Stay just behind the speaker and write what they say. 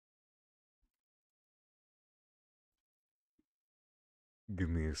Give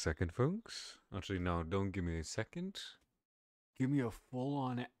me a second, folks. Actually, no, don't give me a second. Give me a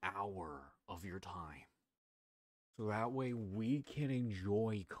full-on hour of your time. So that way we can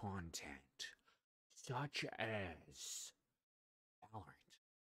enjoy content such as Valorant.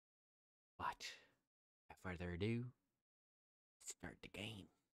 But, without further ado, start the game.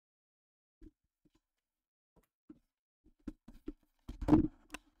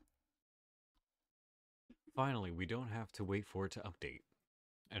 Finally, we don't have to wait for it to update.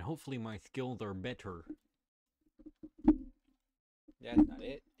 And hopefully my skills are better. That's not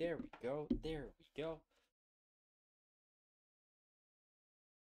it. There we go. There we go.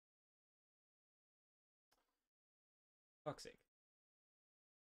 Fuck's sake.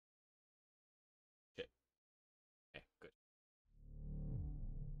 Shit. Okay, good.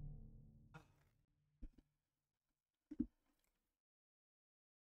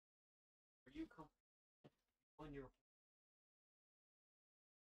 Are you on your...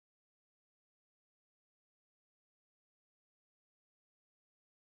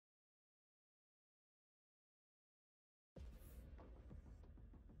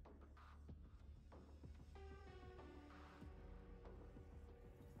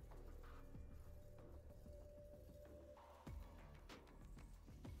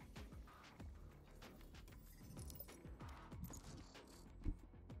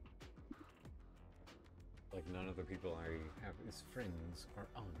 Like none of the people I have as friends are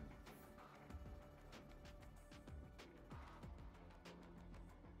on.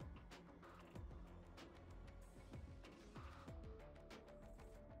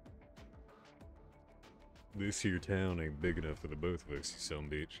 This here town ain't big enough for the both of us, you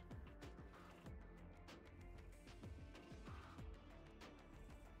sumbitch.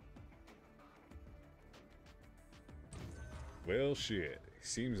 Well, shit.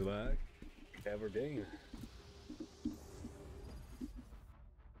 Seems like we have our game.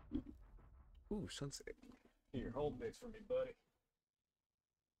 Ooh, sunset. Here, hold this for me, buddy.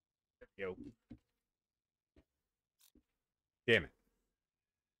 There we go. Damn it.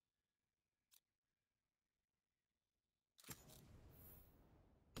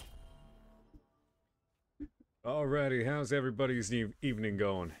 Alrighty, how's everybody's evening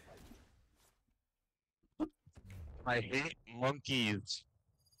going? I hate monkeys.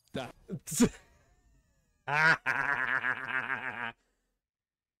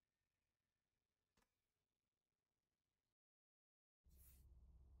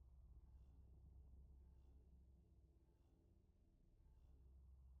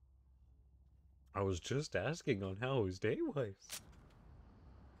 I was just asking on how his day was.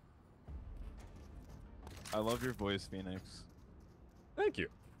 I love your voice, Phoenix. Thank you.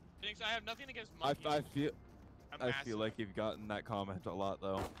 Phoenix, I have nothing against monkeys. I feel like you've gotten that comment a lot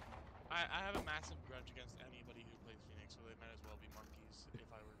though. I have a massive grudge against anybody who plays Phoenix, so they might as well be monkeys if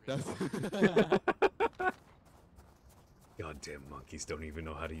I were really. Goddamn monkeys don't even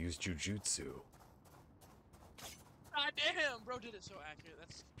know how to use jujutsu. God damn, bro did it so accurate.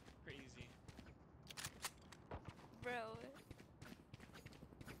 That's crazy. Bro.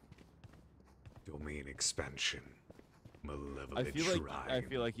 Domain expansion. Malevolent I shrine.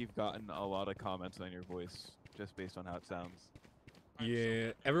 feel like you've gotten a lot of comments on your voice just based on how it sounds.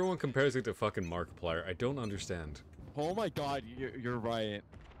 Yeah, everyone compares it to fucking Markiplier. I don't understand. Oh my god, you're right.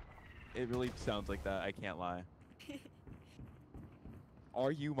 It really sounds like that, I can't lie.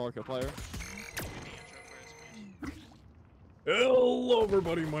 Are you Markiplier? Hello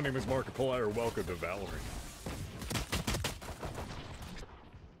everybody, my name is Markiplier. Welcome to Valorant.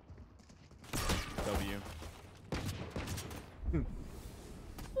 W.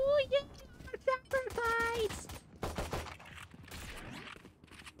 Oh yeah, sacrifice!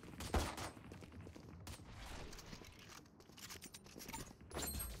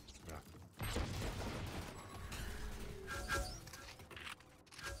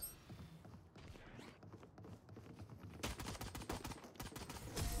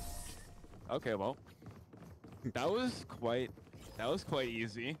 Okay, well. That was quite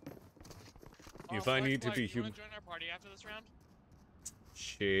easy. If I need to be you human. wanna join our party after this round?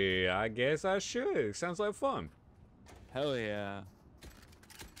 Shit, I guess I should. Sounds like fun. Hell yeah.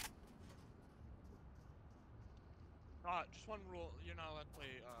 Just one rule: you're not allowed to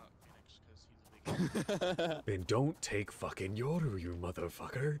play Phoenix because he's a big. Then don't take fucking Yoru, you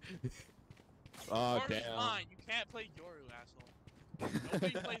motherfucker. Oh Yoru's damn. fine. You can't play Yoru, asshole.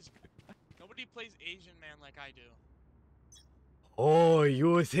 Nobody plays Asian man like I do. Oh,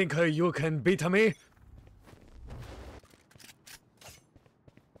 you think you can beat me?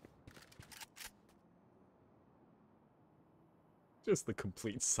 Just the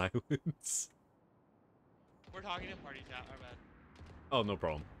complete silence. We're talking in party chat. Our bad. Oh, no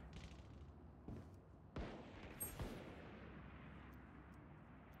problem.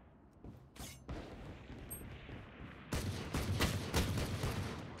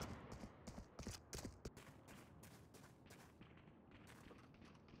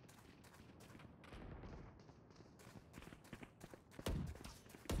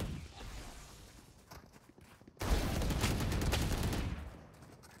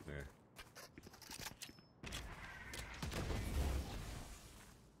 There.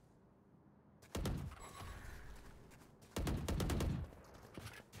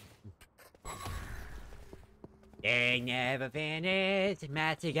 They never finished.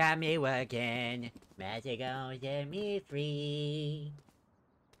 Master got me working. Master gonna set me free.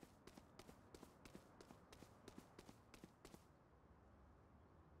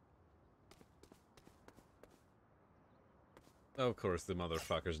 Of course, the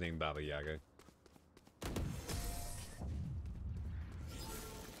motherfucker's named Baba Yaga.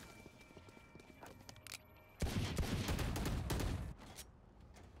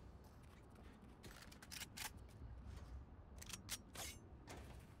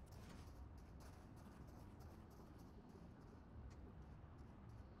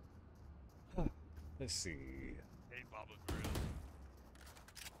 Let's see. Hey, Baba Grill.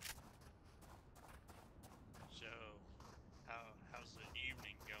 So, how's the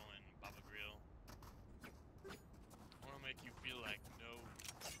evening going, Baba Grill? I want to make you feel like no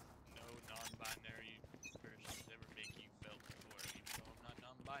non-binary persons ever make you felt before. Even though I'm not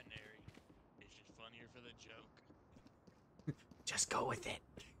non-binary, it's just funnier for the joke. Just go with it.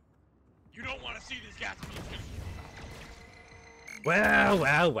 You don't want to see this gas being finished. Wow,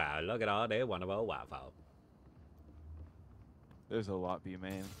 wow, wow. Look at all that wonderful waffle. There's a lot B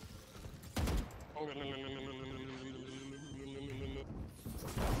main.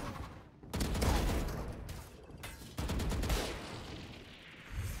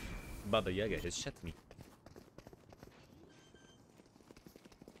 Baba Yaga has shot me.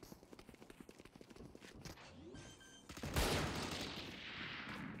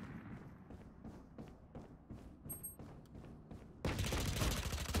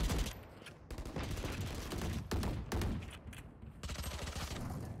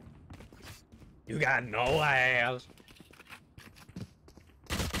 You got no ass.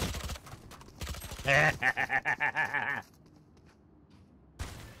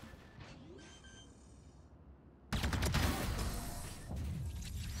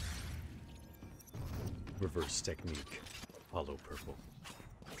 Reverse technique. Hollow purple.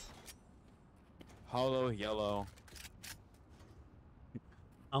 Hollow yellow.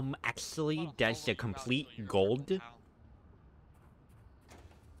 Actually, I'll does follow the you out complete till you're gold? purple, pal.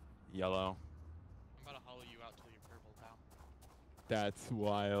 Yellow. I'm about to hollow you out till you're purple, pal. That's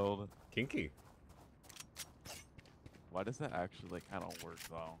wild. Kinky. Why does that actually like kind of work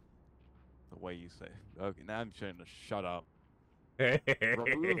though? The way you say. Okay, now I'm trying to shut up.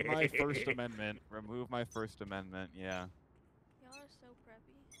 Remove my First Amendment. Remove my First Amendment. Yeah. Y'all are so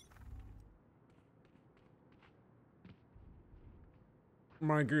preppy.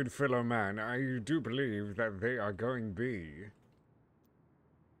 My good fellow man, I do believe that they are going B.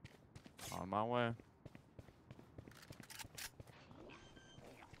 On my way.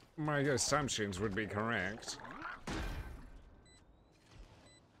 My assumptions would be correct.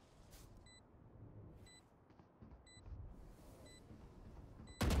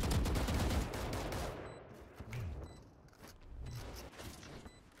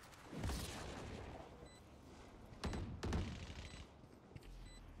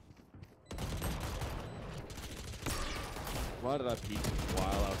 Why did I peek while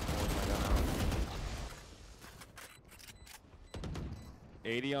I was pulling my gun out?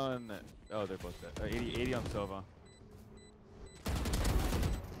 80 on. Oh, they're both dead. 80 on Sova.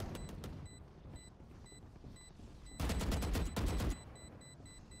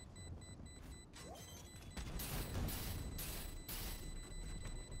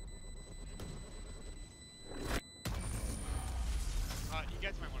 You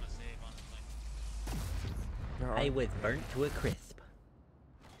guys might want to save, honestly. I was burnt to a crisp.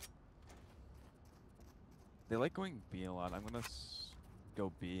 They like going B a lot. I'm gonna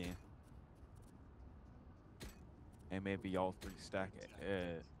go B. And maybe y'all 3-stack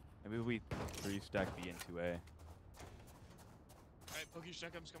maybe we 3-stack B into A. Alright, Pokey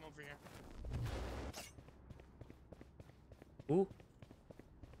Shuckums, come over here. Ooh.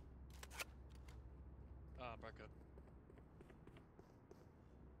 Barcode.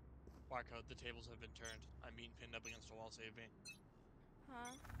 Barcode, the tables have been turned. I'm being pinned up against a wall, save me.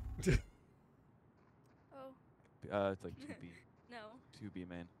 Huh? Oh, It's like 2B. no. 2B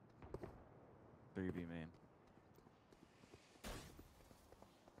main. 3B main.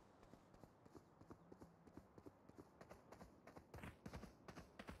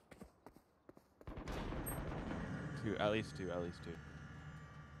 At least two. At least two.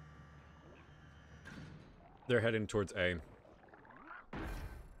 They're heading towards A.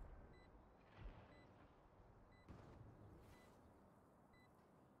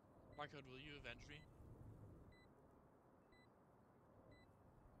 My code, will you avenge me?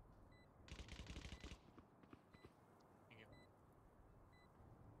 Thank you.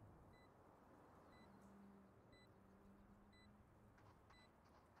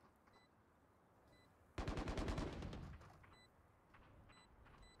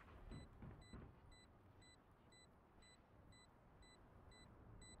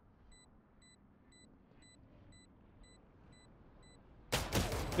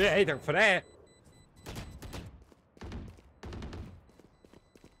 Yeah, either for that.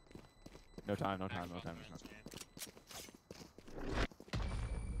 No time. No time. No time. No time.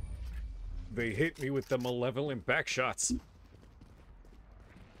 They hit me with the malevolent back shots.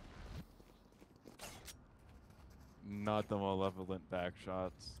 Not the malevolent back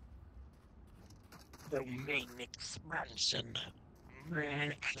shots. Domain expansion.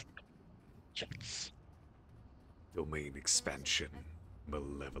 Domain expansion.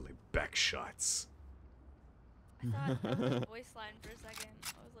 Malevolent back shots. I thought that was a voice line for a second.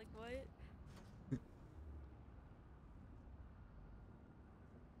 I was like,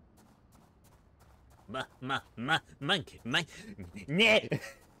 what? Monkey.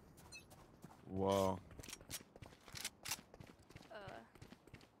 Whoa.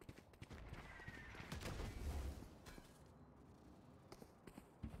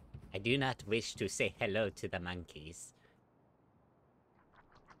 I do not wish to say hello to the monkeys.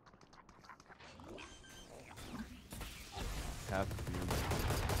 Have to.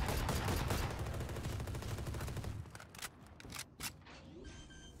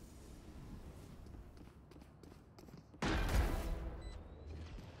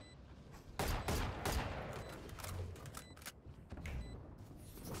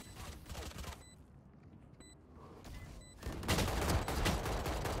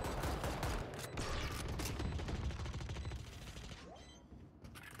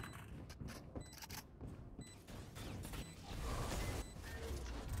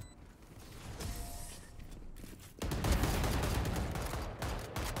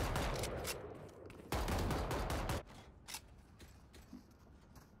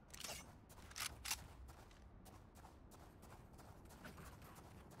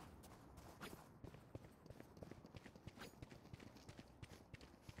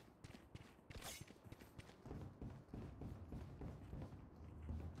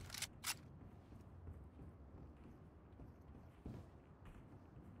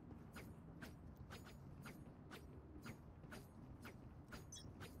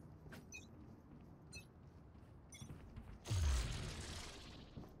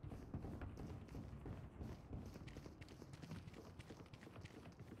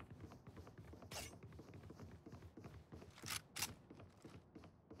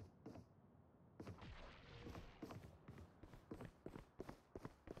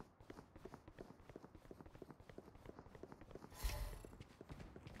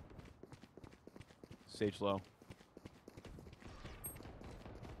 Sage low.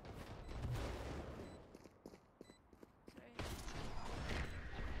 Sorry.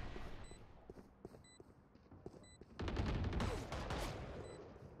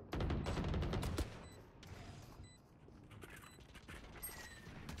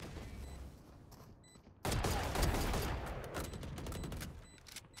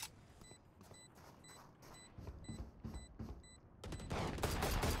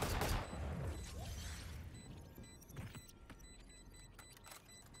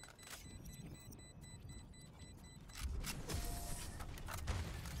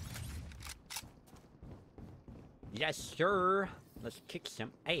 Yes, sir. Let's kick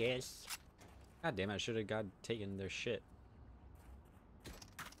some ass. God damn, I should have got taken their shit.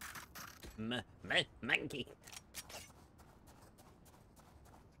 Monkey.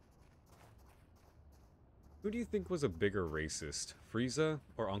 Who do you think was a bigger racist, Frieza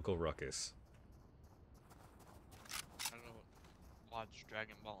or Uncle Ruckus? I don't know. Watch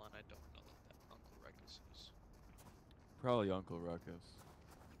Dragon Ball, and I don't know what that Uncle Ruckus is. Probably Uncle Ruckus.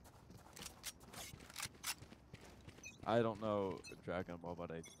 I don't know Dragon Ball, but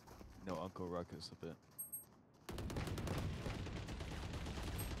I know Uncle Ruckus a bit.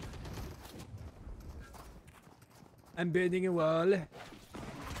 I'm building a wall.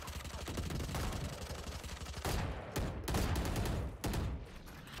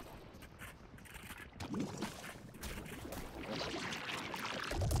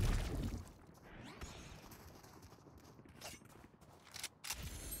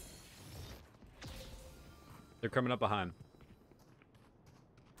 They're coming up behind.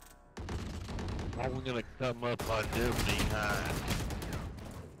 I'm gonna come up on their behind.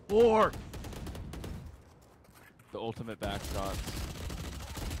 4! The ultimate back shots.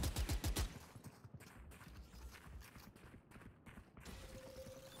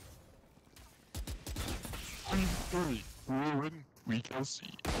 We can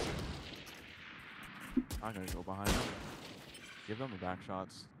see. I'm gonna go behind them. Give them the back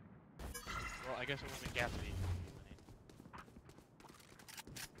shots. Well, I guess it wasn't Gatsby.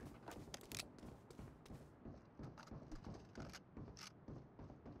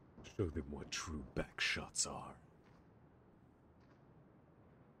 Show them what true back shots are.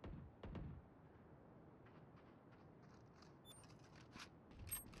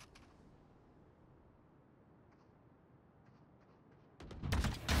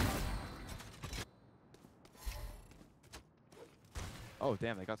 Oh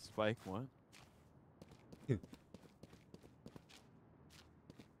damn, they got Spike. What?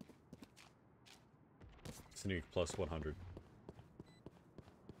 Sneak plus 100.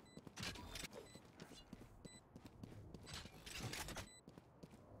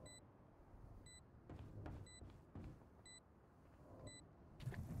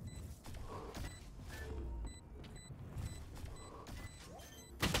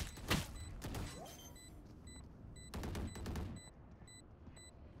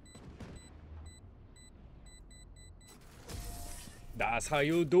 That's how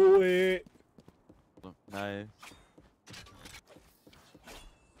you do it. Nice.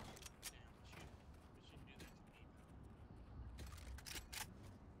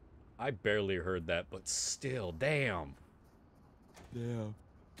 I barely heard that, but still, damn. Yeah.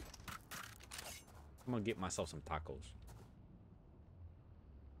 I'm gonna get myself some tacos.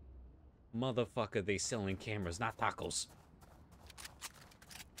 Motherfucker, they selling cameras, not tacos.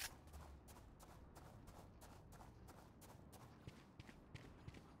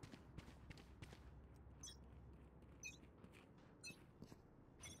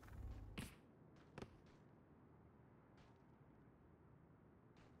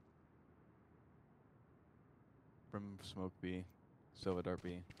 From Smoke B. Silver Dart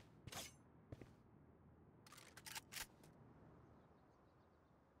B.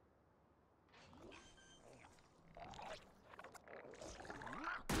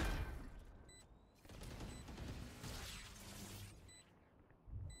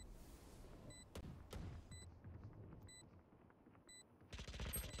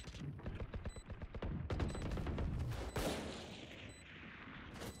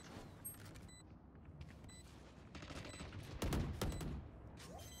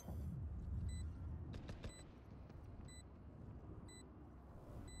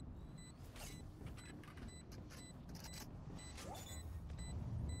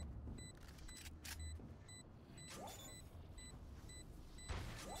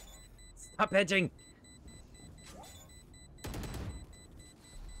 Stop hedging.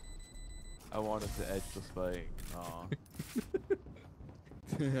 I wanted to edge the Spike. Aw.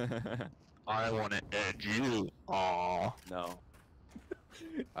 I want to edge you. Aww. No.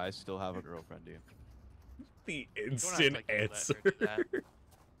 I still have a girlfriend, dude. The Don't act instant like you'd let answer. her do that.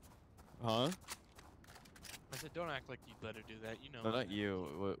 Huh? I said, don't act like you'd let her do that. You know. No, not you.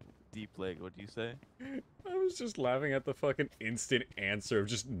 What? Deep leg. What'd you say? I was just laughing at the fucking instant answer of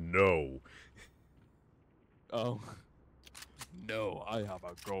just no. Oh. No, I have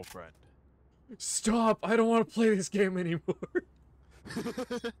a girlfriend. Stop! I don't want to play this game anymore.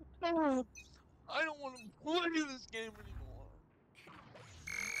 I don't want to play this game anymore.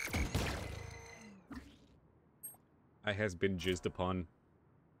 I has been jizzed upon.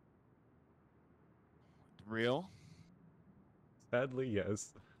 Real? Sadly,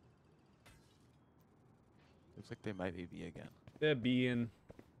 yes. Looks like they might be B again. They being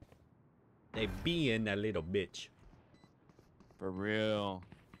a little bitch. For real.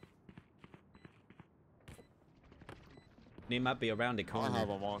 They might be around the I'll corner. have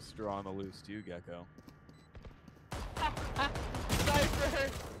a monster on the loose too, Gecko. Sniper!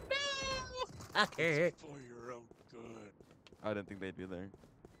 No! Okay. For your own good. I didn't think they'd be there.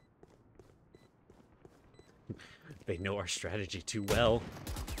 They know our strategy too well.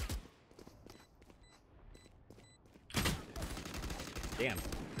 Damn.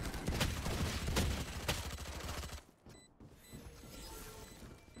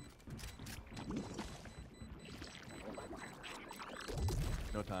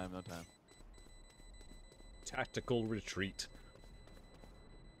 No time, no time. Tactical retreat.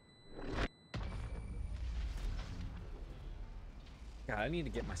 God, I need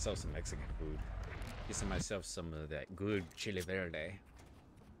to get myself some Mexican food. Get myself some of that good chili verde.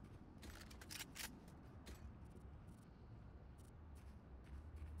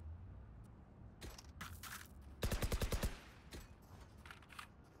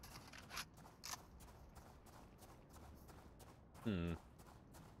 Hmm.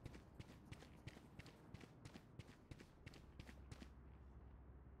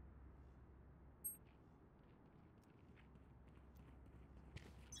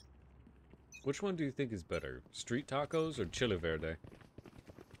 Which one do you think is better? Street tacos or chile verde?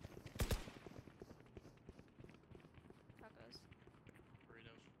 Tacos.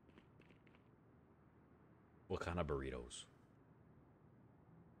 Burritos. What kind of burritos?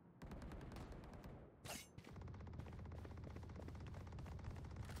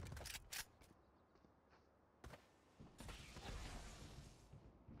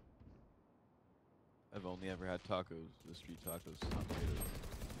 I've only ever had tacos, the street tacos, not burritos.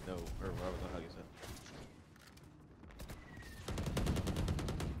 No, or I don't know how you said.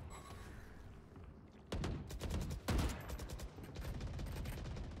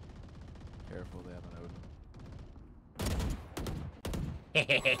 Careful, they have an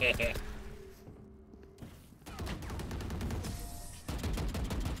Odin.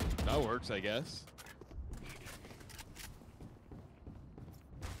 That works, I guess.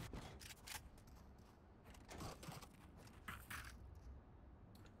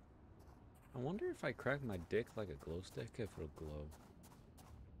 I wonder if I crack my dick like a glow stick, if it'll glow.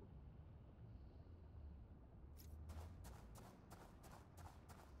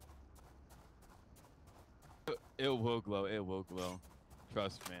 It will glow, it will glow.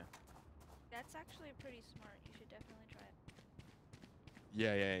 Trust me. That's actually pretty smart. You should definitely try it.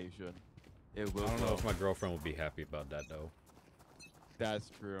 Yeah, you should. It will I don't glow. know if my girlfriend will be happy about that, though. That's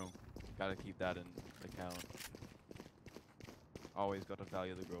true. Gotta keep that in account. Always gotta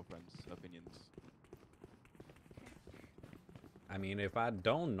value the girlfriend's opinions. I mean, if I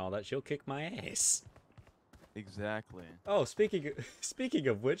don't and all that, she'll kick my ass. Exactly. Oh, speaking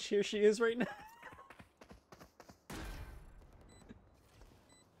of which, here she is right now.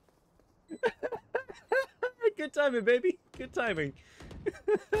 Good timing, baby. Good timing.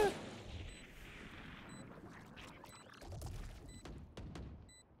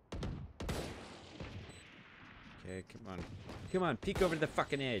 Okay, come on. Come on, peek over to the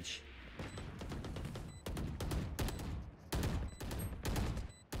fucking edge.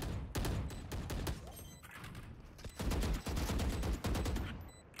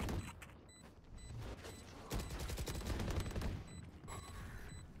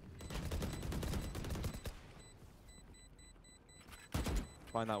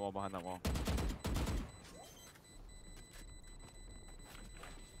 Behind that wall, behind that wall.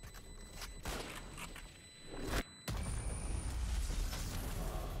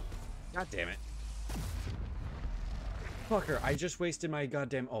 God damn it. Fucker, I just wasted my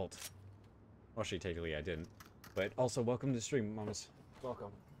goddamn ult. Well, actually, technically I didn't. But also, welcome to the stream, mamas.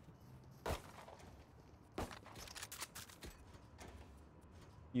 Welcome.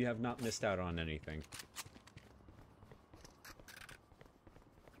 You have not missed out on anything.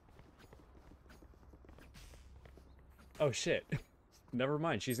 Oh shit. Never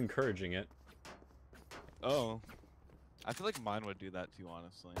mind, she's encouraging it. Oh. I feel like mine would do that too,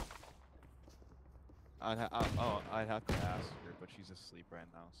 honestly. I'd have to ask her, but she's asleep right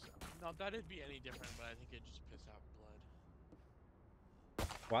now, so. Not that it'd be any different, but I think it'd just piss out blood.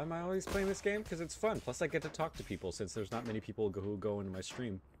 Why am I always playing this game? Because it's fun. Plus I get to talk to people since there's not many people who go into my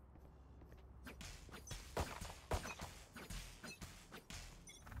stream.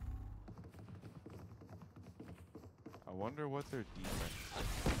 I wonder what their defense.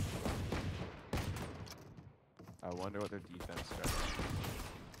 I wonder what their defense strategy is.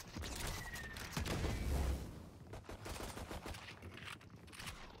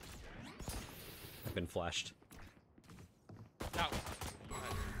 I've been flashed. No. You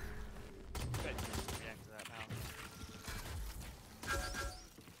had to react to that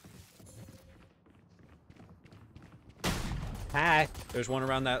now. Hi! There's one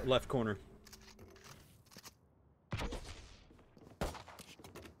around that left corner.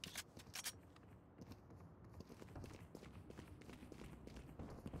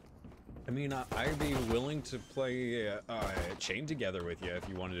 I mean, I'd be willing to play Chain Together with you if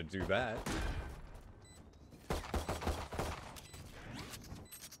you wanted to do that.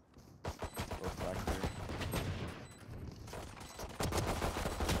 Both back here.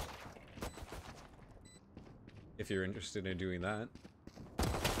 If you're interested in doing that.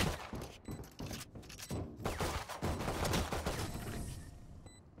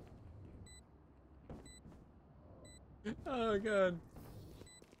 Oh god.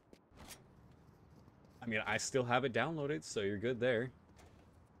 I mean, I still have it downloaded, so you're good there.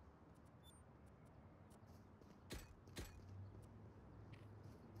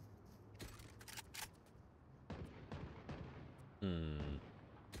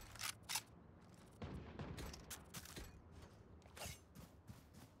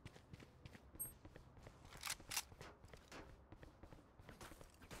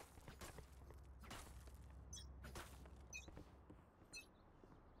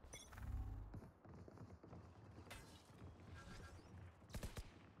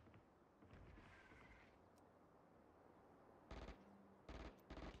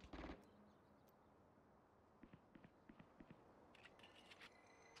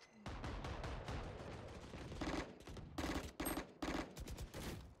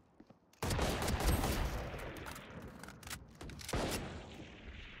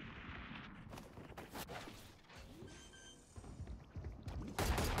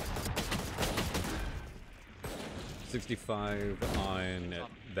 65 on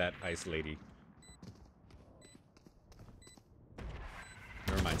that ice lady.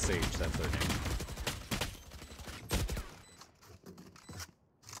 Never mind, Sage, that's her name.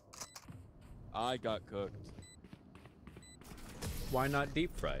 I got cooked. Why not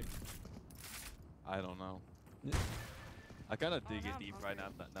deep fried? I don't know. I kind of dig now it I'm deep right now,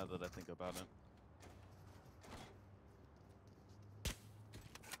 hungry. now that I think about it.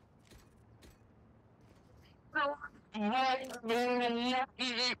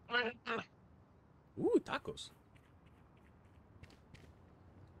 Ooh, tacos.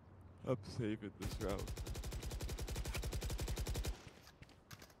 I'm saving this route.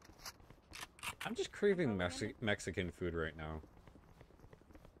 I'm just craving Probably gonna- Mexican food right now.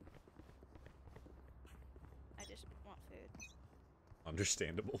 I just want food.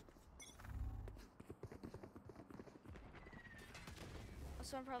 Understandable.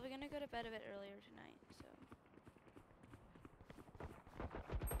 So I'm probably gonna go to bed a bit earlier tonight. So.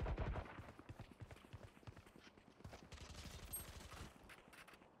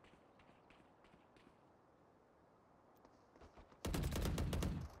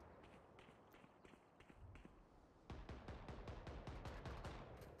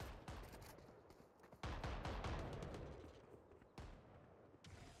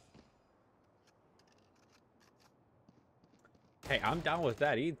 Hey, I'm down with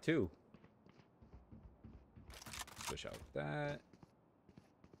that. Eat too. Push out that.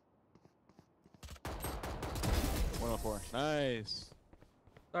 104. Nice.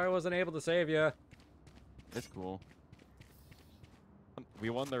 Sorry I wasn't able to save you. It's cool. We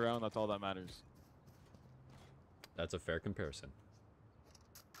won the round, that's all that matters. That's a fair comparison.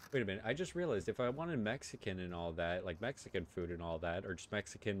 Wait a minute, I just realized if I wanted Mexican and all that, like Mexican food and all that, or just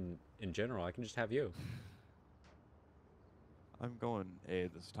Mexican in general, I can just have you. I'm going A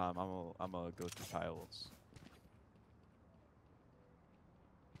this time. I'm a go to tiles.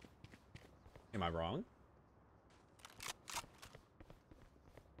 Am I wrong?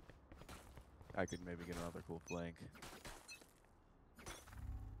 I could maybe get another cool flank.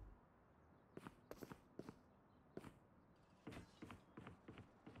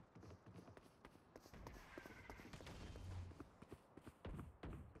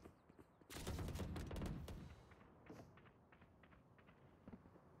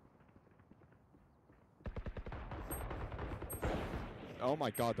 Oh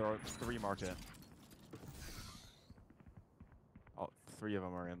my god, there are 3 market. Oh, 3 of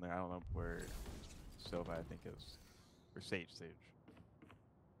them are in there. I don't know where Sova, I think, is. Or Sage.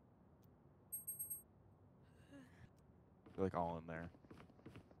 They're like all in there.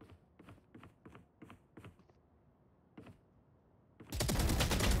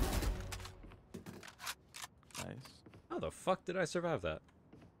 Nice. How the fuck did I survive that?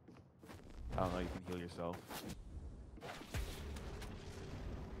 I don't know, you can heal yourself.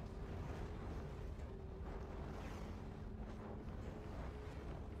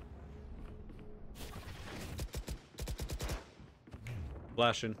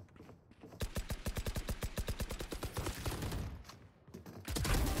 Flashing.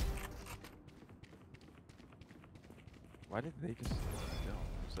 Why did they just go?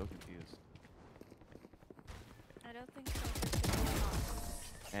 I'm so confused. I don't think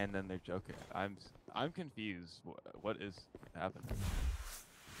so. And then they're joking. I'm confused. What is happening?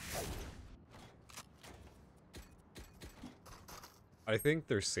 I think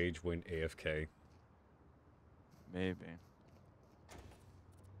their Sage went AFK. Maybe.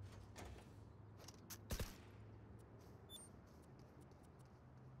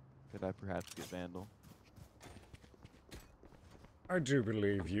 Could I perhaps get Vandal? I do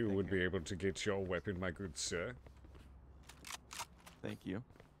believe you would be able to get your weapon, my good sir. Thank you.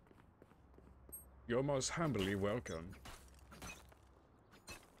 You're most humbly welcome.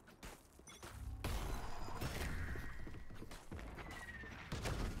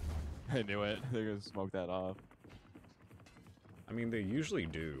 I knew it. They're gonna smoke that off. I mean, they usually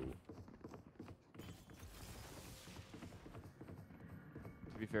do.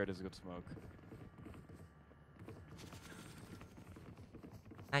 To be fair, it is a good smoke.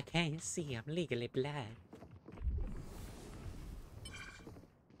 I can't see. I'm legally blind.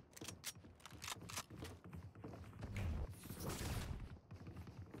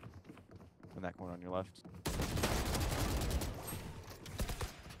 In that corner on your left.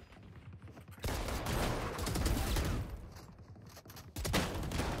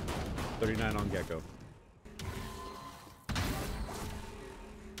 $39 on Gecko.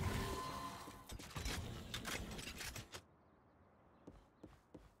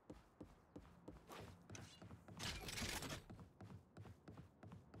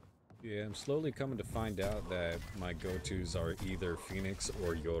 Yeah, I'm slowly coming to find out that my go-tos are either Phoenix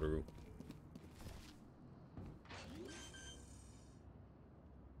or Yoru.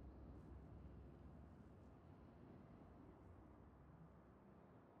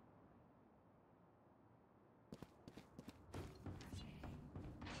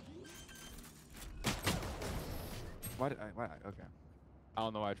 Okay. I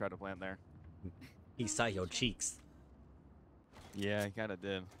don't know why I tried to plant there. He saw your cheeks. Yeah, I kind of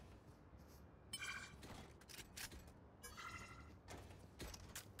did.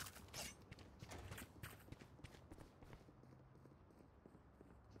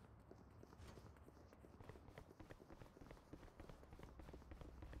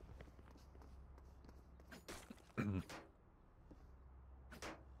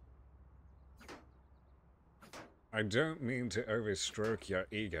 I don't mean to overstroke your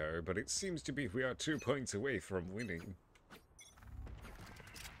ego, but it seems to be we are 2 points away from winning.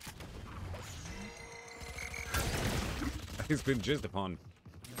 It's been jizzed upon.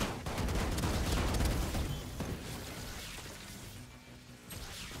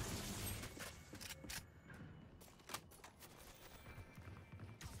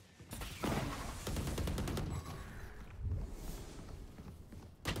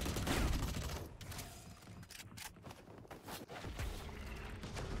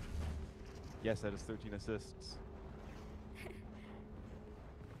 Yes, that is 13 assists.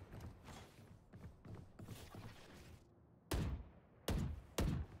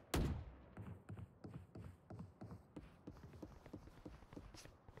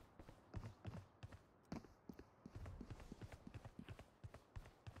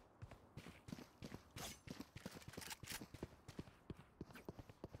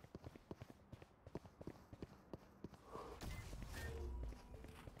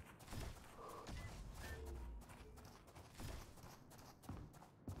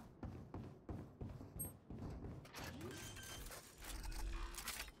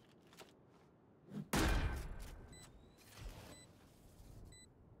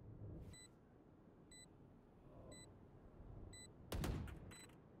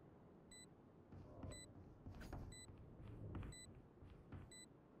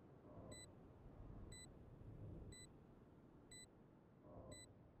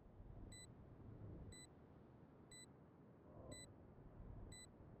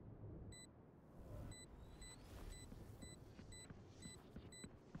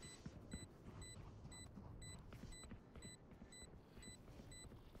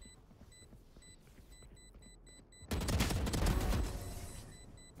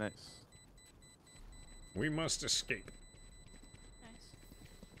 Nice. We must escape. Nice.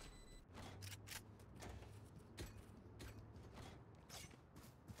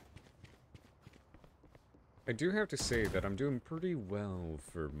 I do have to say that I'm doing pretty well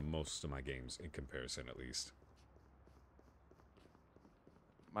for most of my games, in comparison at least.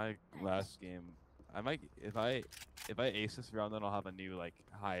 My last game, I might if I ace this round, then I'll have a new like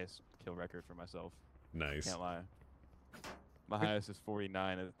highest kill record for myself. Nice. Can't lie. My highest is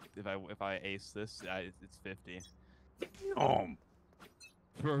 49. If I ace this, it's 50. In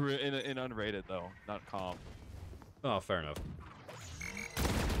unrated though, not comp. Oh, fair enough.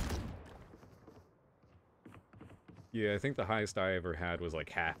 Yeah, I think the highest I ever had was like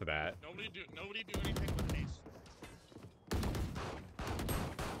half of that. Nobody do anything with ace.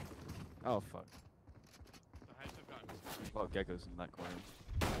 Oh fuck. The highest I've gotten is 3. Oh, Gecko's in that corner.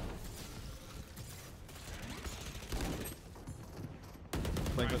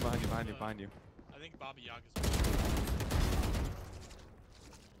 Playing behind you. I think Bobby Yaga's.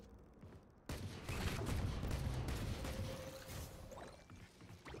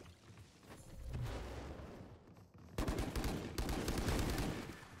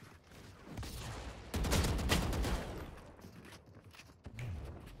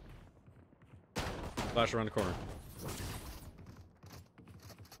 Flash around the corner.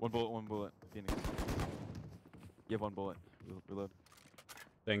 One bullet, Phoenix. You have 1 bullet. Reload.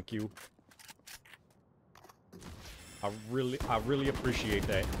 Thank you. I really appreciate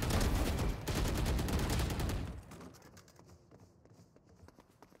that.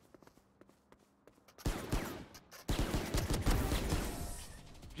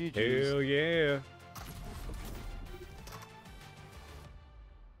 GG's. Hell yeah.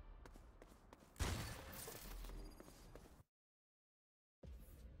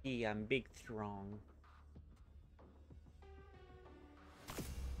 Yeah, I'm big strong.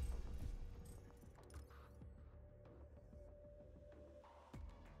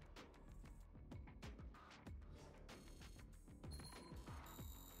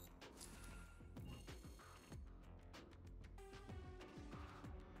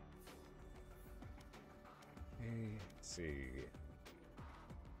 see.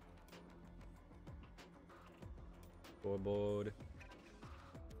 Scoreboard.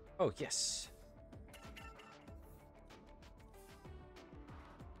 Oh, yes.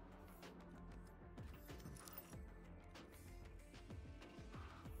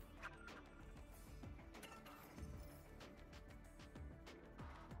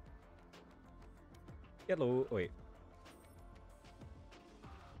 Yellow. Wait.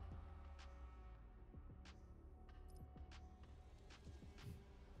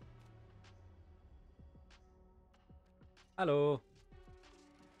 Hello.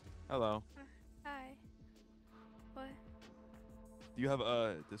 Hello. Hi. What? Do you have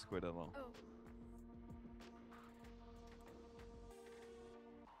Discord at all? Oh.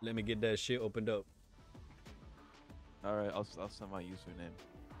 Let me get that shit opened up. All right, I'll send my username.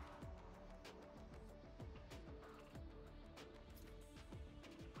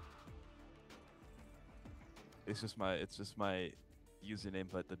 It's just my username,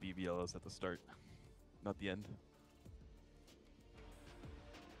 but the BBL is at the start, not the end.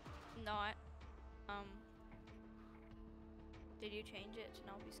 Not. Did you change it to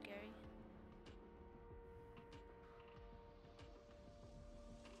not be scary?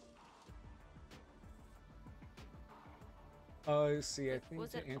 See, I think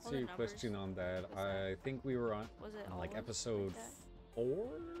Was to it all answer the your numbers? question on that, Was that- I think we were on Was it like olive episode like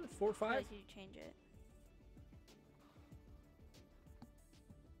that? 4, Or 5. did you change it?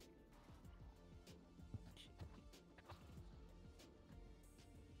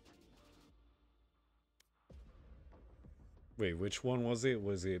 Wait, which one was it?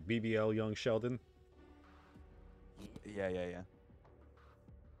 Was it BBL Young Sheldon? Yeah.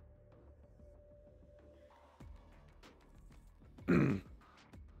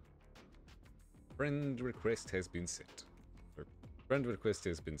 Friend request has been sent. Or, friend request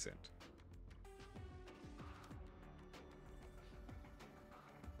has been sent.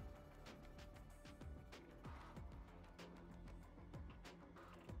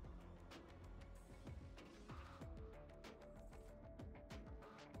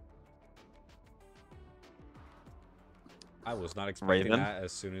 I was not expecting Raven? that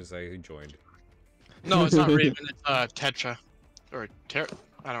as soon as I joined. No, it's not Raven. It's Tetra, or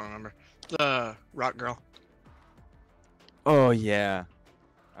I don't remember. The rock girl. Oh yeah,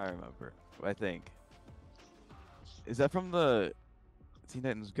 I remember. I think. Is that from the Teen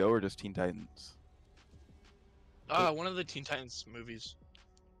Titans Go or just Teen Titans? One of the Teen Titans movies.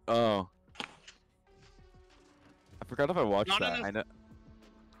 Oh. I forgot if I watched Not that. enough-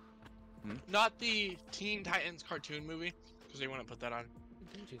 I know. Not the Teen Titans cartoon movie, because they wouldn't put that on.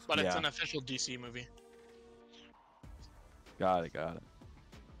 But it's Yeah. an official DC movie. Got it.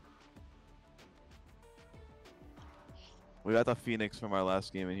 We got the Phoenix from our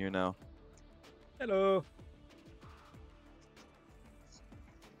last game in here now. Hello.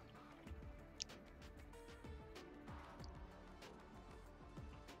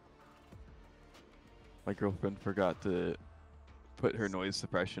 My girlfriend forgot to put her noise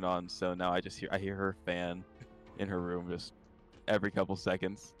suppression on, so now I hear her fan in her room just every couple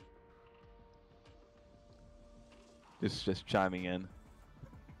seconds. Just chiming in.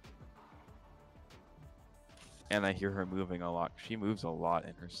 And I hear her moving a lot. She moves a lot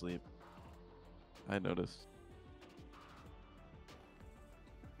in her sleep. I noticed.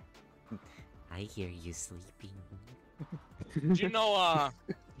 I hear you sleeping. Do you know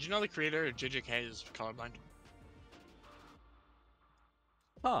the creator of JJK is colorblind?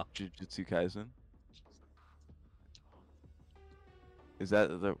 Huh. Jujutsu Kaisen. Is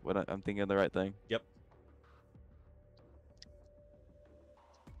that I'm thinking of the right thing? Yep.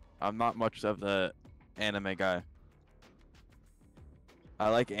 I'm not much of the anime guy. I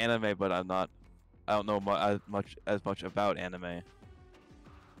like anime, but I don't know as much about anime.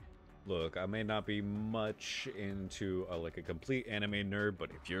 Look, I may not be much into like a complete anime nerd,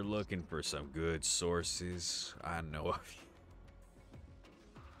 but if you're looking for some good sources, I know of you.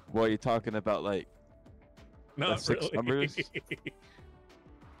 What are you talking about, like Not six really. numbers?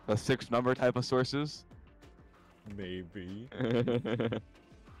 the 6 number type of sources? Maybe.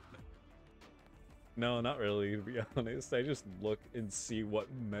 No, not really, to be honest. I just look and see what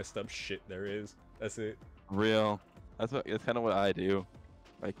messed up shit there is. That's it. Real. That's kind of what I do.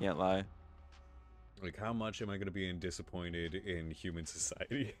 I can't lie. Like, how much am I gonna be disappointed in human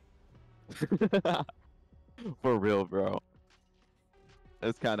society? For real, bro.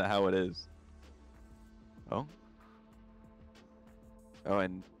 That's kind of how it is. Oh. Oh,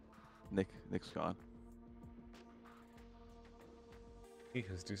 and Nick's gone. He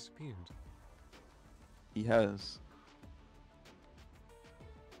has disappeared. He has.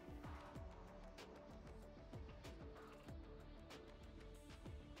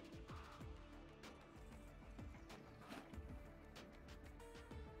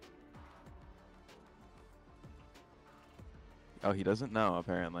 Oh, he doesn't know,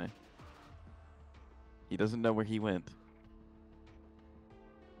 apparently. He doesn't know where he went.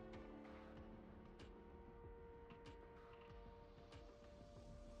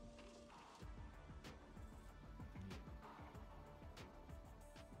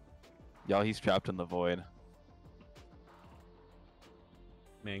 Y'all, he's trapped in the void.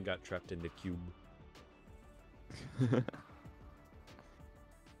 Man got trapped in the cube.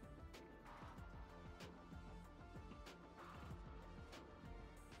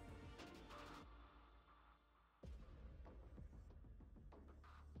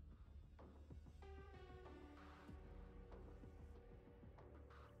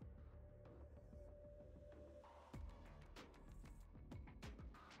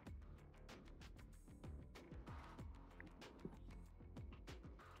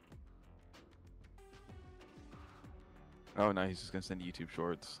 Oh, no, he's just gonna send YouTube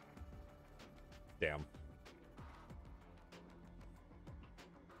shorts. Damn.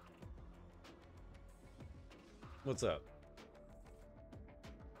 What's up?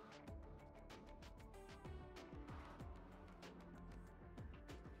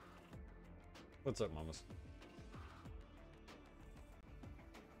 What's up, mamas?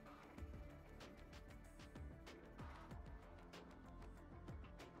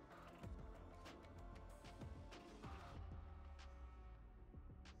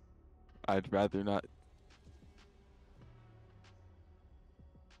 I'd rather not.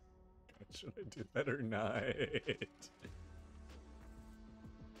 Should I do that or not?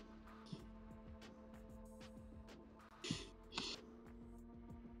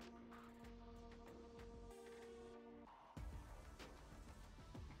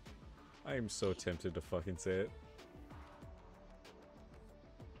 I am so tempted to fucking say it.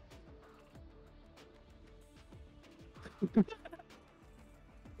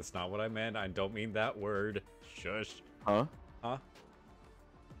 That's not what I meant. I don't mean that word. Shush. Huh? Huh?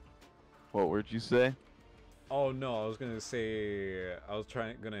 What word you say? Oh no, I was gonna say I was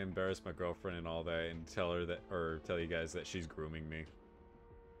gonna embarrass my girlfriend and all that and tell her that, or tell you guys that she's grooming me.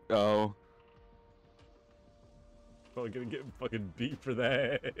 Oh. Probably gonna get fucking beat for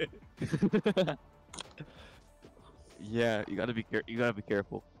that. Yeah, you gotta be careful. You gotta be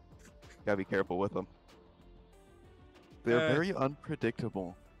careful. You gotta be careful with them. They're very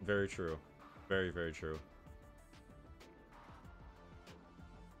unpredictable. Very true. Very, very true.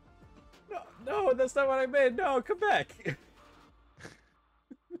 No, no, that's not what I meant. No, come back.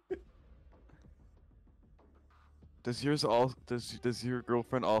 Does yours all? Does your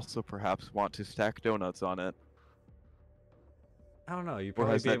girlfriend also perhaps want to stack donuts on it? I don't know. You Or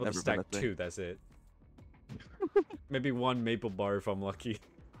probably has be that able to never been a stack thing? 2. That's it. Maybe 1 maple bar if I'm lucky.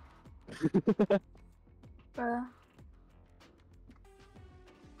 Bruh.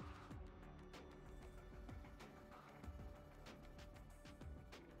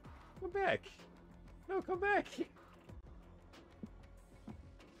 Come back. No, come back.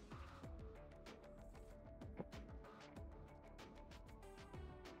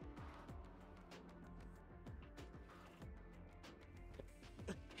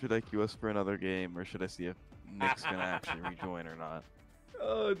 Should I queue us for another game, or should I see if Nick's gonna actually rejoin or not?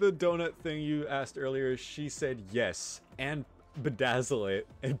 The donut thing you asked earlier, she said yes, and bedazzle it,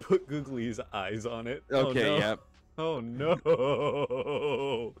 and put Googly's eyes on it. Okay, oh, no. yep. Oh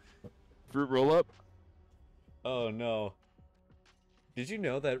no! Fruit roll up? Oh no. Did you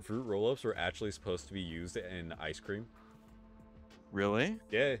know that fruit roll-ups were actually supposed to be used in ice cream? Really?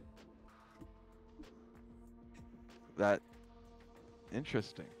 Yeah. That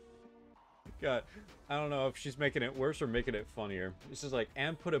interesting. God, I don't know if she's making it worse or making it funnier. This is like,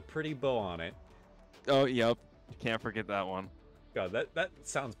 and put a pretty bow on it. Oh, yep. Can't forget that one. God, that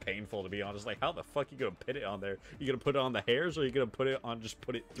sounds painful to be honest. Like, how the fuck you gonna put it on there? You gonna put it on the hairs, or you gonna put it on, just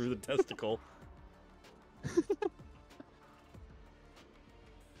put it through the testicle?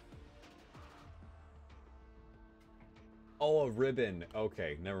 Oh, a ribbon.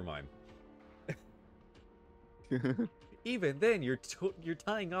 Okay, never mind. Even then, you're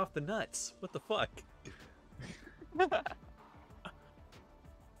tying off the nuts. What the fuck?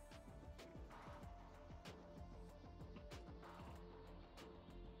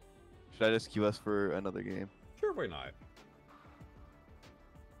 Should I just queue us for another game? Sure, why not?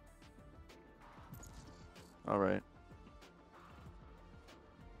 Alright.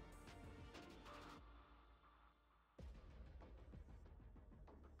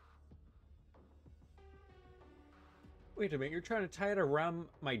 Wait a minute, you're trying to tie it around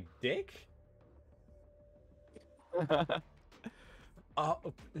my dick? Oh,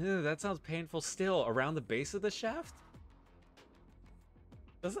 ew, that sounds painful still. Around the base of the shaft?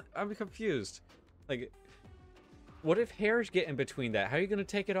 I'm confused. Like, What if hairs get in between that? How are you gonna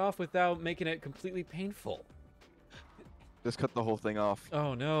take it off without making it completely painful? Just cut the whole thing off.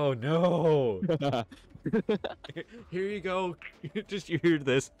 Oh no, no! Here you go. Just you hear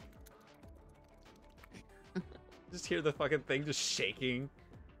this. Just hear the fucking thing just shaking.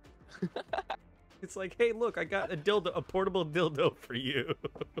 It's like, hey, look, I got a dildo, a portable dildo for you.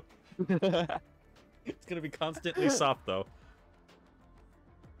 It's gonna be constantly soft though.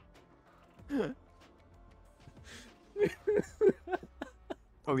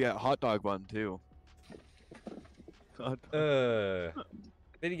 Oh yeah, hot dog bun too. Then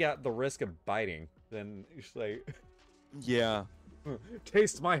you got the risk of biting. Then it's like, Yeah.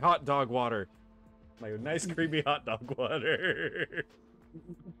 taste my hot dog water. My nice creamy hot dog water.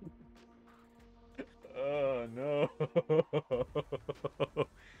 Oh no.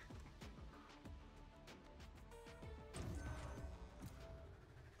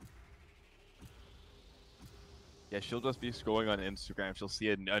 Yeah, she'll just be scrolling on Instagram. She'll see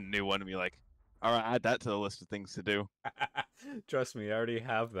a new one and be like, all right, add that to the list of things to do. Trust me, I already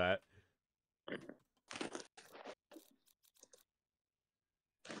have that.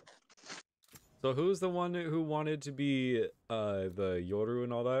 So who's the one who wanted to be the Yoru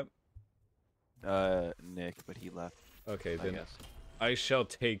and all that? Nick, but he left. Okay, I then guess. I shall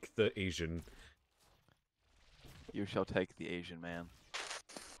take the Asian. You shall take the Asian man.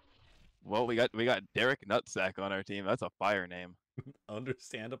 Well, we got Derek Nutsack on our team. That's a fire name.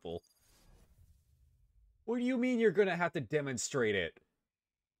 Understandable. What do you mean you're gonna have to demonstrate it?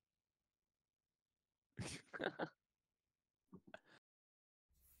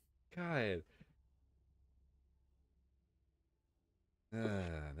 God.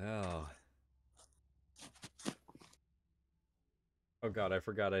 No. Oh god, I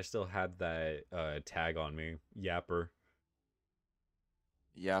forgot I still had that tag on me. Yapper.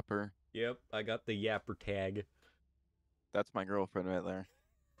 Yapper. Yep, I got the Yapper tag. That's my girlfriend right there.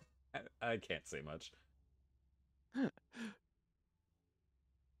 I can't say much.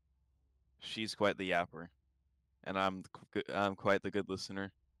 She's quite the yapper, and I'm quite the good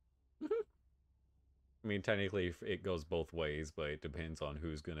listener. I mean, technically it goes both ways, but it depends on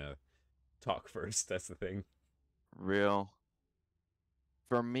who's gonna talk first. That's the thing. Real.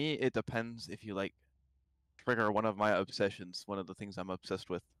 For me, it depends if you like trigger one of my obsessions, one of the things I'm obsessed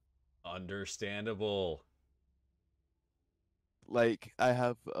with. Understandable. Like, I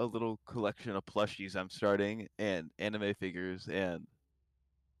have a little collection of plushies I'm starting, and anime figures, and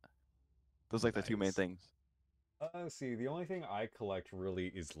those like the two main Nice. things. See, the only thing I collect really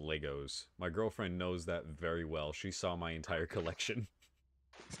is Legos. My girlfriend knows that very well. She saw my entire collection.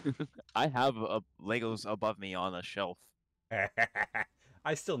 I have Legos above me on a shelf.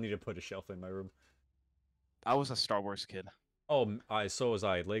 I still need to put a shelf in my room. I was a Star Wars kid. Oh, so was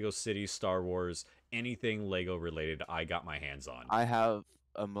I. Lego City, Star Wars, anything Lego related, I got my hands on. I have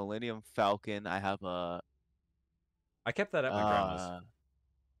a Millennium Falcon. I have a. I kept that at my grandma's.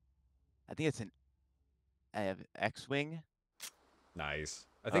 I think it's an. I have X-wing. Nice.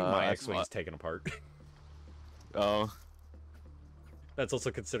 I think my X-wing's taken apart. Oh. That's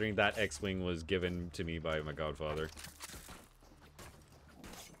also considering that X-wing was given to me by my godfather.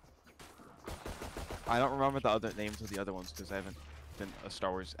 I don't remember the other names of the other ones because I haven't been a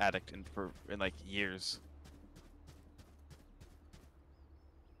Star Wars addict in like years.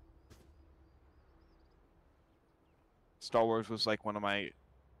 Star Wars was like one of my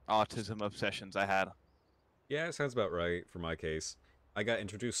autism obsessions I had. Yeah, it sounds about right for my case. I got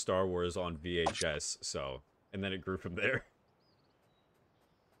introduced Star Wars on VHS, so, and then it grew from there.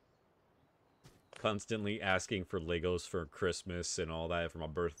 Constantly asking for Legos for Christmas and all that for my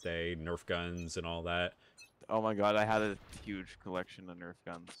birthday, Nerf guns and all that. Oh my god, I had a huge collection of Nerf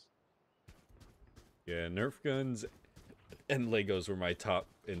guns. Yeah, Nerf guns and Legos were my top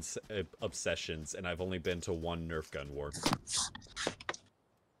obsessions, and I've only been to one Nerf gun war.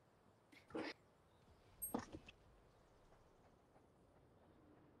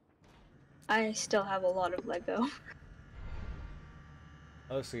 I still have a lot of Lego.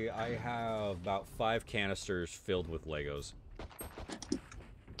 Let's see, I have about 5 canisters filled with Legos.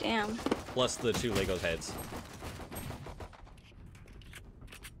 Damn. Plus the 2 Legos heads.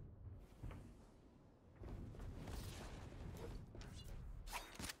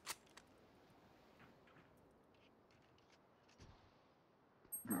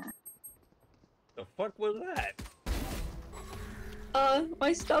 The fuck was that?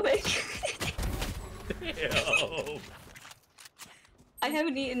 My stomach. Ew. I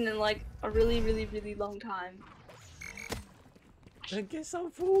haven't eaten in like a really, really, really long time. Then get some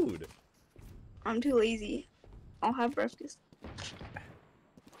food. I'm too lazy. I'll have breakfast.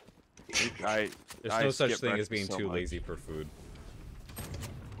 There's I no such skip thing as being breakfast so too much. lazy for food.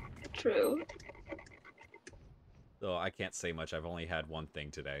 True. So I can't say much. I've only had one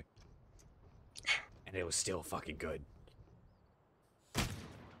thing today. And it was still fucking good.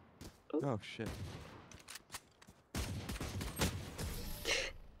 Oh shit.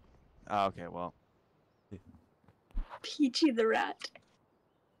 Ah, okay, well. Peachy the rat.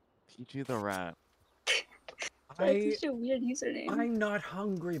 Peachy the rat. That's such a weird username. I'm not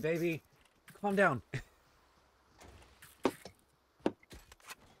hungry, baby. Calm down.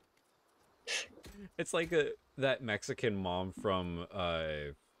 It's like that Mexican mom from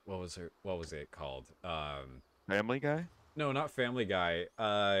what was it called? Family Guy? No, not Family Guy.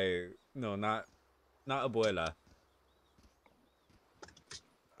 No, not Abuela.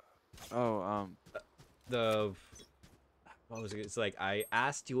 Oh, The what was it? It's like, I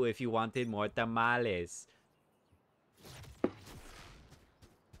asked you if you wanted more tamales.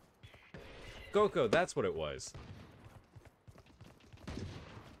 Coco, that's what it was.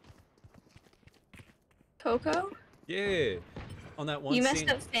 Coco? Yeah. On that one You scene. messed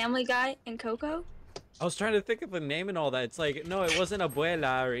up Family Guy and Coco? I was trying to think of the name and all that. It's like, no, it wasn't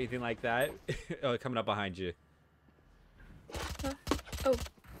Abuela or anything like that. Oh, coming up behind you. Oh.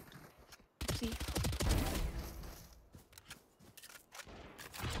 See.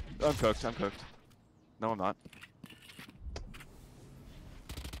 I'm cooked. I'm cooked. No, I'm not.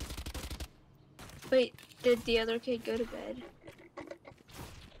 Wait, did the other kid go to bed?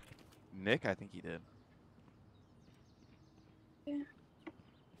 Nick, I think he did. Yeah.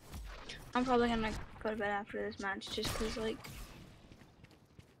 I'm probably gonna go to bed after this match just cause like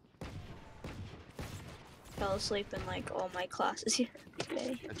fell asleep in like all my classes here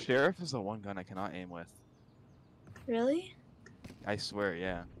today. The sheriff is the one gun I cannot aim with. Really? I swear,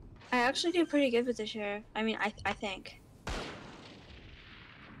 yeah. I actually do pretty good with the sheriff. I mean, I think.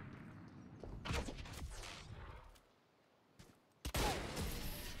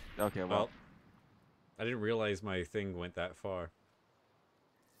 Okay, well. Well, I didn't realize my thing went that far.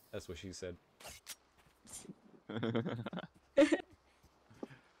 That's what she said. It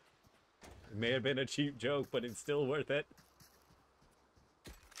may have been a cheap joke, but it's still worth it.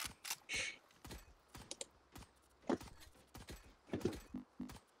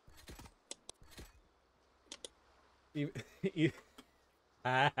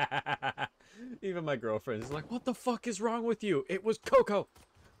 Even my girlfriend is like, what the fuck is wrong with you? It was Coco!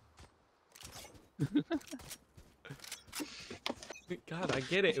 God, I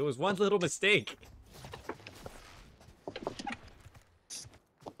get it. It was one little mistake.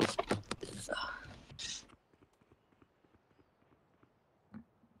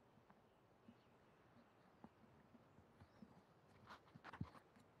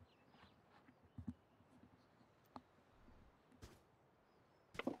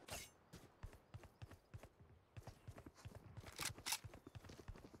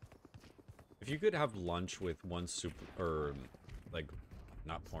 If you could have lunch with one or like,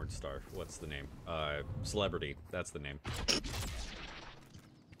 not porn star, what's the name? Celebrity, that's the name.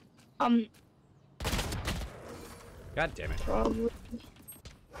 God damn it. Probably.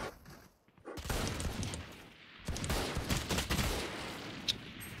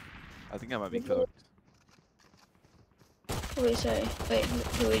 I think I might be cooked. Wait, sorry. Wait,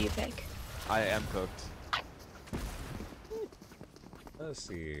 who would you pick? I am cooked. Let's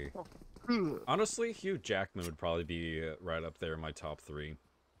see. Honestly, Hugh Jackman would probably be right up there in my top 3. What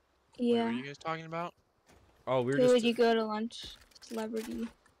Yeah. were you guys talking about? Oh, we were Who just... would you go to lunch? Celebrity.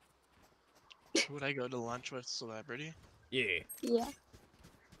 Who would I go to lunch with? Celebrity? Yeah. Yeah.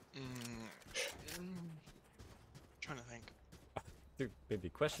 Trying to think. Dude, maybe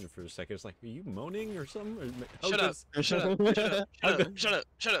question for a second. It's like, are you moaning or something? Or, Shut up! Shut up! Shut up! How Shut up! good- Shut up!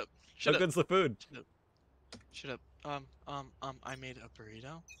 Shut up! How Shut up! good's the food? Shut up! I made a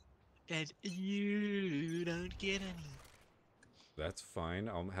burrito, and you don't get any. That's fine.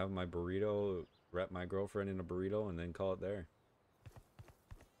 I'll have my burrito, wrap my girlfriend in a burrito, and then call it there.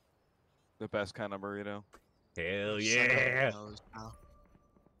 The best kind of burrito. Hell Suck up yeah! your nose, pal.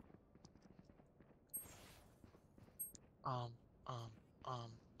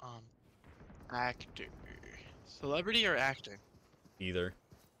 Actor. Celebrity or actor? Either.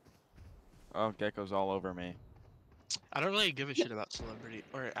 Oh, Gecko's all over me. I don't really give a shit about celebrity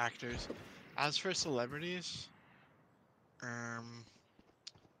or actors. As for celebrities,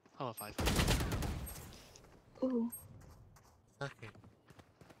 hello 5. Ooh. Okay.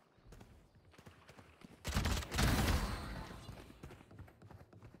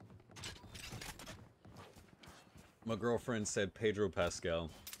 My girlfriend said Pedro Pascal.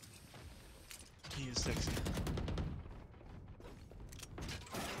 He is sexy.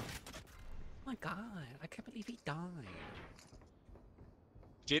 my god, I can't believe he died.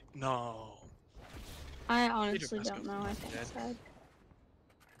 No. I honestly Pascal don't know. I think dead. it's sad.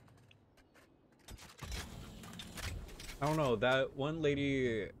 I don't know, that one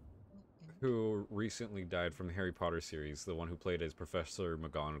lady who recently died from the Harry Potter series, the one who played as Professor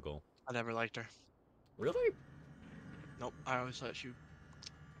McGonagall. I never liked her. Really? Nope. I always thought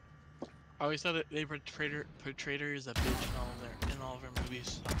I always thought that they portrayed her as a bitch in all of her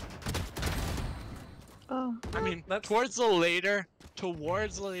movies. Oh. I mean, that's- towards the later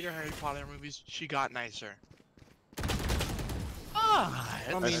Harry Potter movies, she got nicer.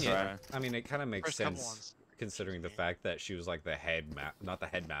 I mean, That's yeah. right. I mean, it kind of makes First couple sense ones. considering the fact that she was like the head, not the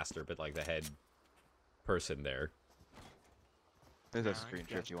headmaster, but like the head person there. There's a I screen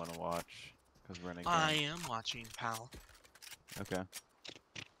guess. if you want to watch, because we're in a I game. am watching, pal. Okay.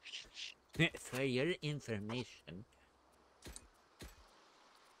 For your information.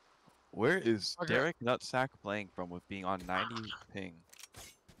 Where is Okay. Derek Nutsack playing from with being on 90 ping?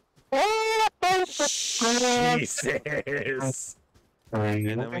 Jesus. And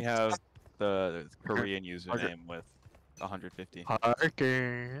then we have the Korean username with 150.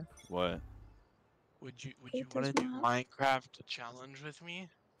 Parker. What? Would you It want to does do not. Minecraft challenge with me?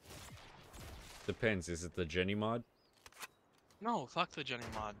 Depends. Is it the Jenny mod? No, fuck the Jenny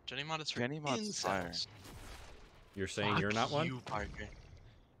mod. Jenny mod is for Jenny mod's fire. incels. You're saying Fuck you're not one? you, Parker.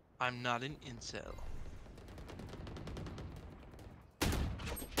 I'm not an incel. I'm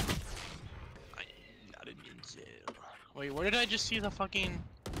not an incel. Wait, where did I just see the fucking...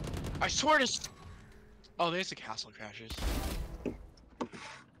 I swear to... Oh, there's the castle crashers.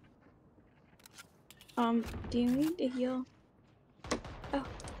 Do you need to heal?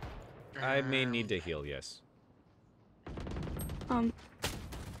 I may need to heal, yes.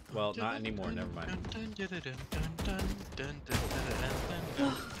 Well, not anymore, never mind.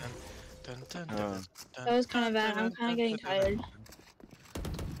 That was kind of bad. I'm kind of getting tired.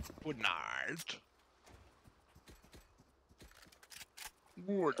 Good night.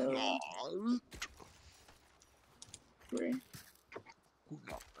 Good Oh. night. Weird. Good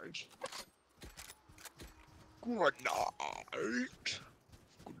night. Good night.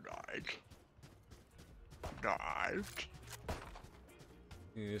 Good night. Good night.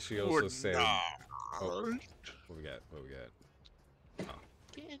 Yeah, she also Good said... night. Oh, what we got? What we got?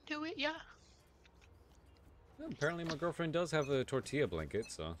 Get into it, yeah. Well, apparently my girlfriend does have a tortilla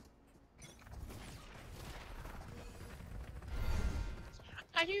blanket, so...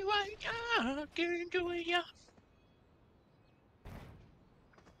 Are you right? Get into it, yeah.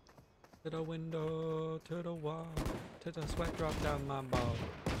 To the window, to the wall, to the sweat drop down my ball.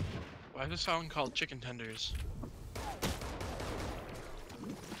 Why is a song called Chicken Tenders?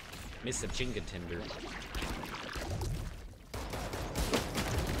 Miss a chinga tender.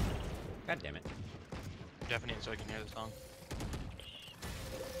 God damn it. Deafening so I can hear the song.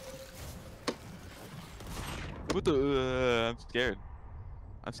 What the? I'm scared.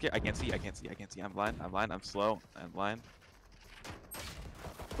 I'm scared. I can't see. I can't see. I can't see. I'm blind. I'm blind. I'm slow. I'm blind.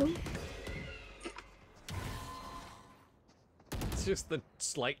 It's just the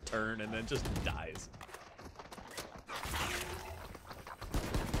slight turn and then just dies.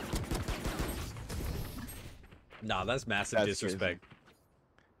 Nah, that's massive That's disrespect.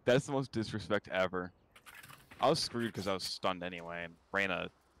 That's the most disrespect ever. I was screwed because I was stunned anyway, and Reyna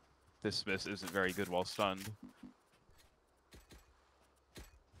dismiss isn't very good while stunned.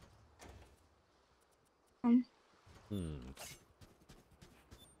 Hmm.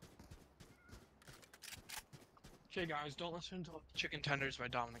 Okay, guys, don't listen to Chicken Tenders by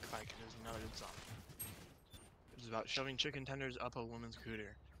Dominic Fike. It is not a good song. It's about shoving chicken tenders up a woman's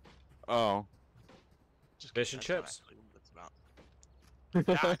cooter. Oh. Just Fish and kidding, that's chips. not actually what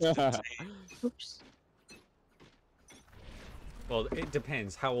it's about. That's insane. Oops. Well, it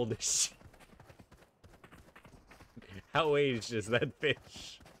depends. How old is she? How aged is that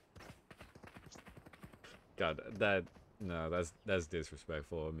fish? God, no, that's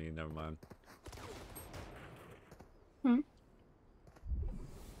disrespectful. I mean, never mind.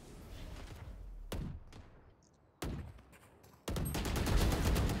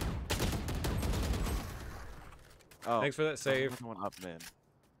 Oh. Thanks for that save. One up mid.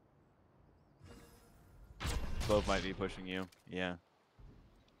 Clove might be pushing you. Yeah.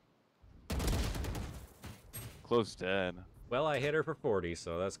 Clove's dead. Well, I hit her for 40,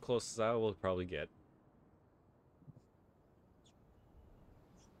 so that's close as I will probably get.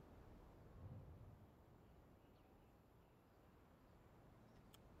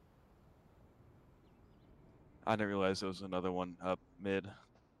 I didn't realize there was another one up mid.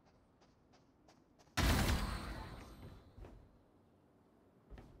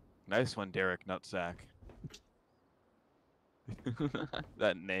 Nice one, Derek Nutsack.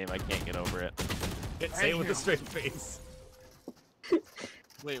 That name, I can't get over it. Say it with a straight face.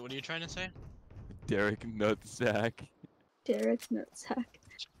 Wait, what are you trying to say? Derek Nutsack. Derek Nutsack.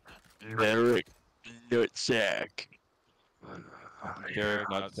 Derek Nutsack. Derek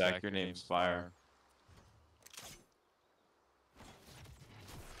Nutsack, your name's fire.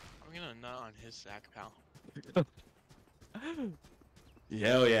 I'm gonna nut on his sack, pal.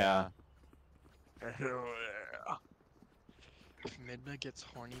 Hell yeah. If Midna gets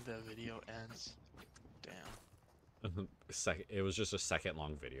horny, the video ends. Damn. It was just a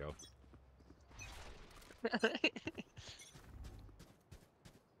second-long video.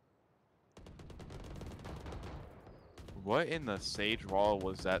 What in the Sage wall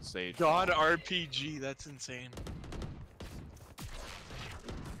was that Sage? God RPG, that's insane.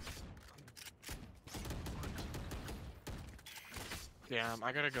 Damn,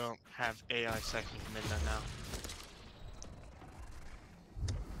 I gotta go have AI sex with Midna now.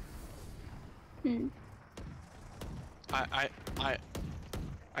 I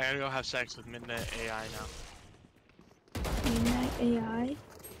gotta go have sex with Midna AI now. Midnight AI.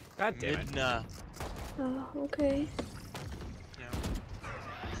 God damn it. Midna. Oh, okay. Yeah.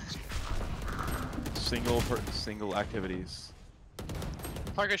 Single activities.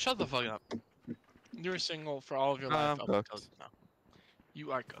 Parker, shut the fuck up. You were single for all of your life I'm up until cooked. now.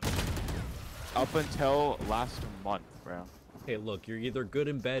 You are good. Up until last month, bro. Hey, look, you're either good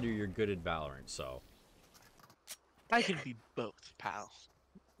in bed or you're good at Valorant, so... I can be both, pal.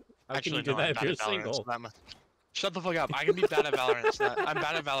 How can you do that if you're single? Shut the fuck up. I can be bad at Valorant. So I'm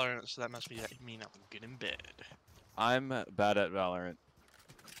bad at Valorant, so that must mean I'm good in bed. I'm bad at Valorant.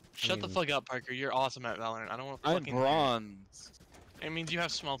 Shut the fuck up, Parker. You're awesome at Valorant. I don't want to I'm fucking. bronze. It means you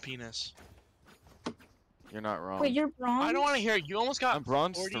have small penis. You're not wrong. Wait, you're bronze? I don't want to hear it. You almost got. I'm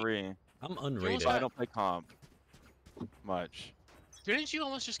bronze 40... 3. I'm unrated. So I don't play comp much. Didn't you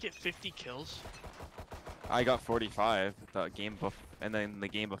almost just get 50 kills? I got 45 the game and then the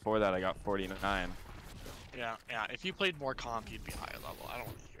game before that I got 49. Yeah. If you played more comp, you'd be higher level. I don't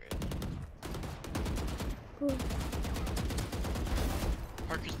want to hear it. Ooh.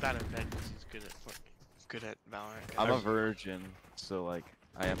 Parker's bad at bed because he's good at Valorant. I'm a virgin, so like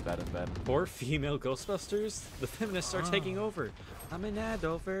I am bad in bed. For female Ghostbusters, the feminists are taking over. I'm an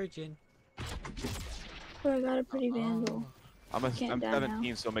adult virgin. Oh, I got a pretty vandal. I'm Can't die 17,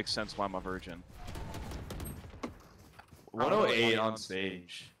 now. so it makes sense why I'm a virgin. 108 on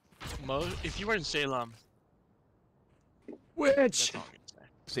stage. If you were in Salem, Witch! that's all I'm gonna say.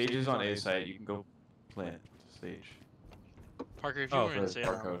 Sage is on A site. You can go plant stage. Parker, if you Oh, were in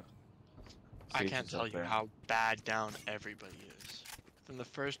Salem, Barcode. I Sage can't is tell up you there. how bad down everybody is. From the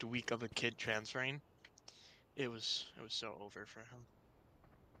first week of a kid transferring, it was so over for him.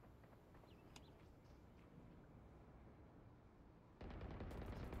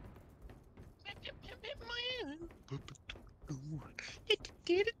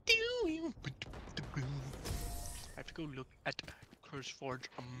 I have to go look at CurseForge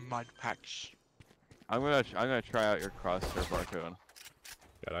mod packs. I'm gonna try out your crosshair barcode.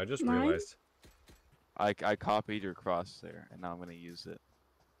 God, I just Mine? realized. I copied your crosshair and now I'm gonna use it.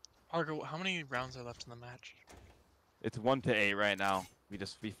 Parker, how many rounds are left in the match? It's 1 to 8 right now. We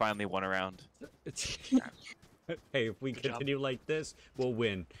finally won a round. Hey, if we Good job. continue like this, we'll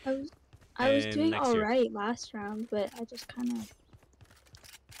win. I was And doing next year. alright last round, but I just kind of...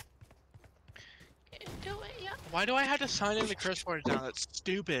 Why do I have to sign in the CurseForge now? That's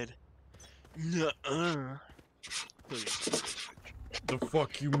stupid. Nuh-uh. The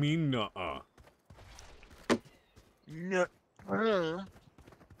fuck you mean, nuh-uh? Nuh-uh.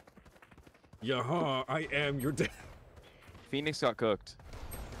 Yaha, I am your dad. Phoenix got cooked.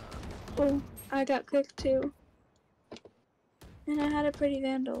 Oh, I got cooked too. And I had a pretty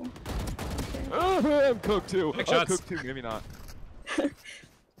vandal. Okay. Oh, I'm cooked too. Big I'm shots. cooked too. Maybe not.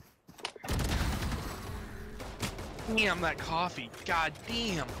 Damn, that coffee. God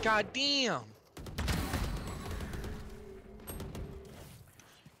damn. God damn.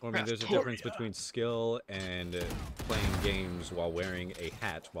 I mean, there's a difference between skill and playing games while wearing a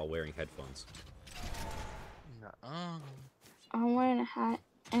hat while wearing headphones. Nuh-uh. I'm wearing a hat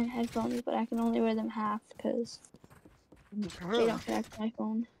and headphones, but I can only wear them half because they don't connect to my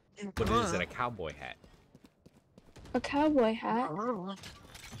phone. What is it, a cowboy hat? A cowboy hat? Uh-huh.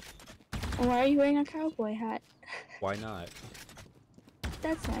 And why are you wearing a cowboy hat? Why not?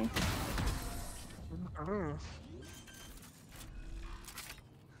 That's nice. Uh-huh.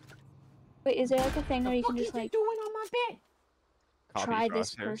 Wait, is there like a thing where you can just like... doing on my bed? copy try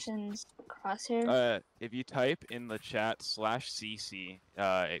this crosshairs. person's crosshair? If you type in the chat /cc,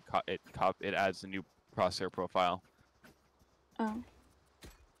 it adds a new crosshair profile. Oh.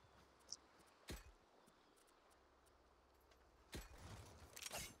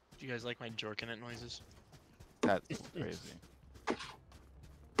 Do you guys like my jorking it noises? That's crazy.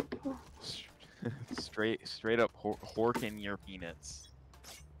 straight up horking your peanuts.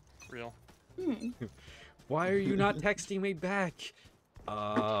 Real. Hmm. Why are you not texting me back?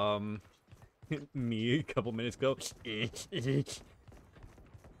 Me a couple minutes ago.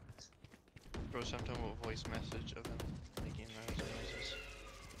 Bro sent him a voice message of him making those noises.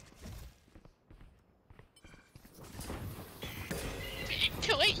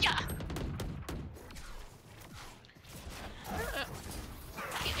 To it, yeah.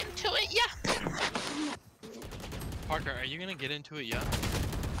 Get into it, yeah. Parker, are you gonna get into it yet?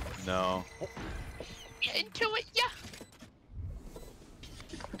 No. Get into it, yeah.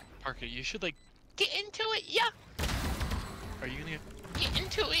 Parker, you should like. Get into it, yeah. Are you gonna? Get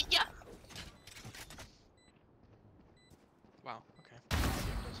into it, yeah. Wow. Okay. Yeah,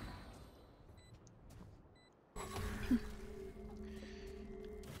 it does.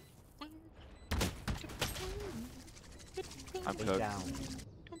 I'm Lay cooked. down.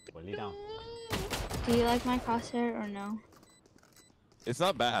 Lay down. Do you like my crosshair or no? It's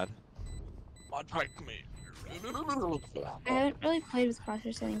not bad. Mod Park me. I haven't really played with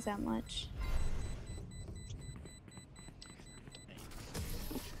crosshair settings that much.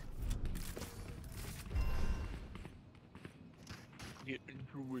 Get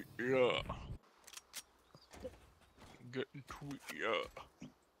into it, yeah. Get into it, yeah.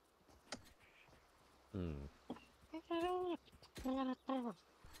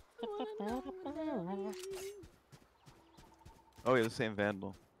 Oh, you're the same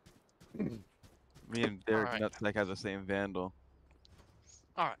Vandal. Me and Derek Alright. Nutsack have the same Vandal.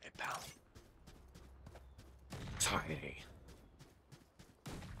 Alright, pal. Tiny.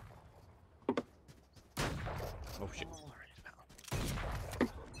 Oh shit. Alright, pal.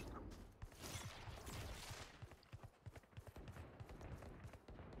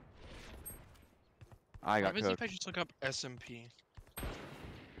 I got How busy if cooked. I just look up SMP?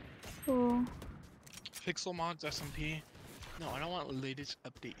 Cool. Pixel mods SMP? No, I don't want latest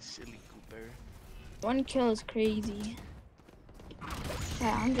update, silly Cooper. 1 kill is crazy.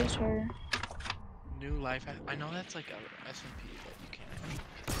 Yeah, I'm just her. New life. I know that's like a SMP, but you can't.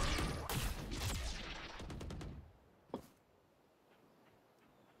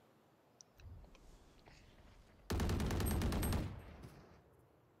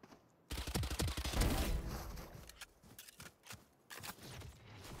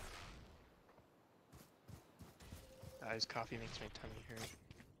 Guys, coffee makes my tummy hurt.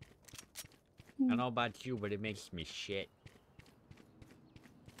 I don't know about you, but it makes me shit.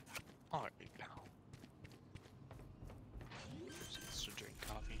 Alright, pal. Just to drink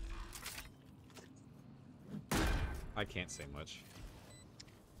coffee. I can't say much.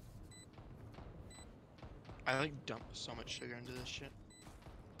 I like dump so much sugar into this shit.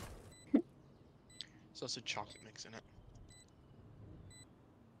 There's also chocolate mix in it.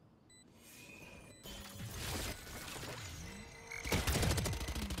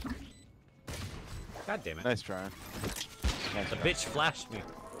 God damn it. Nice try. Nice The try. bitch flashed me.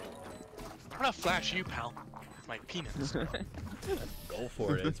 I'm gonna flash you, pal. With my penis. Go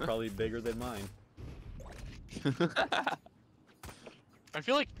for it. It's probably bigger than mine. I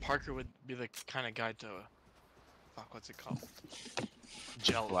feel like Parker would be the kind of guy to. Fuck, what's it called?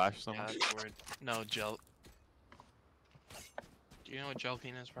 Gel. Flash someone? Yeah, that's the word. No, gel. Do you know what gel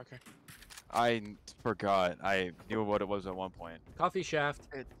peen is, Parker? I forgot. I knew what it was at one point. Coffee shaft.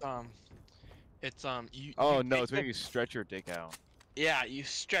 It's you. Oh you no, take it's when the- you stretch your dick out. Yeah, you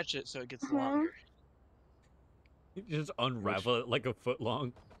stretch it so it gets Uh-huh. longer. You just unravel it like a foot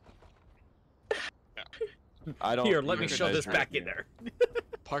long. I don't. Here, let me even shove this measure back it. in there.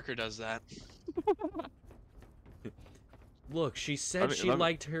 Parker does that. Look, she said Let me- she let me-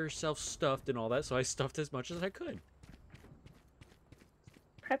 liked herself stuffed and all that, so I stuffed as much as I could.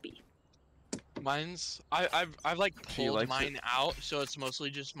 Preppy. Mine's I've like She pulled likes it. mine out, so it's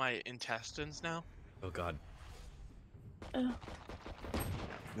mostly just my intestines now. Oh god. Oh,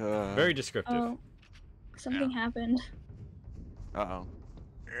 Very descriptive. oh. Something happened. Uh-oh.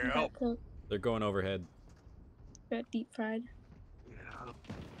 I got cooked. They're going overhead. Got deep fried.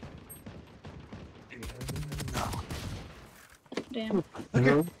 Damn.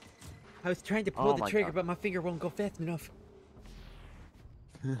 I was trying to Oh pull the my trigger, God. but my finger won't go fast enough.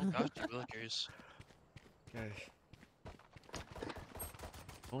 Oh gosh, willikers.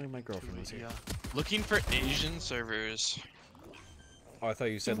 Only my girlfriend was here. Yeah. Looking for Asian servers. Oh, I thought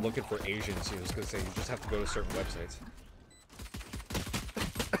you said looking for Asians. I was gonna say you just have to go to certain websites.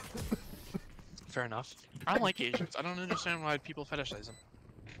 Fair enough. I don't like Asians. I don't understand why people fetishize them.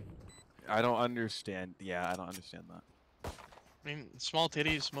 I don't understand. Yeah, I don't understand that. I mean, small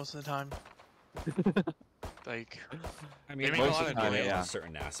titties most of the time. Like, I mean, They make most a lot of of the time, noise. on Yeah.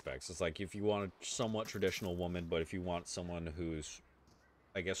 certain aspects. It's like if you want a somewhat traditional woman, but if you want someone who's,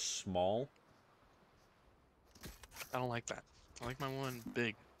 I guess, small. I don't like that. I like my woman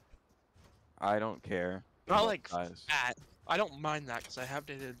big. I don't care. Not about like size. fat. I don't mind that because I have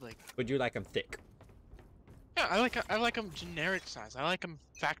dated like. But you like them thick. Yeah, I like them generic size. I like them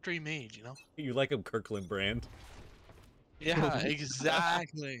factory made. You know. You like them Kirkland brand. Yeah,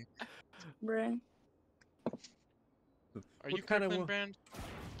 exactly. Bruh. Are What you kind of Kirkland wo- brand,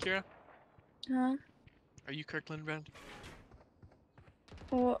 Kira? Huh? Are you Kirkland brand?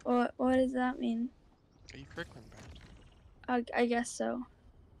 What does that mean? Are you Kirkland brand? I guess so.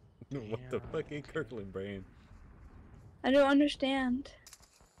 What the Damn. fucking Kirkland brand? I don't understand.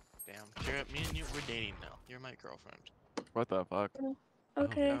 Damn, Kira, me and you, we're dating now. You're my girlfriend. What the fuck?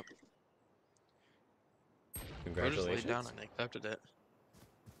 Okay. Yep. Bro just laid Congratulations. down and accepted it.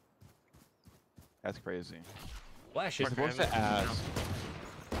 That's crazy. Flash You're it. Parker, supposed to I have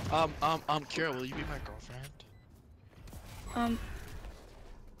ask. Kira, will you be my girlfriend?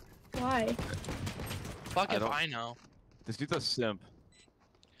 Why? Fuck I if don't- I know. This dude's a simp.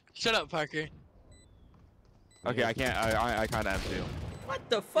 Shut up, Parker. Okay, I can't. I kind of am too. What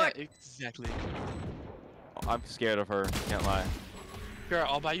the Yeah, fuck? exactly. I'm scared of her. Can't lie. Kira,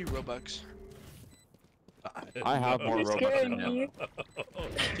 I'll buy you Robux. I have more You're Robux scaring than him. me.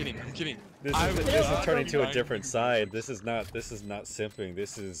 I'm kidding. I'm kidding. This I is, would this is not turning be to a buying different you side. This is not simping.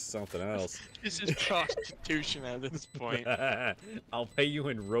 This is something else. This is prostitution at this point. I'll pay you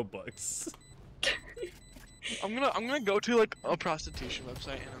in Robux. I'm gonna go to like a prostitution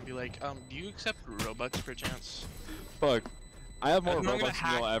website and I'll be like, do you accept Robux per chance? Fuck. I have more I'm gonna Robux than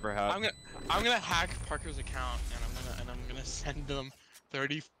hack- you'll ever have. I'm gonna hack Parker's account and I'm gonna send them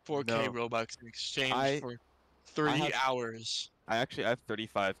 34k No. Robux in exchange I- for 3 have- hours. I actually have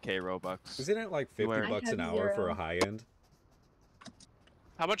 35k Robux. Isn't it like You 50 are- bucks I an have hour for 0. a high end?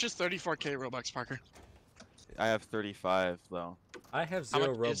 How much is 34k Robux, Parker? I have 35 though. I have How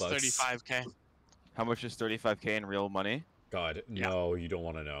 0 much Robux. is 35k? How much is 35k in real money? God, Yeah. no, you don't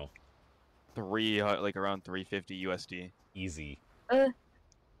want to know. Like around 350 USD. Easy.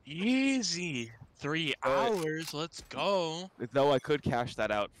 Easy. 3 hours. Let's go. Though I could cash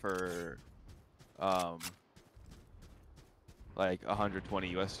that out for, like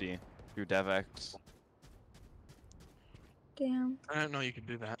 120 USD through DevX. Damn. I didn't know you could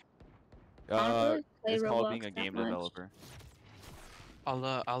do that. I don't really play It's called Roblox being a that game much. developer.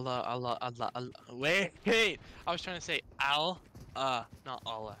 Allah. Wait. I was trying to say not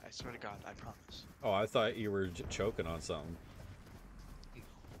Allah. I swear to God. I promise. Oh, I thought you were choking on something.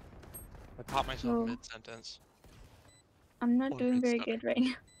 I caught myself Oh. mid-sentence. I'm not Or doing very mid-stutter. good right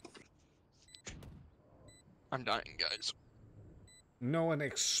now. I'm dying, guys. No one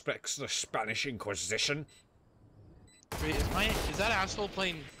expects the Spanish Inquisition. Wait, is that asshole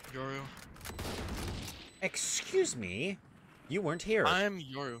playing Yoru? Excuse me? You weren't here. I'm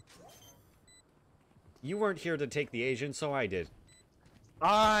Yoru. You weren't here to take the Asian, so I did.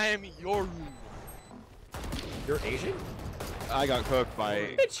 I'm Yoru. You're Asian? I got cooked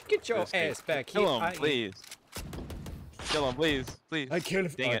by. Bitch, get your this kid. ass back here. Kill him, please. Kill him, please, please. I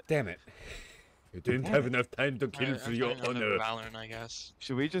killed Dang it. Damn it. You didn't have enough time to kill I'm for your playing honor. Valorant, I guess.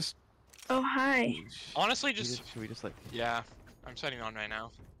 Should we just? Oh, hi. Honestly, Should we just should we just like? yeah. I'm setting on right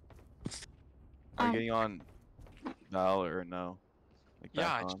now. Are you Oh. getting on Val or no? Like Yeah,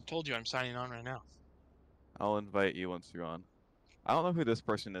 back I on? told you I'm signing on right now. I'll invite you once you're on. I don't know who this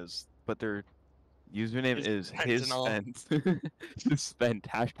person is, but their username His is his Sentinel. fence. His fence.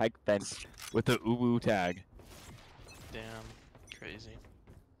 Hashtag fence with the uwu tag. Damn, crazy.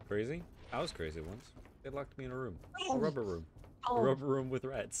 Crazy? I was crazy once. They locked me in a room. Oh. A rubber room. A rubber room with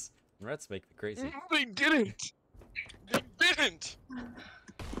rats. Rats make me crazy. They didn't. They didn't.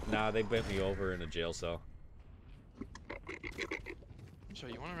 Nah, they bent me over in a jail cell. So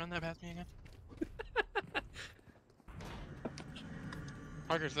you want to run that past me again?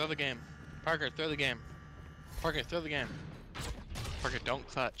 Parker, throw the game. Parker, throw the game. Parker, throw the game. Parker, don't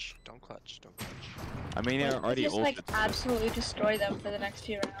clutch. Don't clutch. Don't clutch. I mean, they're already Just old. like absolutely destroy them for the next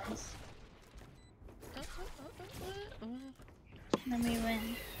few rounds. Then we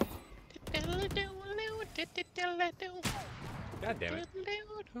win. God damn it.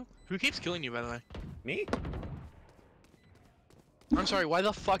 Who keeps killing you, by the way? Me? I'm sorry, why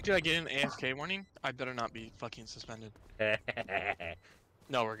the fuck did I get an AFK warning? I better not be fucking suspended.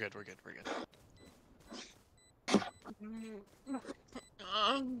 No, we're good, we're good, we're good.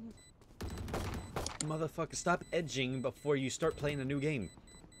 Motherfucker, stop edging before you start playing a new game.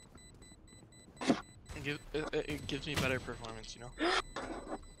 It gives me better performance, you know?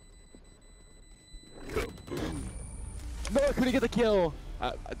 No, I couldn't get the kill.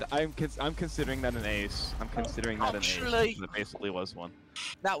 I'm considering that an ace. I'm considering that an ace. Actually- That basically was one.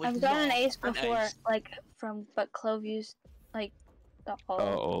 That was I've done an not ace an before, ace. like from but Clove used like the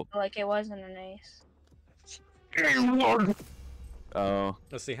whole Oh. like it wasn't an ace. Oh.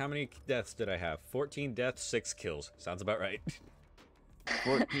 Let's see, how many deaths did I have? 14 deaths, 6 kills. Sounds about right.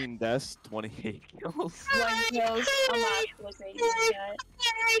 14 deaths, 28 kills. 1 kills, a match was 80 yet.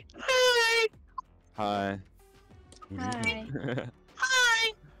 Hi. Hi.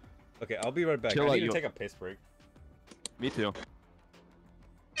 Okay, I'll be right back. Chill I out, need to you- take a piss break. Me too.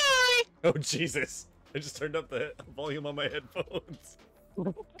 Oh, Jesus. I just turned up the volume on my headphones.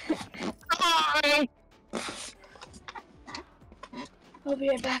 I'll be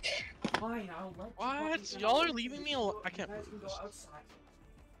right back. Fine, I'll let What? Y'all are leaving me alone? I can't believe this. outside.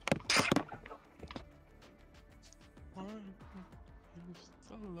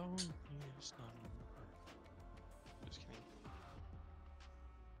 Alone, yes, not anymore. Just kidding.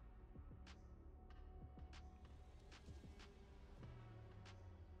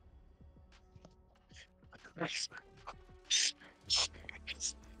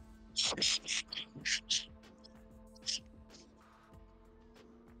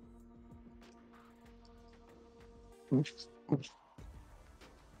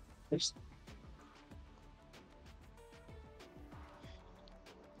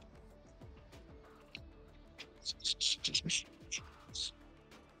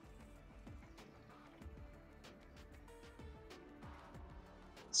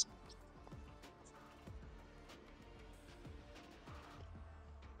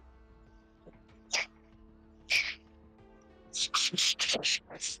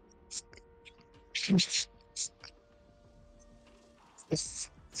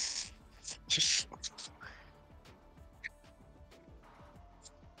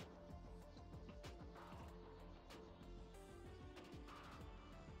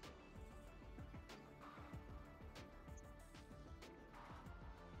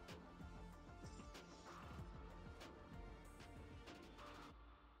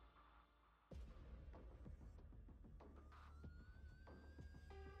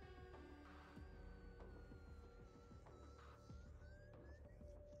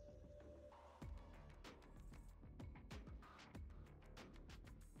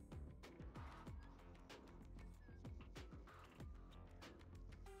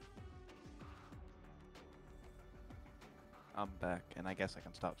 I'm back, and I guess I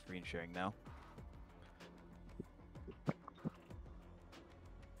can stop screen sharing now.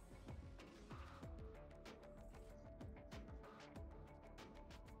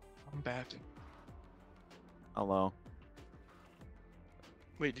 I'm back. Hello.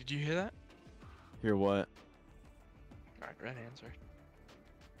 Wait, did you hear that? Hear what? Alright, red answer.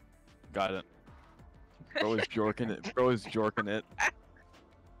 Got it. Bro is jorking it. Bro is jorking it.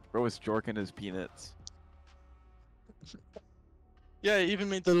 Bro is jorking his peanuts. Yeah, it even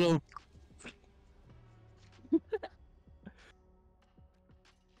made the little.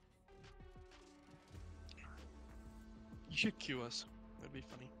 You should cue us. That'd be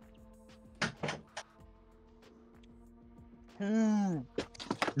funny.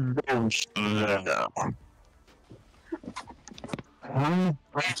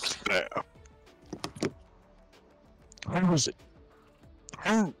 How was it?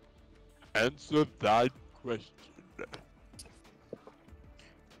 Answer that question.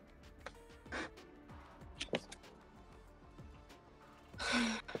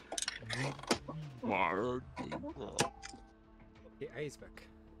 Hey, I's back.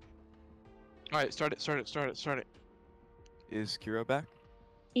 Alright, start it. Is Kira back?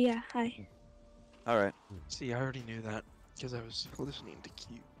 Yeah, hi. Alright. See, I already knew that because I was listening to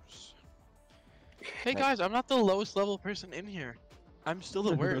cues. Hey Nice. guys, I'm not the lowest level person in here. I'm still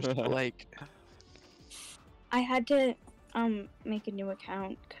the worst, but like, I had to make a new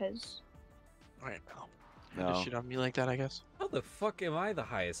account because alright, now. No. Just shit on me like that, I guess. How the fuck am I the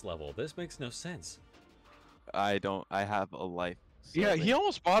highest level? This makes no sense. I don't. I have a life. Yeah, slightly. he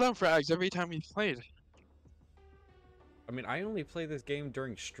almost bought on frags every time he played. I mean, I only play this game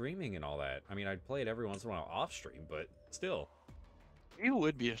during streaming and all that. I mean, I'd play it every once in a while off stream, but still. You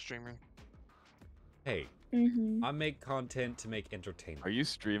would be a streamer. Hey, I make content to make entertainment. Are you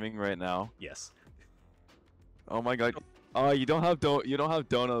streaming right now? Yes. Oh my god. Oh, you don't have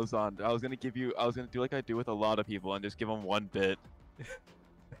donos on. I was gonna do like I do with a lot of people and just give them 1 bit.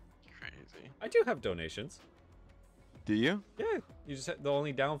 Crazy. I do have donations. Do you? Yeah, you just the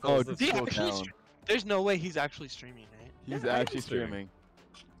only downfall Oh, is the did He Scroll actually down. There's no way he's actually streaming, right? He's Yeah, I am actually streaming. streaming.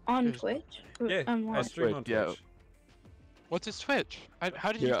 On There's- Twitch? Yeah, On I what? stream on Twitch, yeah. Twitch. What's his Twitch?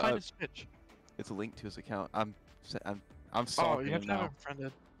 How did you Yeah, find his Twitch? It's a link to his account. I'm Oh, stalking you have him to have now. him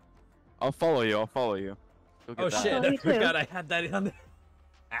friended. I'll follow you. Go get Oh that. shit! Oh, I me too. forgot I had that on there.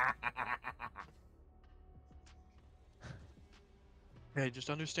 Hey, just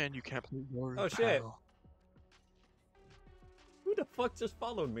understand you can't play Yoru. Oh, shit. pal. Who the fuck just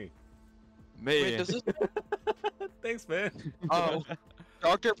followed me? Me. Wait, does this? Thanks, man. Oh,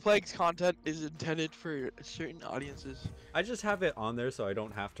 Dr. Plague's content is intended for certain audiences. I just have it on there so I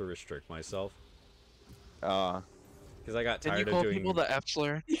don't have to restrict myself Uh, because I got Can you tired of call doing. people the F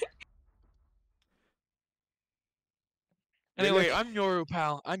slur? You're Anyway, gonna- I'm Yoru,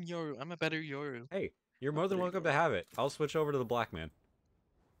 pal. I'm Yoru. I'm a better Yoru. Hey, you're more than There you welcome go. to have it. I'll switch over to the black man.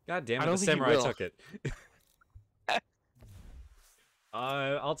 God damn I it, don't the think you samurai will. took it.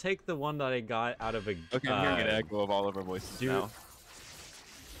 I'll take the one that I got out of a. okay, I'm hearing an echo of all of our voices dude. now.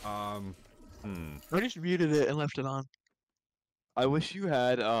 I just muted it and left it on. I wish you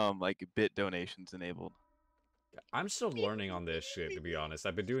had like bit donations enabled. I'm still learning on this shit, to be honest.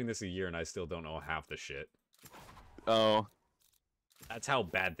 I've been doing this a year and I still don't know half the shit. Oh, That's how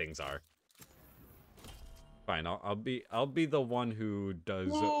bad things are. Fine, I'll be the one who does.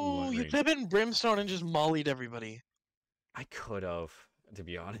 Whoa, you learning. could have been Brimstone and just mollied everybody. I could have, to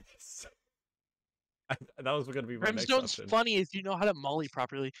be honest. That was gonna be my next Brimstone's option. funny if you know how to molly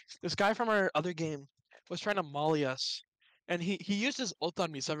properly. This guy from our other game was trying to molly us, and he used his ult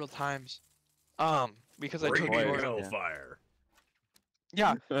on me several times. Because I took Raging Yoru. hell. Hellfire.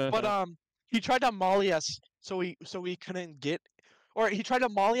 Yeah, but he tried to molly us so we couldn't get, or he tried to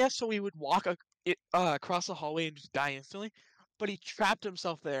molly us so we would walk across the hallway and just die instantly. But he trapped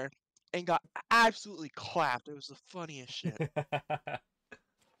himself there and got absolutely clapped. It was the funniest shit.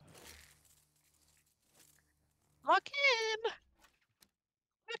 Lock in,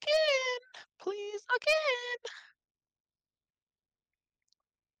 lock in, please lock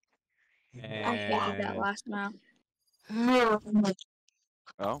I hated that and, last map. in.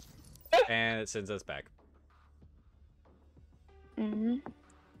 oh, and it sends us back. Mm-hmm.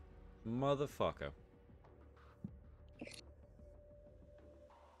 Motherfucker.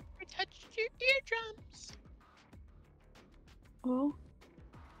 I touched your eardrums. Oh,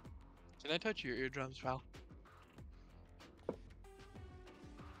 Did I touch your eardrums, pal?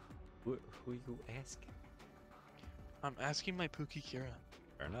 Who you asking? I'm asking my Pookie Kira.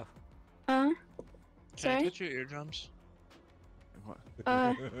 Fair enough. Can I sorry. touch your eardrums?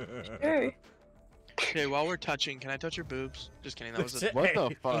 Sure. Okay, while we're touching, can I touch your boobs? Just kidding. That was a What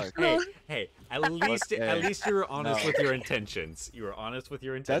the fuck? Hey, at least you were honest No. with your intentions. You were honest with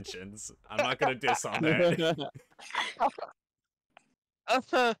your intentions. I'm not gonna diss on that.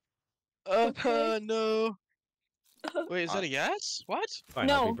 Okay. No. Wait, is that a yes? What? Fine,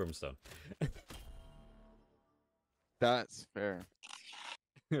 I'll be No. Brimstone. That's fair.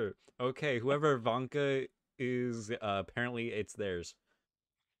 Okay, whoever Vanka is, apparently it's theirs.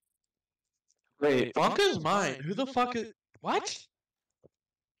 Wait, Vanka's mine. Who the fuck is? What?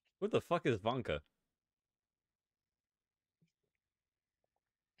 Who the fuck is Vanka?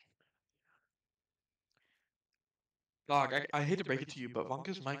 Dog, I hate to break it to you, but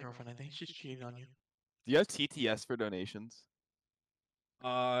Vanka's my girlfriend. I think she's cheating on you. do you have TTS for donations?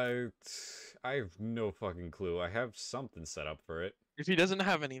 I have no fucking clue. I have something set up for it. If he doesn't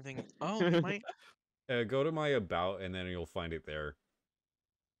have anything, oh, he might. Go to my about and then you'll find it there.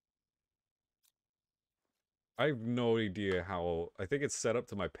 I have no idea how. I think it's set up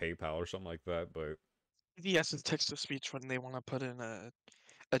to my PayPal or something like that, but TDS is text to speech when they want to put in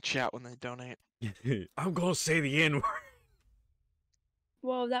a chat when they donate. I'm gonna say the N word.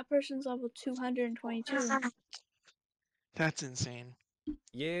 Well, that person's level 222. That's insane.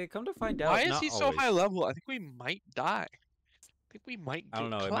 Yeah, come to find out. Why is not he so always. high level? I think we might die. I think we might. I don't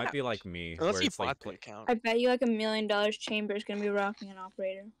get know. It might be clapped. like me, Unless where he it's like bought the account. I bet you like $1 million Chamber is gonna be rocking an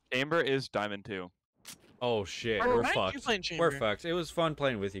operator. Chamber is Diamond 2. oh shit, Oh, we're right, you fucked. playing We're Chamber. fucked. It was fun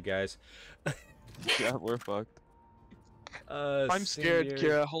playing with you guys. Yeah, we're fucked. I'm scared, Cinder-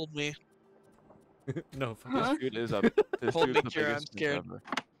 Kira. Hold me. no, fuck. Huh? This dude is up. This Hold dude's me, the Kira, I'm biggest scared. ever.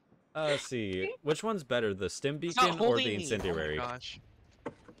 Let's see. Which one's better, the stim He's not beacon or holding the me. incendiary? Oh my gosh.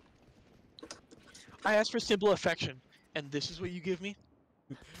 I asked for simple affection, and this is what you give me?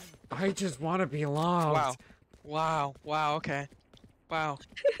 I just want to be loved. Wow. Wow. Wow. Okay. Wow.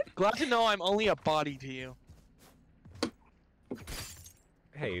 Glad to know I'm only a body to you.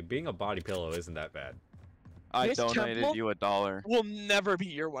 Hey, being a body pillow isn't that bad. I This donated temple you $1. will never be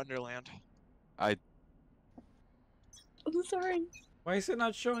your Wonderland. I'm sorry. Why is it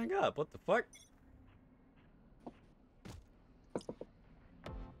not showing up? What the fuck?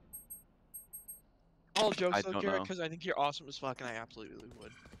 All jokes I though, don't Garrett, know. because I think you're awesome as fuck, and I absolutely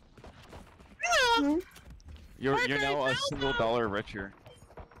would. You're Parker, now a no, single dollar richer.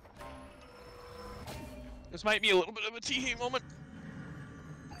 This might be a little bit of a tee moment.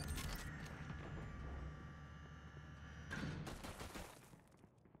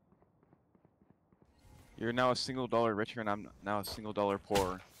 You're now a single dollar richer, and I'm now a single dollar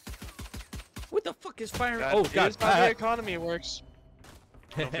poorer. What the fuck is firing? That Oh is god! how the economy works.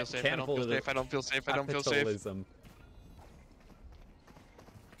 I don't feel safe. I don't feel Cannibalism. safe. I don't feel safe. I don't feel safe. Capitalism.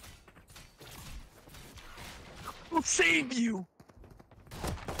 I'll save you.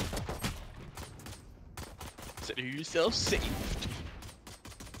 Consider yourself saved.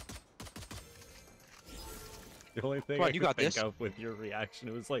 The only thing Come on, I you could got think this. of with your reaction,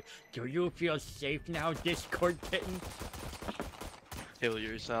 it was like, "Do you feel safe now, Discord kitten?" Kill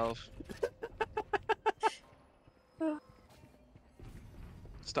yourself.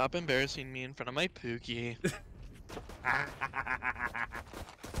 Stop embarrassing me in front of my Pookie.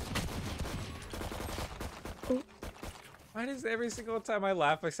 Why does every single time I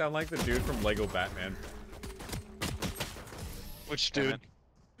laugh, I sound like the dude from Lego Batman? Which Damn dude?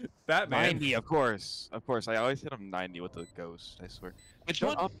 it. Batman. 90, of course. Of course. I always hit him 90 with the ghost, I swear. Which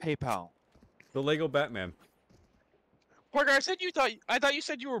Shut one? up, PayPal. The Lego Batman. Parker, I thought you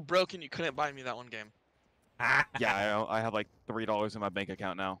said you were broke and you couldn't buy me that one game. Yeah, I have like $3 in my bank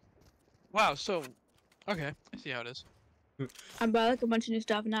account now. Wow, so okay, I see how it is. I bought like a bunch of new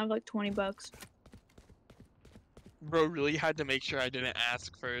stuff and I have like $20. Bro really had to make sure I didn't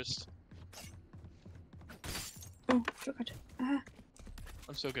ask first. Oh, forgot.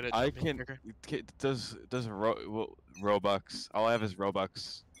 I'm so good at I jumping, can. Parker. Does Robux? All I have is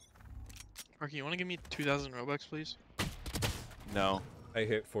Robux. Parker, you want to give me 2,000 Robux, please? No. I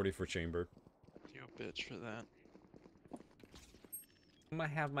hit 40 for chamber. You a bitch for that. I'm gonna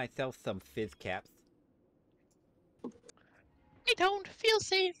have myself some fizz caps. I don't feel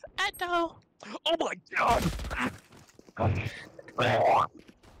safe at all. Oh my god!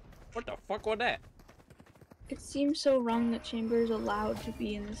 What the fuck was that? It seems so wrong that Chamber is allowed to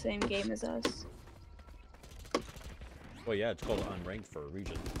be in the same game as us. Well, yeah, it's called unranked for a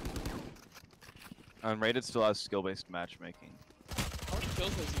reason. Unrated still has skill-based matchmaking. How many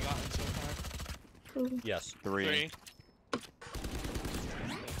kills has he gotten so far? Ooh. Yes, 3.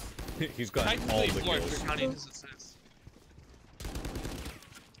 he's got all Technically the 4 if kills. you're counting his assists.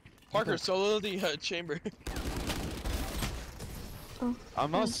 Parker, solo the chamber. Oh. I'm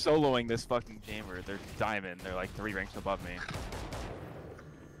not soloing this fucking chamber. They're diamond. They're like 3 ranks above me.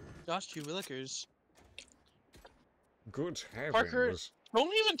 Josh, you willikers. Good heavens. Parker,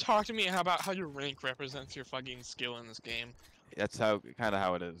 don't even talk to me about how your rank represents your fucking skill in this game. That's kind of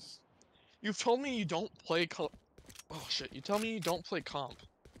how it is. You've told me you don't play oh shit, you tell me you don't play comp.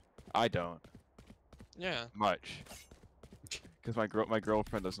 I don't Yeah. much. Because my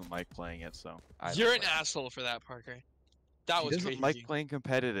girlfriend doesn't like playing it, so You're an asshole for that, Parker. That She was doesn't crazy. like playing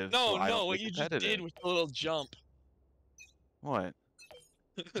competitive. No, so I no, don't what play you just competitive. did with the little jump. What?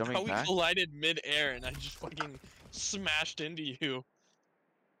 Jumping How we back? collided mid-air and I just fucking smashed into you.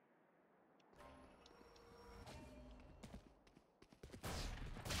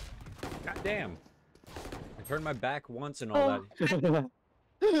 God damn. I turned my back once and all that.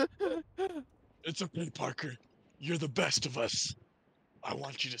 It's okay, Parker. You're the best of us. I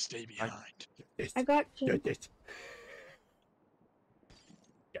want you to stay behind. I got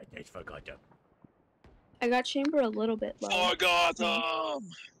I got Chamber a little bit low. Oh, Gotham!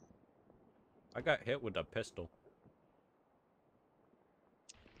 I got hit with a pistol.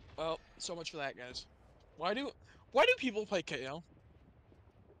 Well, so much for that, guys. Why do people play KO?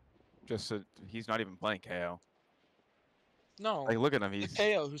 Just so he's not even playing KO. No, Like, look at him. the He's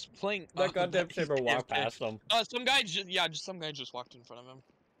KO who's playing. That goddamn he's chamber walked AFK. past him. Some guy just walked in front of him.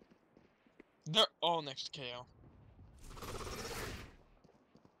 They're all next to KO.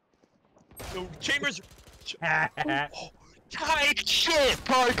 Yo, Chambers. Oh, tight shit,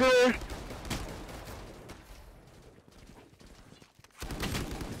 Parker.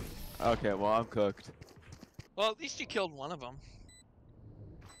 okay. Well, I'm cooked. Well, at least you killed one of them.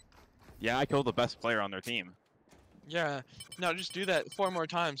 Yeah, I killed the best player on their team. Yeah. Now just do that 4 more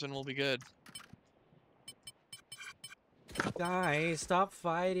times and we'll be good. Guys, stop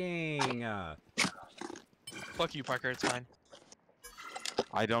fighting. Fuck you, Parker. It's fine.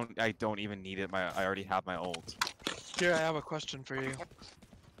 I don't even need it. I already have my ult. Here, I have a question for you.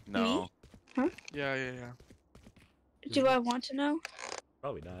 No. Yeah. Do I want to know?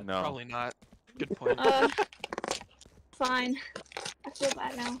 Probably not. No. Probably not. Good point. Fine. I feel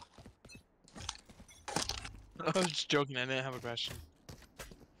bad now. I was just joking. I didn't have a question.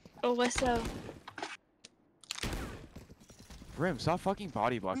 Oh, what's up? Brim, stop fucking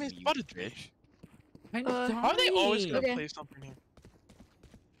body blocking it's me, you about to be. bitch. I'm How How are they always gonna Okay. play something here?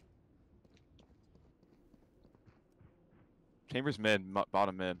 Chambers mid,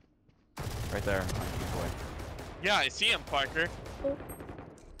 bottom mid. Right there. Yeah, I see him, Parker.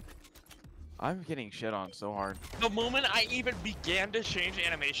 I'm getting shit on so hard. The moment I even began to change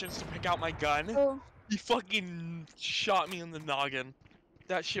animations to pick out my gun, Oh, he fucking shot me in the noggin.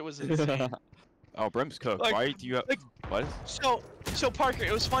 That shit was insane. Oh, Brim's cooked. Like- Why do you have... like- What? So Parker,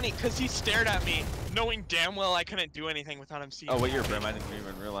 it was funny because he stared at me, knowing damn well I couldn't do anything without him seeing. Oh, me. wait, you're Brim. I didn't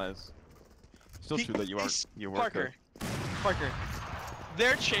even realize. Still He- true that you are. he's- You were Parker. Parker.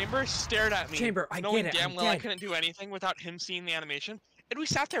 Their chamber stared at me, Chamber, I knowing get it, damn I'm well I dead. couldn't do anything without him seeing the animation. And we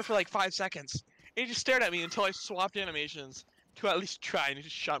sat there for like 5 seconds. And he just stared at me until I swapped animations to at least try, and he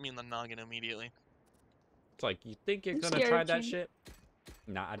just shot me in the noggin immediately. It's like, you think you're I'm gonna scared, try that Chamber. shit?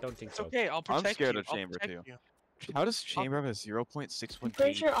 Nah, I don't think It's so. okay, I'll protect scared you. of I'll chamber, protect too. you. How does Chamber have a 0.61 I'm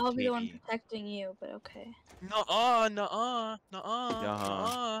pretty sure I'll be the one KD? protecting you, but okay. Nuh-uh. Uh-huh.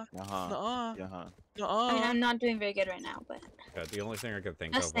 Nuh-uh. Yeah, Nuh-uh. I mean, I'm not doing very good right now, but Yeah, the only thing I can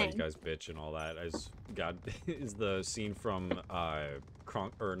think Just of while you saying. guys bitch and all that is is the scene from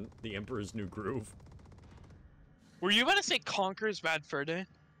The Emperor's New Groove. Were you about to say Conker's Bad Fur Day?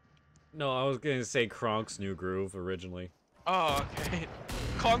 No, I was gonna say Kronk's New Groove originally. Oh, okay.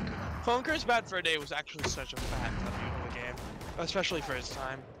 Conker's Bad Fur Day was actually such a beautiful game, especially for its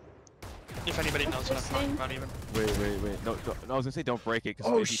time. If anybody knows what I'm talking about, even. Wait. No, I was gonna say don't break it.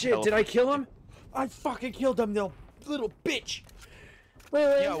 Oh shit, did I kill him? I fucking killed him, little bitch! wait,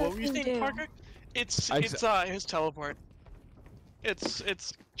 what Yeah, does what that were you thing saying, do? Parker? It's his teleport.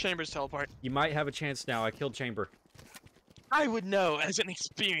 It's Chamber's teleport. You might have a chance now. I killed Chamber. I would know as an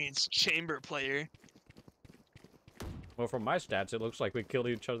experienced Chamber player. Well, from my stats, it looks like we killed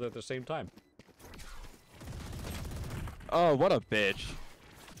each other at the same time. Oh, what a bitch.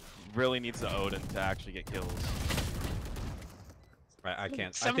 Really needs the Odin to actually get kills. I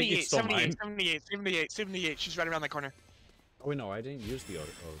can't. I think 78, it's still mine. 78. She's right around the corner. Oh, wait, no, I didn't use the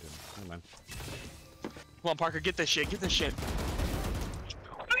Odin. Never mind. Come on, Parker, get this shit. Get this shit.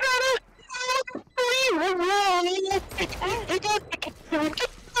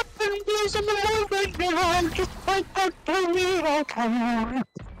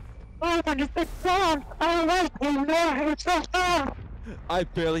 I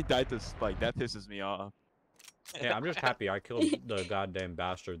barely died to Spike. That pisses me off. Yeah, I'm just happy I killed the goddamn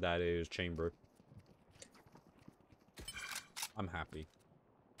bastard that is Chamber. I'm happy.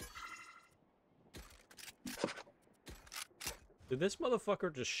 Did this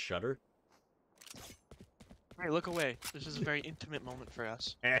motherfucker just shudder? Hey, look away. This is a very intimate moment for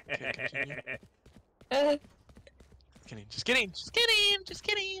us. Continue. Just kidding.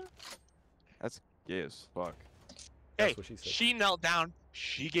 That's gay as fuck. That's Hey, what she said. she knelt down.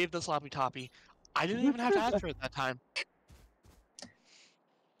 She gave the sloppy toppy. I didn't even have to ask for it that time.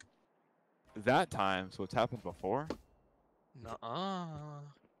 That time, so it's happened before? Nuh-uh.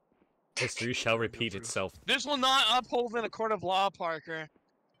 History shall repeat proof. itself. This will not uphold in a court of law, Parker.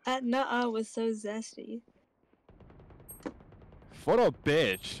 That nuh-uh was so zesty. What a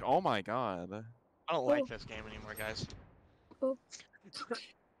bitch. Oh my god. I don't like this game anymore, guys. Oh.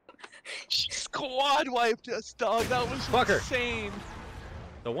 She squad wiped us, dog. That was Fucker. insane.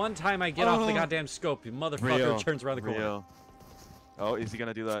 The one time I get off the Oh. goddamn scope, you motherfucker turns around the corner. Real. Oh, is he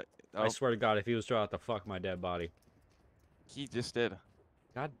gonna do that? Oh, I swear to God, if he was trying to fuck my dead body. he just did.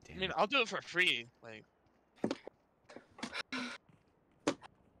 God I damn. mean, I'll do it for free. Like,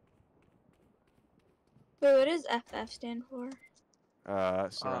 Wait, what does FF stand for?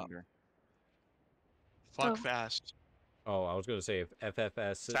 Surrender. fuck Oh. fast. Oh, I was gonna say if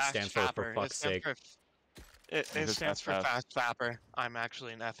FFS Fast stands for fapper. fuck's sake. It It's stands for FF. fast fapper. I'm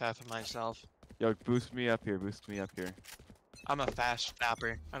actually an FF myself. Yo, boost me up here. Boost me up here. I'm a fast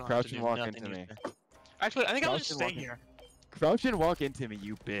fapper. I don't Crouch have to and do walk nothing into me. usually. Actually, I think I'll Crouch just and stay walk in. here. Crouch and walk into me,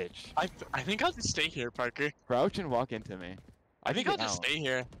 you bitch. I think I'll just stay here, Parker. Crouch and walk into me. I think I'll can just get out. stay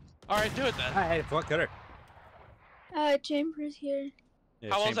here. Alright, do it then. Hey, fuck her. Chambers here. Yeah,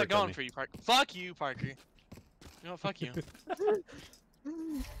 How well is Chamber that killed going me. for you, Parker? Fuck you, Parker. You know what? Fuck you.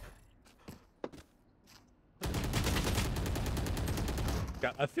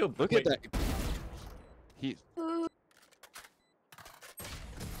 God, I feel. Look wait, at that. He.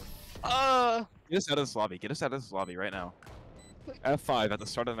 Get us out of this lobby. Get us out of this lobby right now. F5 at the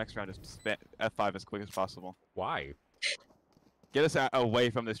start of the next round. Just spam F5 as quick as possible. Why? Get us away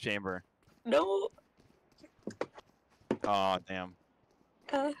from this chamber. No. Oh damn.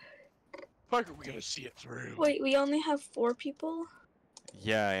 Parker, we gotta see it through. Wait, we only have 4 people?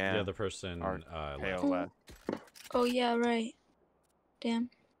 Yeah, yeah. The other person Our left. KO left. Oh, yeah, right. Damn.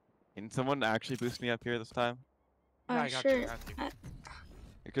 Can someone actually boost me up here this time? Yeah, I got Sure. you. I got you.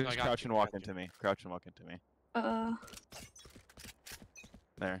 You can I just got crouch you, and I walk got into me. Crouch and walk into me.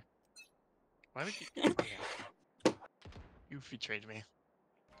 There. Why would you? Okay. You betrayed me.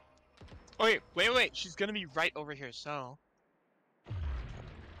 Oh, wait. She's gonna be right over here, so.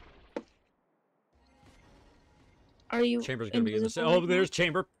 Are you Chamber's gonna be in the invisible Oh, right there's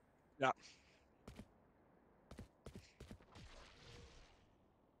Chamber. Yeah.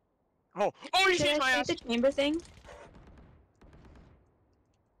 Oh, you Should saved my I ass! take the chamber thing?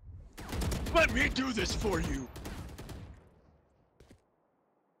 Let me do this for you!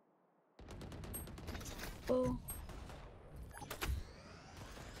 Oh.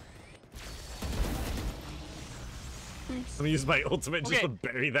 Nice. I'm gonna use my ultimate just Okay, to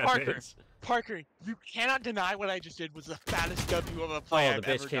bury that Parker. bitch. Parker, you cannot deny what I just did was the fattest W of a Oh, play the I've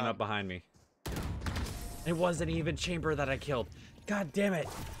bitch ever came done. up behind me. It wasn't even Chamber that I killed. God damn it.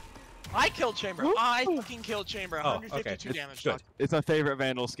 I killed Chamber. Ooh. I fucking killed Chamber. Oh, okay. 152 It's damage. good. Dog. It's my favorite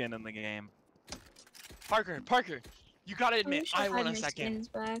Vandal skin in the game. Parker, you gotta admit, wish I had won my us that game. skins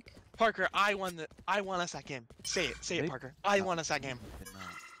back. Parker, I won us that game. Say it, They- Parker. I won us that game. Did not.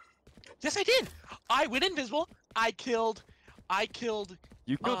 Yes, I did. I went invisible. I killed.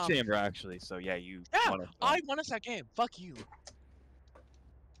 You killed Um, Chamber actually, so yeah, you Yeah, won it. I won us that game. Fuck you.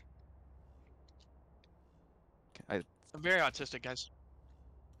 I- I'm very autistic, guys.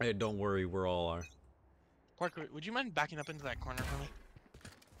 Hey, don't worry, we're all are. Parker, would you mind backing up into that corner for me?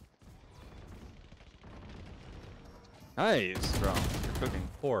 Nice, bro. You're cooking.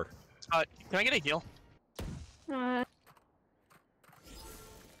 4. Can I get a heal? Uh,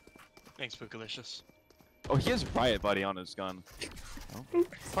 Thanks, Spookalicious. Oh, he has Riot Buddy on his gun.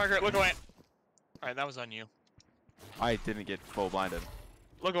 Parker, look away. Alright, that was on you. I didn't get full blinded.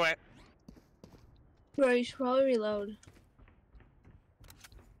 Look away. bro, you should probably reload.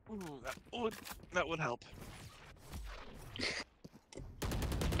 Ooh, that would help.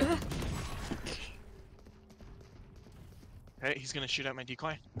 Okay, he's gonna shoot at my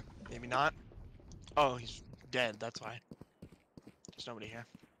decoy. Maybe not. Oh, he's dead, that's why. There's nobody here.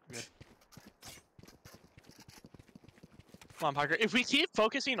 Good. Come on, Parker. If we keep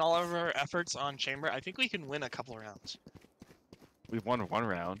focusing all of our efforts on Chamber, I think we can win a couple rounds. We've won 1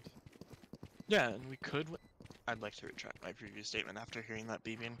 round. Yeah, and we could win. I'd like to retract my previous statement after hearing that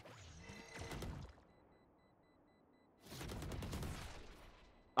beeping.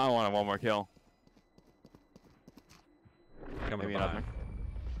 I want 1 more kill. Coming Maybe by. another.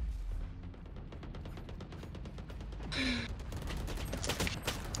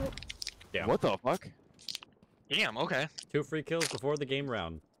 Yeah. What the fuck? Damn, okay. 2 free kills before the game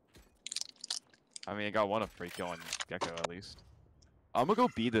round. I mean, I got 1 of free kill on Gecko at least. I'm gonna go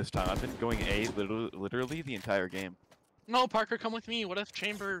B this time. I've been going A literally the entire game. No, Parker, come with me. What if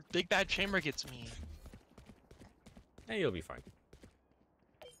Big Bad Chamber gets me? Hey, you'll be fine.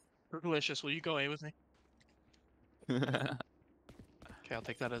 Delicious, will you go A with me? Okay, I'll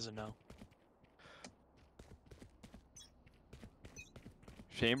take that as a no.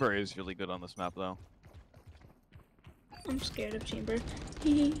 Chamber is really good on this map though. I'm scared of chamber.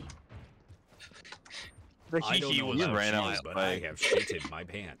 Hee The I don't hee know was you about ran out you, of but I spike. have shitted my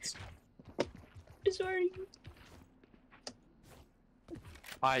pants. Sorry.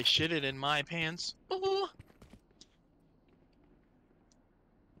 I shitted in my pants. Ooh.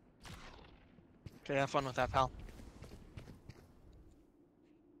 Okay, have fun with that, pal.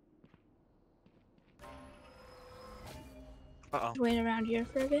 Uh-oh. Wait around here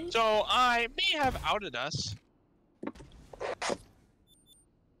for a bit. So, I may have outed us.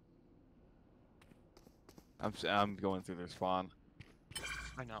 I'm going through their spawn.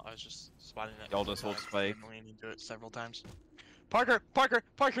 I know, I was just spotting it. Y'all just hold spike. I'm leaning into it several times. Parker! Parker!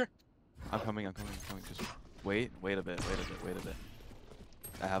 Parker! I'm coming. Just wait a bit.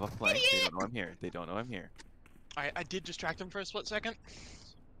 I have a flank. They don't know I'm here. They don't know I'm here. I did distract him for a split second.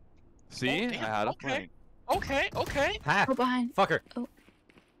 See? Oh, I damn, had a okay. flank. Okay, okay. Ha! Oh, behind. Fucker! Oh.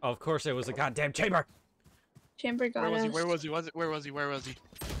 Of course it was a goddamn chamber! Chamber got Where was us. he? Where was he? Where was he?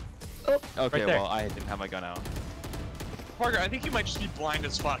 Okay, there. well I didn't have my gun out. Parker, I think you might just be blind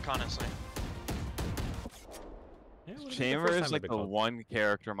as fuck, honestly. Yeah, it would've been the Chamber first is time like they've the been called. one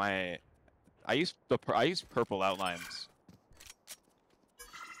character I use purple outlines.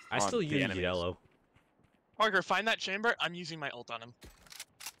 I on still the use enemies. yellow. Parker, find that chamber. I'm using my ult on him.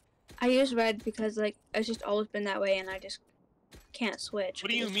 I use red because like it's just always been that way, and I just can't switch.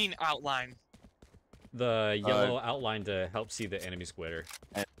 What do you mean outline? The yellow outline to help see the enemy squitter.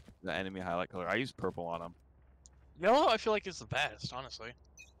 The enemy highlight color. I use purple on him. Yellow, I feel like is the best, honestly.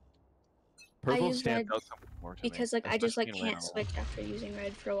 Purple use stands red out so much more to me, Because like I just like especially in can't lane switch after using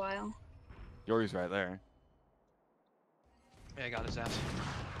red for a while. Yours right there. Yeah, I got his ass.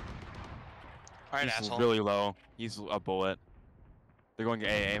 Alright, He's asshole. really low. He's a bullet. They're going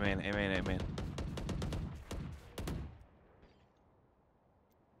A main, A main, A main.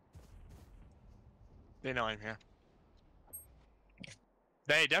 They know I'm here.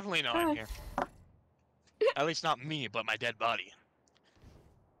 They definitely know I'm Hi. here. At least not me, but my dead body.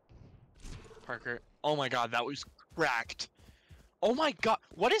 Parker. Oh my god, that was cracked. Oh my god.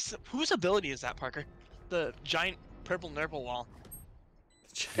 What is... Whose ability is that, Parker? The giant purple nurple wall.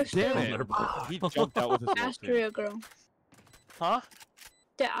 Damn it! He jumped out with his ult too. Austria girl. Huh?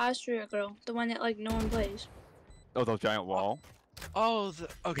 The Austria girl. The one that like no one plays. Oh, the giant wall? Oh, the...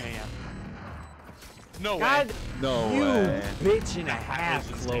 Okay, yeah. No God, way. No you way. bitch and a half,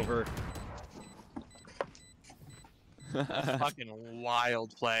 is insane. Clover. Fucking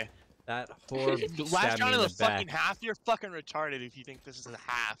wild play. That horrible Last stabbed round me of in the the fucking back. half, you're fucking retarded if you think this is a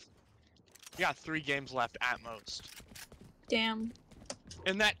half. You got 3 games left at most. Damn.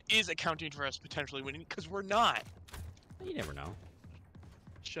 And that is accounting for us potentially winning, because we're not. You never know.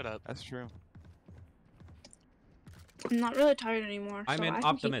 Shut up. That's true. I'm not really tired anymore. I'm so an I can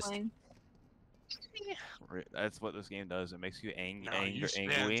optimist. Keep playing. That's what this game does. It makes you No, you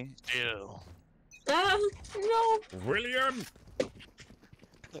stand angry. still. Ah, no. William!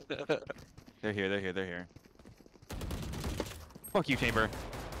 They're here, they're here, they're here. Fuck you, Chamber.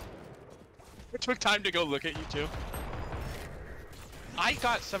 It took time to go look at you too. I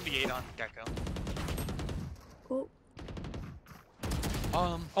got 78 on Gecko. Cool.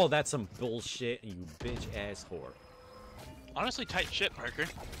 Oh, that's some bullshit, you bitch ass whore. Honestly, tight ship, Parker.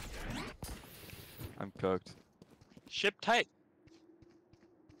 I'm cooked. Ship tight.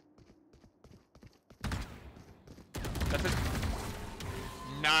 That's it.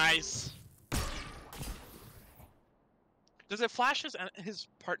 Nice. Does it flash his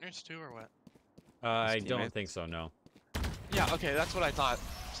partners too, or what? I don't teammates? think so, no. Yeah, okay, that's what I thought.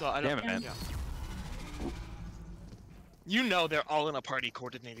 So I don't. Damn it, man. Yeah. You know they're all in a party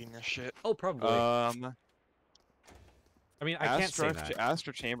coordinating this shit. Oh, probably. I mean, I can't say that.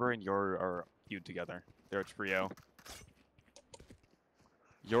 Astra Chamber and Yoru are queued together. They're a trio.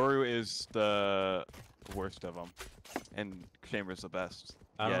 Yoru is the worst of them, and Chamber's the best.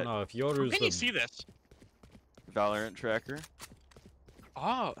 I don't know if How Yoru's can the... you see this? Valorant tracker?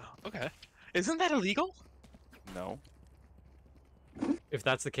 Oh, okay. Isn't that illegal? No. If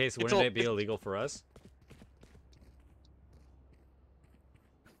that's the case, It's wouldn't all- it be illegal for us?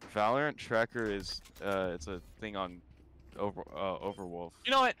 Valorant tracker is it's a thing on Overwolf.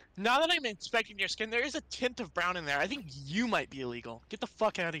 You know what? Now that I'm inspecting your skin, there is a tint of brown in there. I think you might be illegal. Get the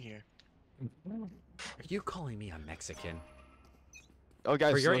fuck out of here. Are you calling me a Mexican? Oh,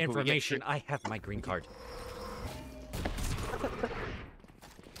 guys, For your look, we get information, I have my green card.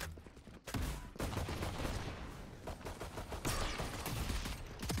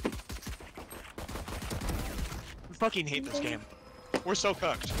 I fucking hate this game. We're so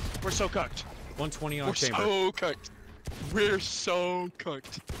cooked. We're so cooked. 120 on We're chamber. so cooked. We're so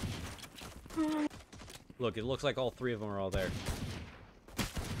cooked. Look, it looks like all 3 of them are all there.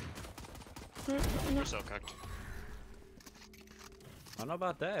 We're so cooked. I don't know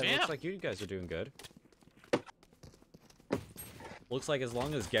about that. It Damn. looks like you guys are doing good. Looks like as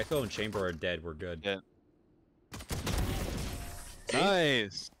long as Gecko and Chamber are dead, we're good. Yeah.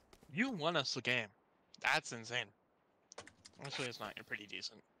 Nice. You won us the game. That's insane. Actually, it's not. You're pretty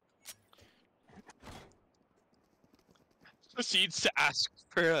decent. Proceeds to ask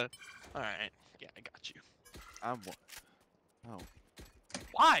for a... Alright. Yeah, I got you. Oh.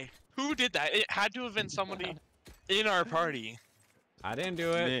 Why? Who did that? It had to have been somebody in our party. I didn't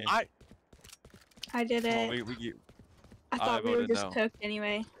do it. Me. I did Well, it. we I thought we were voted just no. cooked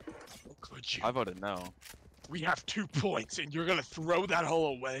anyway. Could you? I voted no. We have 2 points, and you're gonna throw that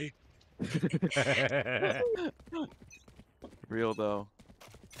hole away? Real though.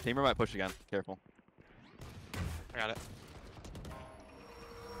 Tamer might push again. Careful. I got it.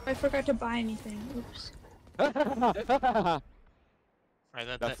 I forgot to buy anything. Oops. Right,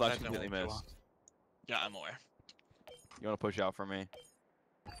 That's that actually completely won't go missed. off. Yeah, I'm aware. You want to push out for me?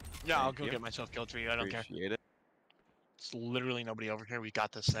 Yeah, I'll Thank go you. get myself killed for you. I don't care. Appreciate it. It's literally nobody over here. We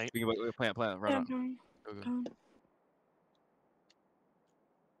got this site. We can plant, run Yeah, up. fine. Go, go.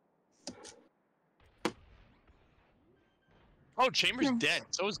 Oh, Chamber's Nice. dead.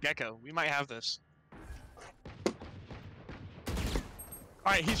 So is Gecko. We might have this.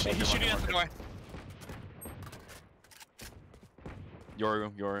 Alright, he's shooting at the door.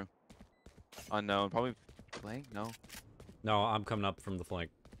 Yoru. Unknown. Probably flank? No. No, I'm coming up from the flank.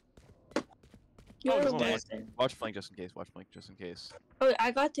 Yoru he's was dead. there. Watch flank just in case. Watch flank just in case. Oh,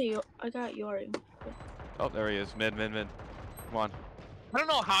 I got Yoru. Oh, there he is. Mid. Come on. I don't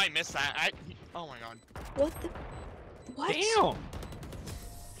know how I missed that. Oh my god. What the? What? Damn!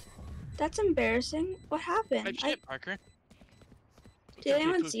 That's embarrassing. What happened? Good shit, Parker. Did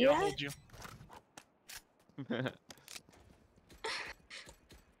anyone see I'll that? hold you.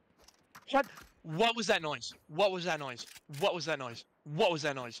 What was that noise? What was that noise? What was that noise? What was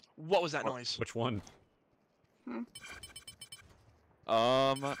that noise? What was that noise? Which one?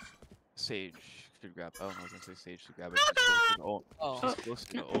 Sage should grab. Oh, I was gonna say Sage should grab it. She's close to the ult. Oh. She's close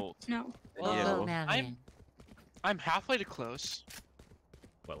to the ult. No. Well, Yeah. Oh, man. I'm halfway to close.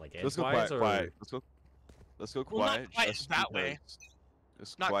 What, like Let's go edgewise quiet. or? Let's go Well, not quiet. quiet just that way. because.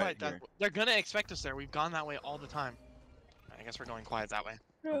 Just Not quiet quite that. here. They're gonna expect us there. We've gone that way all the time. I guess we're going quiet that way.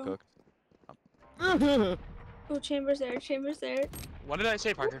 I'm cooked. Oh, Chamber's there. What did I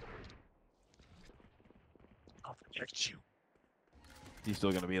say, Parker? I'll protect you. He's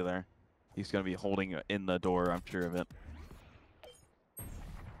still gonna be there. He's gonna be holding in the door. I'm sure of it.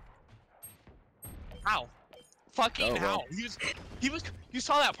 How? Fucking Oh, how? well. You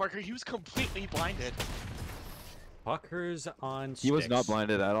saw that, Parker. He was completely blinded. Puckers on He was not sticks.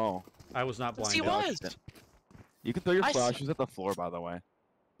 blinded at all. I was not Yes, he blinded. was. You can throw your I s- flashes at the floor, by the way.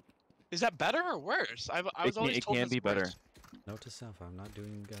 Is that better or worse? I was always It told can it's be better. worse. Note to self, I'm not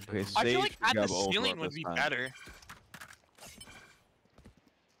doing goddamn. Okay, I feel Sage like should at the grab ult ceiling up would this be time. better.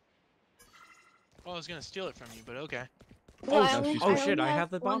 Well, I was gonna steal it from you, but okay. Well, no, she's- Oh I shit, only I have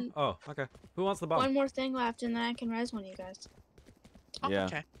the bomb? one, Oh, okay. Who wants the bomb? one more thing left, and then I can res one of you guys. Oh, Yeah.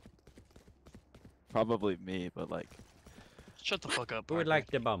 okay. Probably me, but like. Shut the fuck up. Who would Parker. like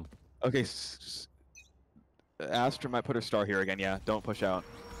the bomb? Okay, Astra might put her star here again. Yeah, don't push out.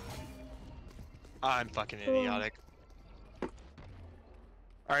 I'm fucking Cool. idiotic.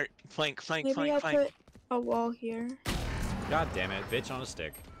 Alright, flank. Maybe I'll put a wall here. God damn it, bitch on a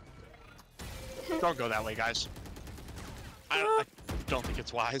stick. Don't go that way, guys. I don't think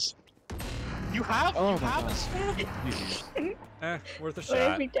it's wise. You have? Oh you my have God. us. Worth a But I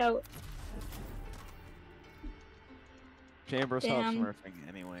shot. freaked out. Chamber stop Damn. smurfing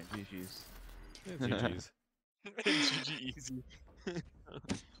anyway. GG's. GG's. GG easy.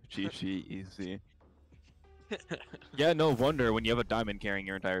 GG easy. Yeah, no wonder when you have a diamond carrying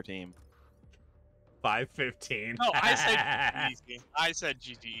your entire team. 5:15. No, I said GG easy. I said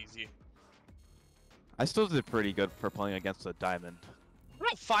GG easy. I still did pretty good for playing against a diamond. I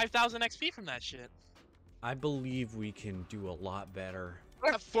got 5,000 XP from that shit. I believe we can do a lot better.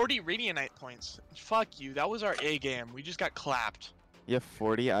 I got 40 Radiantite points. Fuck you. That was our A game. We just got clapped. You have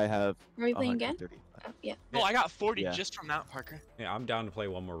 40, I have Are we playing again? 130. Oh, yeah. No, I got 40 Yeah. just from that, Parker. Yeah, I'm down to play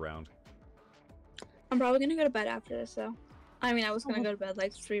one more round. I'm probably gonna go to bed after this, though. I mean, I was gonna go to bed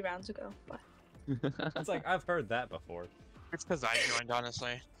like 3 rounds ago, but It's like, I've heard that before. It's because I joined,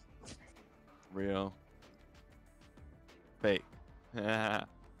 honestly. Real. Fake.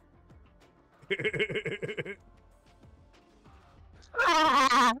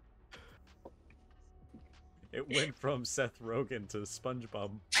 It went from Seth Rogen to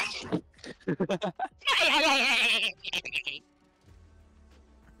SpongeBob.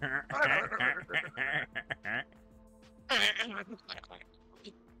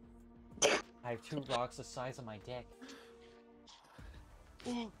 I have 2 rocks the size of my dick.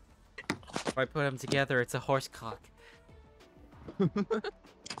 If I put them together, it's a horse cock. Oh,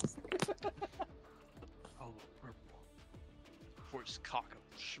 purple. Horse cock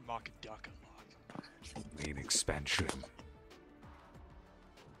of schmuck duck Main expansion.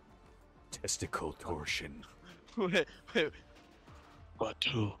 Testicle torsion. Wait.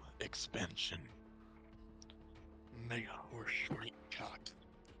 Butthole expansion. Mega horse shriek cock.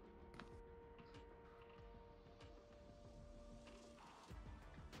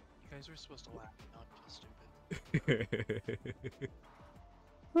 You guys were supposed to laugh, not be stupid.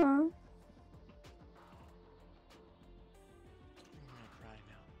 huh? I'm gonna cry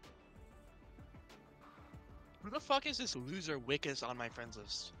now. Who the fuck is this loser Wickus on my friends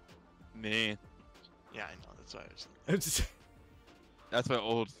list? Me. Yeah, I know, that's what I was thinking. I'm just That's my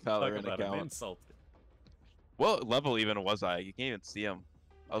old talk Valorant about an account. insult. What level even was I? You can't even see him.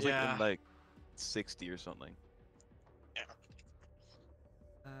 I was Yeah. like in like 60 or something.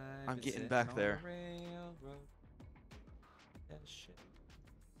 I'm getting back there.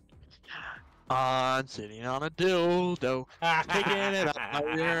 I'm sitting on a dildo, taking it up my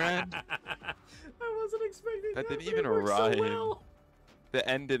rear end. I wasn't expecting That that. didn't but even it worked rhyme. So well. The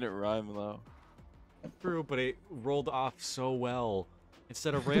end didn't rhyme though. True, but it rolled off so well.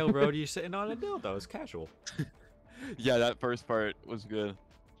 Instead of railroad, you're sitting on a dildo. It's casual. Yeah, that first part was good.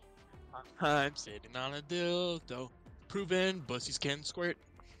 I'm sitting on a dildo, proving bussies can squirt.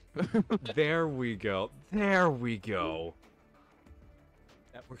 There we go. There we go.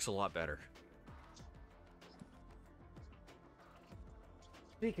 That works a lot better.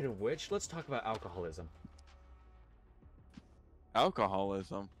 Speaking of which, let's talk about alcoholism.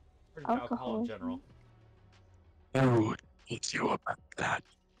 Alcoholism. Or just alcohol in general. Who needs you about that?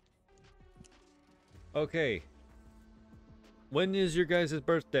 Okay. When is your guys'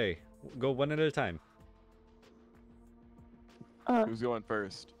 birthday? Go one at a time. Who's going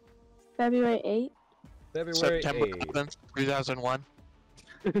first? February 8th. February September 8th. 11th, 2001.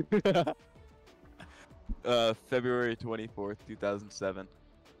 February 24th, 2007.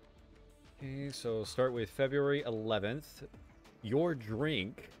 Okay, so start with February 11th. Your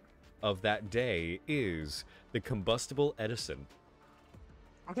drink of that day is the combustible Edison.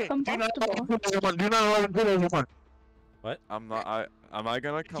 Okay, Combustible. do not let everyone. What? Am I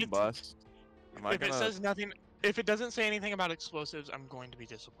gonna combust? Am I If it says nothing, if it doesn't say anything about explosives, I'm going to be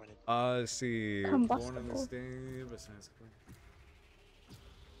disappointed. Let's see. Born on this Combustible. day, besides-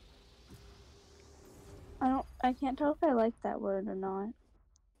 I can't tell if I like that word or not.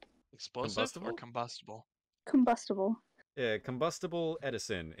 Explosive or combustible? Combustible. Yeah, combustible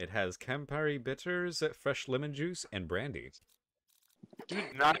Edison. It has Campari bitters, fresh lemon juice, and brandy.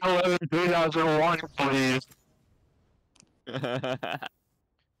 9/11/2001, please.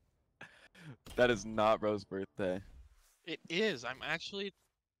 That is not Rose's birthday. It is. I'm actually.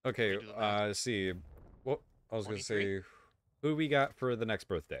 Okay, do the math. let's see. What I was gonna 23? say, who we got for the next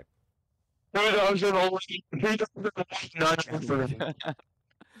birthday? 2001.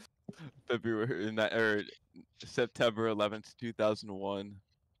 February or September 11th, 2001.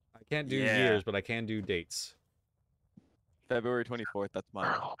 I can't do Yeah. years, but I can do dates. February 24th. That's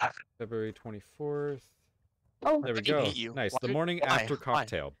mine. February 24th. Oh, There we I can go. hate you. Nice. Why The did- morning why? after Why?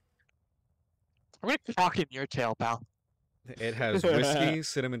 cocktail. I'm gonna talk in your tail, pal. It has whiskey,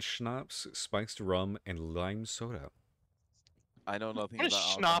 cinnamon schnapps, spiced rum, and lime soda. I know nothing What about is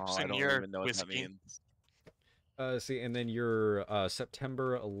alcohol. schnapps I in don't your even know what that whiskey? means. See, and then your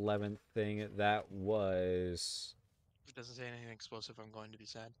September 11th thing, that was... If it doesn't say anything explosive, I'm going to be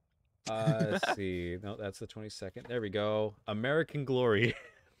sad. let's see. No, that's the 22nd. There we go. American Glory.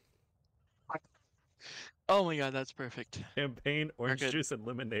 Oh my god, that's perfect. Champagne, orange Okay. juice, and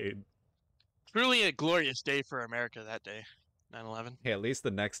lemonade. Truly a glorious day for America that day. 9/11. Hey, at least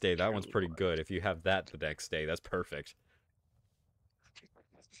the next day, that one's pretty good. If you have that the next day, that's perfect.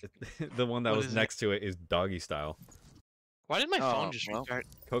 The one that What was is it? next to it is doggy style. Why did my phone Oh, just well. restart?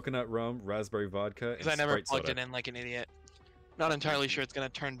 Coconut rum, raspberry vodka, and Because I never Sprite plugged soda. it in like an idiot. Not entirely sure it's gonna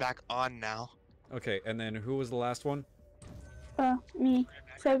turn back on now. Okay, and then who was the last one? Me.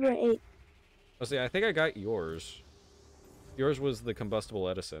 February 8th. Oh, see, I think I got yours. Yours was the combustible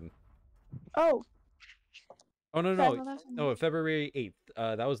Edison. Oh, Oh, no, Feb no. 11th. No, February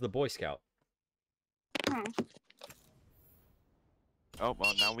 8th. That was the Boy Scout. Oh. Oh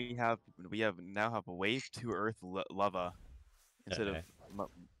well, now we have a wave to Earth lava instead of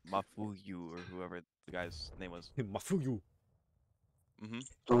Mafuyu or whoever the guy's name was. Mafuyu.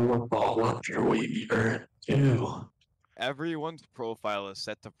 Everyone's profile is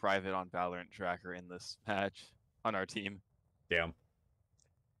set to private on Valorant Tracker in this patch on our team, Damn.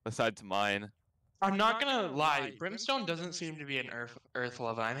 besides mine. I'm not gonna lie, Brimstone doesn't seem to be an Earth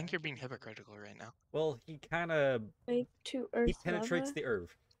lava. I think you're being hypocritical right now. Well, he kind of... Wave to Earth. He penetrates lava? the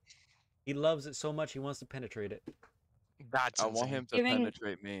earth. He loves it so much he wants to penetrate it. That's I want insane. him to Giving-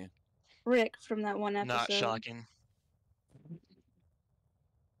 penetrate me. Rick from that one episode. Not shocking.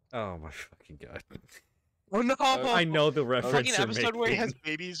 Oh my fucking god. Oh no! I know the reference Fucking you're episode where he has making.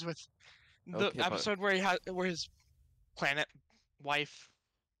 babies with the Okay, but- episode where where his planet wife.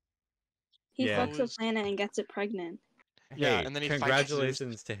 He Yeah. fucks a planet and gets it pregnant. Yeah, Hey, and then he fights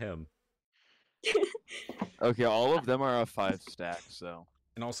congratulations to him. Okay, all of them are a 5 stack, so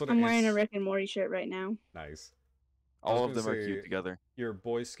And also, I'm wearing a it's- Rick and Morty shirt right now. Nice. all was of them gonna are cute say- together. Your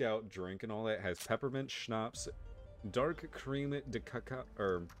Boy Scout drink and all that has peppermint schnapps, dark cream de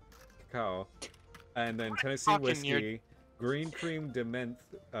cacao, and then Tennessee fucking whiskey, weird. green cream de menthe,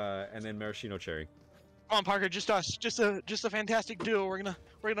 and then maraschino cherry. Come on, Parker, just us, just a fantastic duo. We're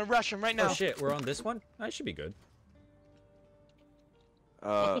gonna rush him right now. Oh shit, we're on this one? That should be good.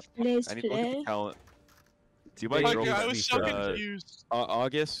 Today's I need to look at today. the calendar. Do my They Parker, I girlfriend? was so usually confused.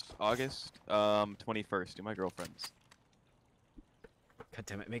 August 21st. Do my girlfriends? God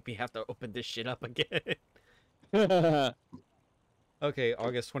damn it, make me have to open this shit up again. Okay,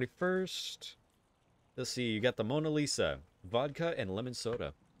 August 21st. Let's see, you got the Mona Lisa, vodka and lemon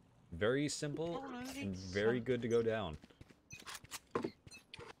soda. Very simple and very good to go down.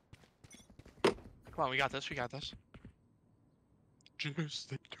 Come on, we got this. We got this. Just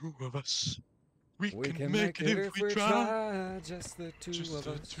the two of us. We can make it if we try. Just the two Just of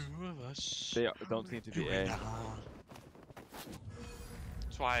the us. two of us. They don't seem to be Doing A. it.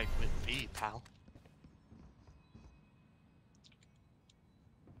 That's why I went B, pal.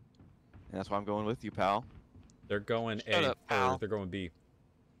 And that's why I'm going with you, pal. They're going Shut A, up, pal. or they're going B.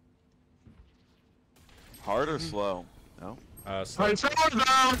 Hard or slow? No. So,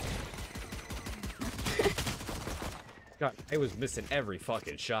 God, I was missing every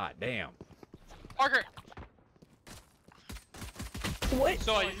fucking shot. Damn. Parker! What?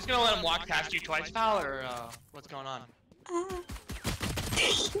 So, are you just gonna let him walk past you twice, pal, or what's going on?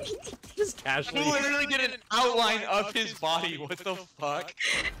 Just He casually. literally did an outline of his body. What the fuck?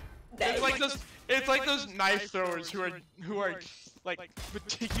 It's like those. It's like those knife throwers who are like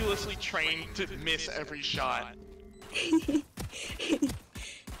meticulously trained to miss every shot.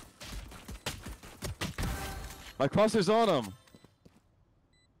 My crosshair's on him.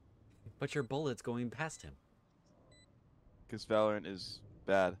 But your bullet's going past him. Because Valorant is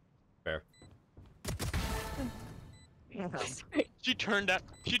bad. Fair. She turned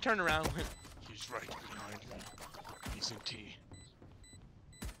around and went, he's right behind me. He's in T.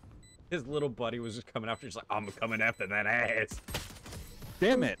 His little buddy was just coming after. He's like, I'm coming after that ass.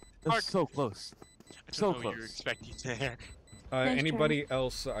 Damn it! Mark. That's so close. I So don't know what you're close. expecting there. Nice Anybody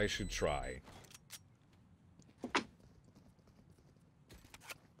else I should try?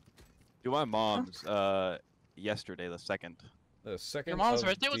 Do my mom's yesterday, the 2nd. The second. Your mom's of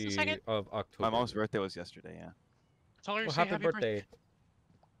birthday was the 2nd? of October. My mom's birthday was yesterday, yeah. Tell her to Well, say happy birthday.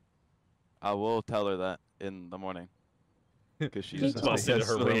 I will tell her that in the morning. Because she's Just bust into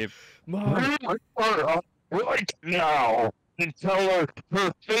her room. asleep. Mom. Right now and tell her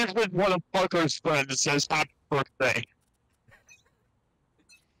her favorite one of Parker's friends says happy birthday.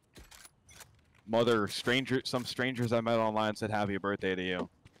 Mother, some strangers I met online said happy birthday to you.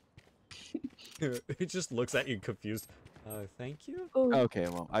 He just looks at you confused. Thank you. Oh, Okay,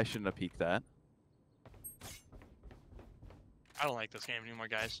 well, I shouldn't have peeked that. I don't like this game anymore,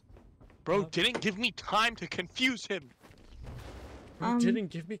 guys. Bro didn't give me time to confuse him. You didn't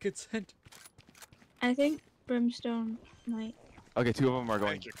give me consent. I think Brimstone might. Okay, 2 of them are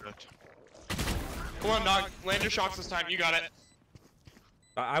going. Thank you, correct. Come on, dog. Land your shots this time. You got it.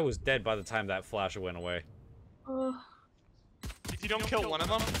 I was dead by the time that flash went away. Oh, If you don't kill one of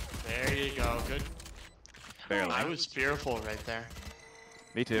them, there you go. Good. Barely. I was fearful right there.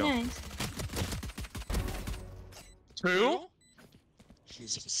 Me too. nice. 2?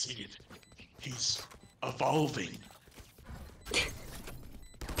 He's succeeded. He's evolving.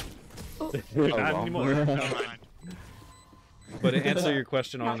 Oh, Not well. anymore. Never mind. But to answer your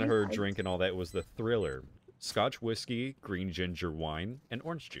question on Not her inside. drink and all that, was the Thriller. Scotch whiskey, green ginger wine, and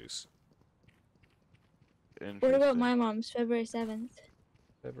orange juice. What about Interesting. my mom's February 7th?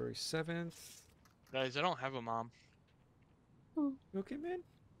 February 7th. Guys, I don't have a mom. You okay, man?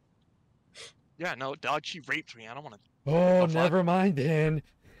 Yeah, no, dog, she raped me. I don't want to. Oh, fuck? never mind then.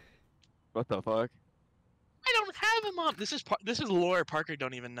 What the fuck? I don't have a mom. This is lore Parker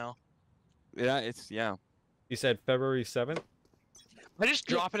don't even know. Yeah, yeah. You said February 7th? I just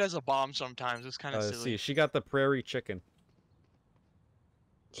drop it as a bomb sometimes. It's kind of See, silly. she got the prairie chicken.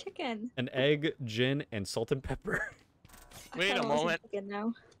 Chicken. An egg, gin, and salt and pepper. I Wait thought a it wasn't moment. Chicken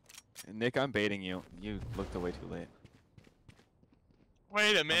now. Nick, I'm baiting you. You looked away too late.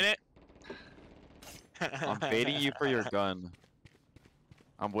 Wait a minute. I'm baiting you for your gun.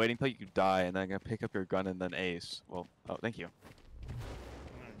 I'm waiting till you die, and then I'm gonna pick up your gun and then ace. Well, oh, thank you.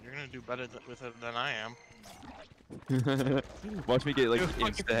 You're gonna do better with it than I am. Watch me get like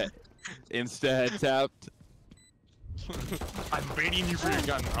insta tapped. I'm baiting you for your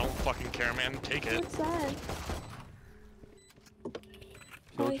gun. I don't fucking care, man. Take it. What's that?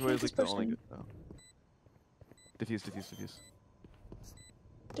 Oh, I Killjoy hate is this like the only person. good. Oh. Diffuse, diffuse, diffuse.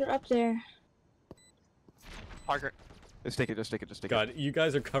 They're up there. Parker. Just take it, just take it, just take God, you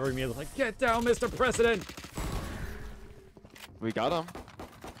guys are covering me like, get down, Mr. President! it. We got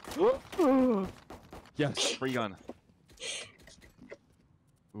him. Yes, free gun.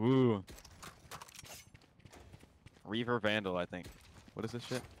 Ooh. Reaver Vandal, I think. What is this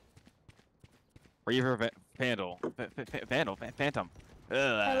shit? Reaver Vandal. Vandal. Phantom.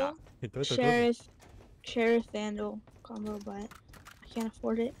 Ugh. Hello? Sheriff. Sheriff Vandal combo, but I can't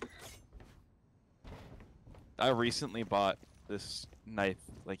afford it. I recently bought this knife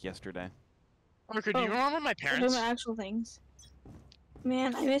like yesterday. Parker, do you Oh, remember my I parents? my actual things.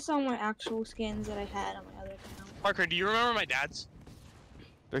 Man, I miss all my actual skins that I had on my other account. Parker, do you remember my dad's?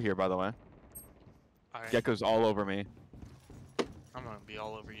 They're here, by the way. Alright, Gecko's all over me. I'm gonna be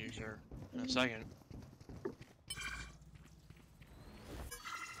all over you here in a second.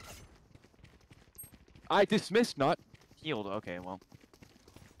 I dismissed, not healed. Okay, well.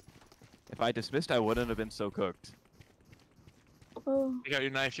 If I dismissed, I wouldn't have been so cooked. Oh, You got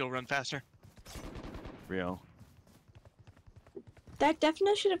your knife, you'll run faster. Real. that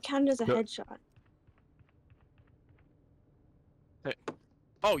definitely should have counted as a Yep. headshot.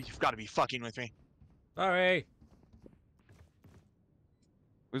 Oh, you've got to be fucking with me. Sorry.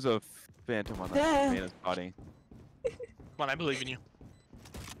 There's a phantom on Yeah. that Mana's body. Come on, I believe in you.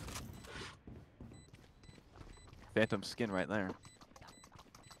 Phantom skin right there.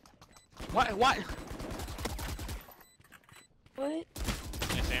 What? What? What?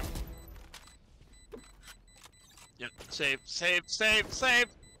 Nice aim. Yep. Save, save, save, save.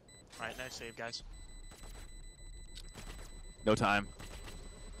 Alright, nice save, guys. No time.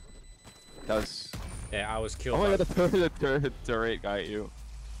 That was. Yeah, I was killed. Oh my by- god, the turret got you.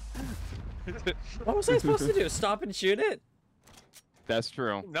 What was I supposed to do? Stop and shoot it? That's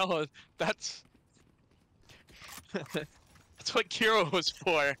true. No, that's... that's what Kiro was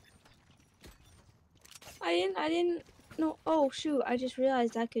for. I didn't know. Oh, shoot. I just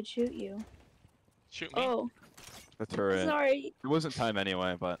realized I could shoot you. Shoot me. Oh, The turret. sorry. It wasn't time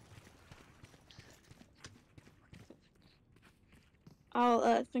anyway, but.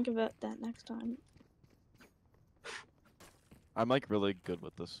 I'll think about that next time. I'm like really good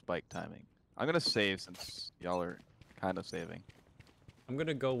with the spike timing. I'm gonna save since y'all are kind of saving. I'm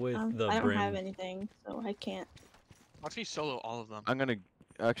gonna go with the I don't brim. have anything, so I can't. Watch me solo all of them. I'm gonna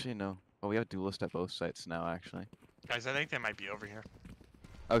actually no. Oh, we have duelist at both sites now. Actually. Guys, I think they might be over here.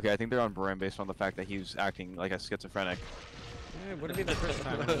 Okay, I think they're on Brim based on the fact that he was acting like a schizophrenic. Yeah, would it be the first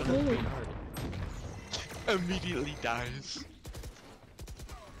time? Ooh. Immediately dies.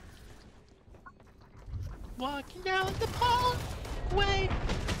 Walking down the hallway.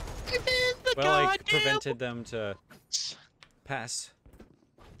 I'm in the Well, I goddamn prevented them to pass.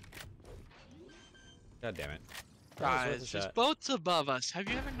 God damn it. That was worth a Guys, there's shot. boats above us. Have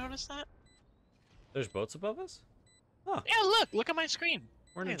you ever noticed that? There's boats above us? Oh, Yeah, look at my screen.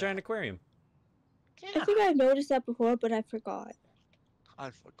 we're in a Look at giant aquarium. I Yeah, think I've noticed that before, but I forgot. I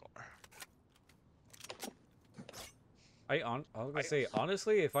forgot. I'm gonna say,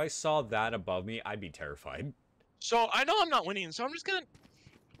 honestly, if I saw that above me, I'd be terrified. So I know I'm not winning, so I'm just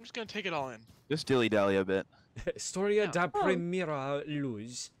gonna take it all in. Just dilly dally a bit. Historia Yeah. da Oh. Primera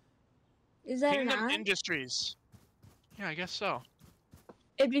Luz. Is that an Kingdom ad? Industries. Yeah, I guess so.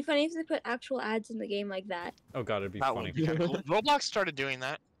 It'd be funny if they put actual ads in the game like that. Oh god, it'd be That funny. would be kind of cool. Roblox started doing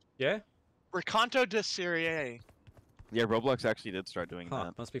that. Yeah? Recanto de Serie. Yeah, Roblox actually did start doing Huh,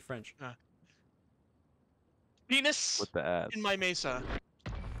 that must be French. Venus with the ads. in my mesa.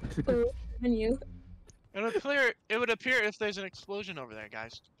 Oh, menu. It would appear if there's an explosion over there,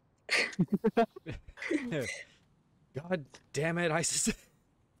 guys. God damn it, I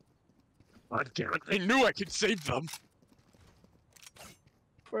God damn it! I knew I could save them.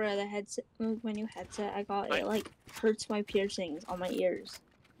 For the headset, my new headset I got, Right. it like hurts my piercings on my ears.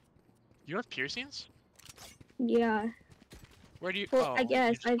 You have piercings? Yeah. Where do you? Well, oh, I you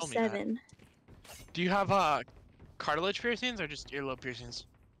guess just I have told me that. 7. Do you have cartilage piercings or just earlobe piercings?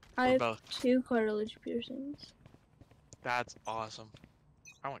 I Or have both? 2 cartilage piercings. That's awesome.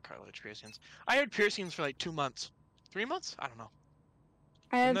 I want cartilage piercings. I had piercings for like 2 months, 3 months. I don't know.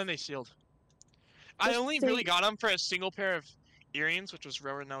 I And have then they sealed. I just only 3 really got them for a single pair of earrings, which was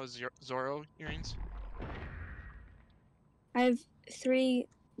Zorro earrings. I have 3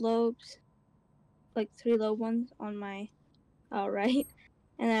 lobes, like 3 lobe ones on my right,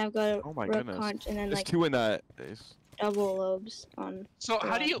 and then I've got a Oh my root goodness. conch, and then There's like 2 in that. There's... double lobes on. So the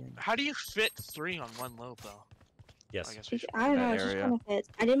how do you fit 3 on one lobe though? Yes. I guess we should. I don't that know, it just area. kind of fits.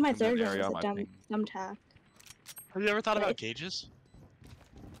 I did my In that third one area, with I a think. thumbtack. Have you ever thought But about it- gauges?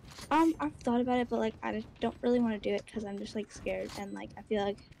 I've thought about it, but like I just don't really want to do it because I'm just like scared, and like I feel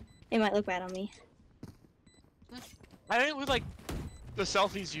like it might look bad on me. I think with like the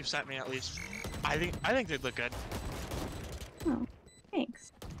selfies you sent me at least, I think they'd look good.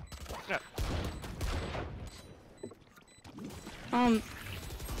 Thanks. Yeah.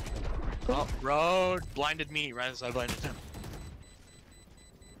 Oh, road blinded me right as I blinded him.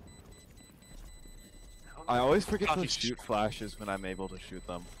 I always forget Coffee to shoot flashes when I'm able to shoot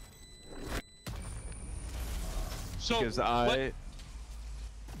them. So because what-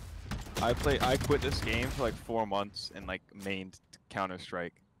 I quit this game for like 4 months and like mained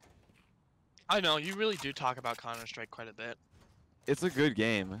Counter-Strike. I know you really do talk about Counter-Strike quite a bit. It's a good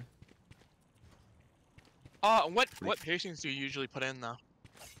game. What piercings do you usually put in though?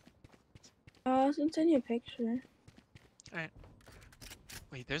 I was gonna send you a picture.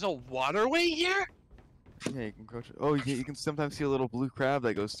 Wait, there's a waterway here? Yeah, you can go. Oh, you can sometimes see a little blue crab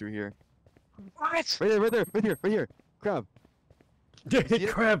that goes through here. What? Right there, right there, right here. Crab. The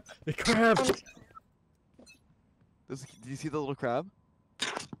crab! The crab! Do you see the little crab?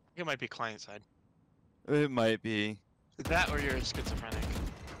 It might be client side. It might be. That or you're schizophrenic.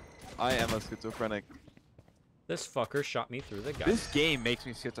 I am a schizophrenic. This fucker shot me through the gut. This game makes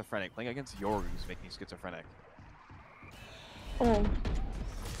me schizophrenic. Playing against Yorus makes me schizophrenic. Oh.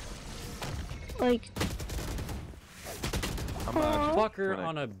 Like, I'm not Aw. Fucker schizophrenic.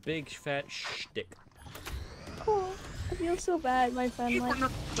 on a big fat shtick. oh, I feel so bad, my friend. Like,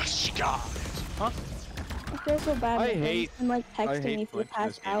 The skies. Huh? I feel so bad. I My friend's hate- been like I texting hate me for the Flinch in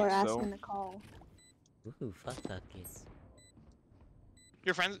this past game hour so- asking to call. Ooh, fuck fuckers.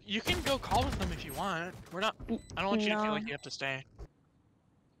 Your friends, you can go call with them if you want. We're not. I don't want you to feel No. like you have to stay.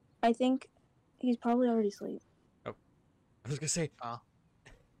 I think he's probably already asleep. I was gonna say,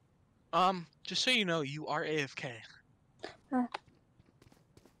 Just so you know, you are AFK. Oh.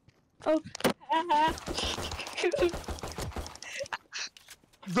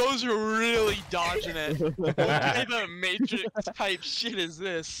 Those are really dodging it. What type of Matrix type shit is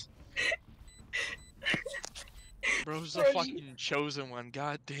this? Bro's the Are you- fucking chosen one.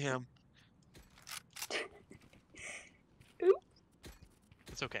 God damn. Oop.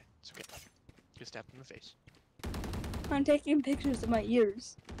 It's okay. It's okay. Get stabbed in the face. I'm taking pictures of my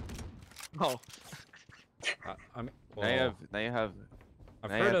ears. Oh. I mean, Now you have. Now you have. I've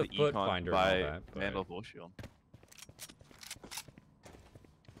now you heard have of the Foot econ Finder by and all that, but Vandal Bull Shield.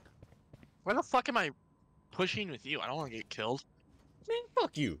 Why the fuck am I pushing with you? I don't want to get killed. man,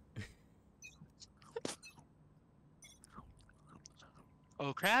 fuck you.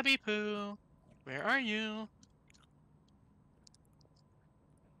 Oh, Krabby Poo. Where are you?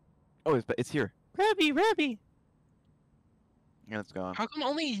 Oh, it's here. Rabby, Rabby. Yeah, it's gone. How come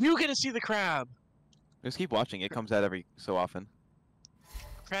only you get to see the crab? Just keep watching. It comes out every so often.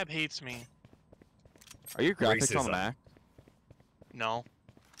 Crab hates me. Are your graphics on Racism. Mac? No.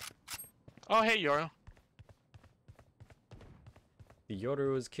 Oh, hey, Yoro. The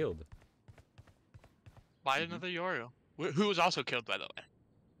Yoda was killed. Buy another Yoru. Who was also killed, by the way.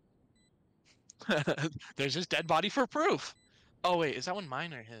 There's his dead body for proof. Oh, wait, is that one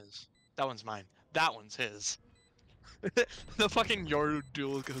mine or his? That one's mine. That one's his. The fucking Yoru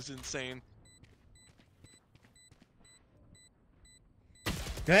duel goes insane.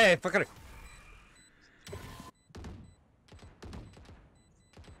 Hey, fucker!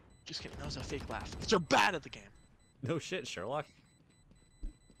 Just kidding, that was a fake laugh. You're bad at the game. No shit, Sherlock.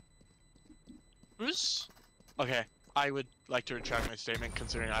 Who's? Okay, I would like to retract my statement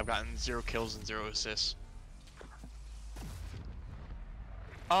considering I've gotten 0 kills and 0 assists.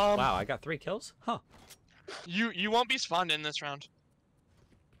 Wow, I got 3 kills? Huh. You won't be spawned in this round.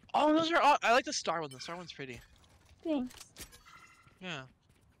 Oh, those are. I like the star one. The star one's pretty. Thanks. Yeah.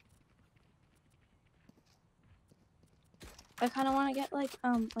 I kind of want to get like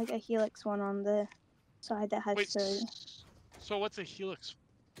a helix one on the side that has Wait. the. So what's a helix?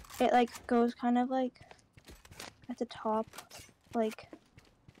 It like goes kind of like at the top, like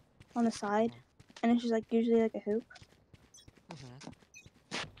on the side, and it's just like usually like a hoop.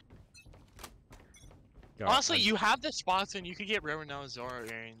 God, Honestly, I- you have the spots and you could get rare renowned Zora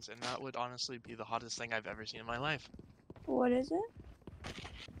earrings, and that would honestly be the hottest thing I've ever seen in my life. What is it?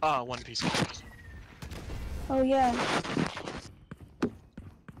 One Piece. Oh yeah.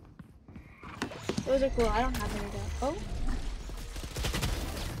 Those are cool. I don't have any of that. Oh.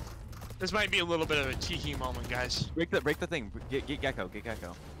 This might be a little bit of a cheeky moment, guys. Break the thing. Get Gecko. Get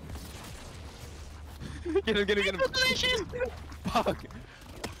Gecko. Get him. Get him. Fuck.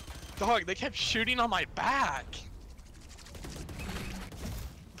 Dog, they kept shooting on my back.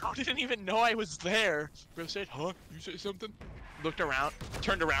 Bro didn't even know I was there. Bro said, huh? You say something? Looked around,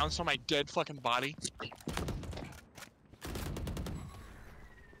 turned around, saw my dead fucking body.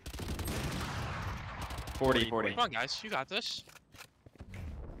 Forty. Come on, guys, you got this.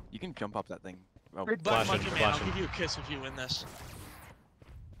 You can jump up that thing. Oh, Big Flash Monkey him, Man, flash I'll him. give you a kiss if you win this.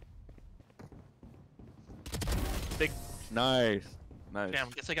 nice. Nice. Damn,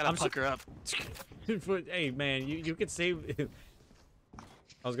 guess I gotta I'm so- pucker up. But, hey, man, you could save.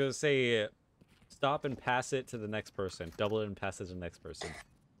 I was gonna say, stop and pass it to the next person. Double it and pass it to the next person.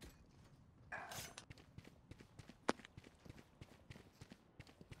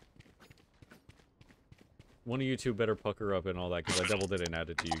 One of you two better pucker up and all that, because I doubled it and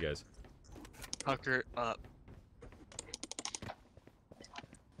added to you guys. Pucker up.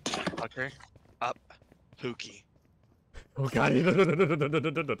 Pucker up. Pookie. Oh god.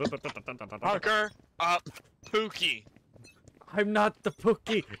 Pucker up. Pookie. I'm not the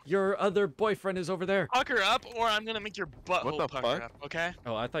Pookie. Your other boyfriend is over there. Pucker up, or I'm gonna make your butthole the pucker fuck? up, okay?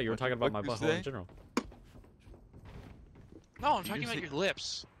 Oh, I thought you were What talking the about my fuck did you butthole say? in general. No, I'm You talking just about said- your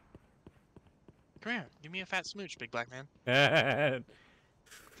lips. Come here, give me a fat smooch, big black man.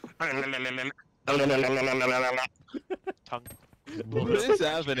 Tongue. What is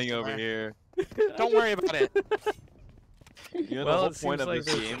happening over here? Don't worry about it. You know, Well, the it whole point seems of like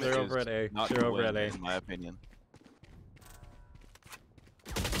this they're- game they're is over at A. not They're to over at win, A. in my opinion.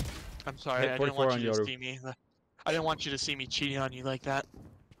 I'm sorry, Hit I didn't 44 want on you to Yoru. see me. I didn't want you to see me cheating on you like that.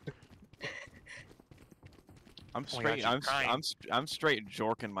 I'm Oh my God, straight. she's crying. I'm straight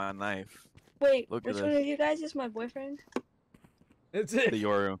jorking my knife. Wait, Look at which one this. of you guys is my boyfriend? That's The it.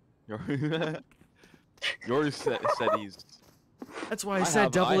 Yoru. Yoru said he's. That's why I I said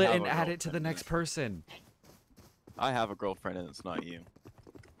have- double I it have and a add it to the girlfriend, next person. I have a girlfriend and it's not you.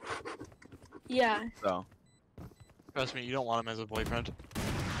 Yeah. So Trust me, you don't want him as a boyfriend.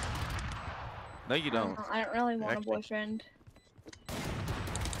 no, you don't. I don't really want Actually- a boyfriend.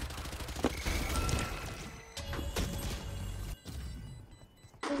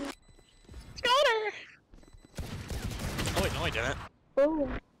 Got her! Oh wait, no I didn't. Oh,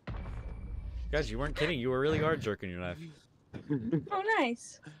 Guys, you weren't kidding. You were really hard jerking your knife. oh,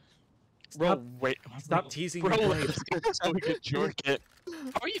 nice. Stop, Bro, wait. stop teasing Bro, your let's blade. get this so we could jerk it.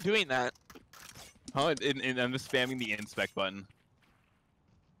 How are you doing that? Oh, and I'm just spamming the inspect button.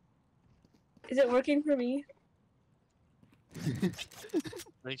 Is it working for me? I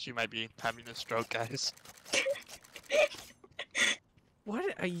think she might be having a stroke, guys.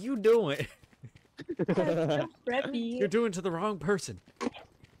 What are you doing? That's so preppy. You're doing to the wrong person.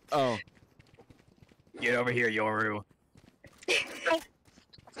 Oh. Get over here, Yoru.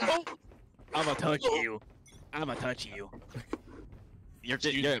 I'ma touch you. I'ma touch you.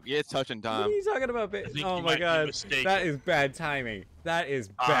 It's touching What time. are you talking about? I think Oh you my might be god. mistaken. That is bad timing. That is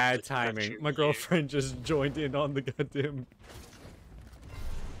bad just touching timing. you. My girlfriend just joined in on the goddamn.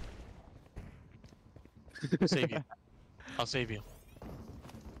 I'll save you. I'll save you.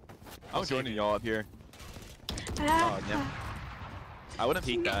 I'm joining y'all up here. Ah, Oh, damn. I wouldn't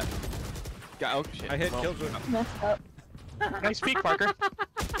peek that. Oh shit. I hit Well, Killjoy. messed up. Nice peek, Parker.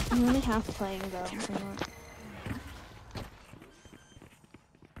 I'm only half playing though. so not-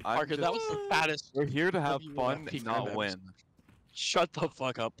 I'm Parker, that was just- the fattest. We're here to have you fun, peek not I've win. Shut the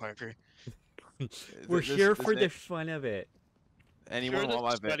fuck up, Parker. We're This- here this for the ain't- fun of it. Anyone You're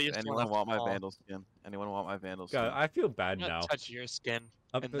want the my sweatiest one anyone of want my all. vandal skin? Anyone want my vandal skin? God, I feel bad I'm gonna now. touch your skin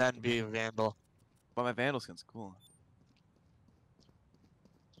Up and the- then be a vandal. But my vandal skin's cool.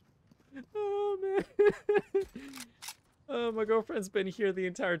 Oh man. Oh, my girlfriend's been here the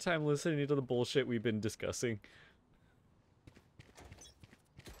entire time listening to the bullshit we've been discussing.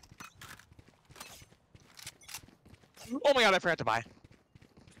 Oh my god, I forgot to buy.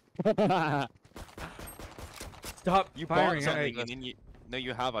 Stop You firing bought at something me. and then you. No,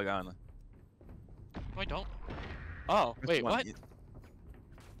 you have a gun. No, I don't. Oh, Which wait, one? what?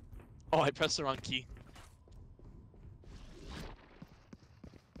 Oh, I pressed the wrong key.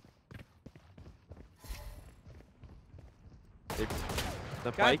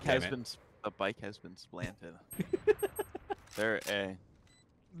 The God bike damn has it. been the bike has been splanted. There, A.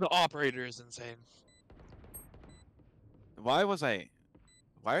 The operator is insane. Why was I?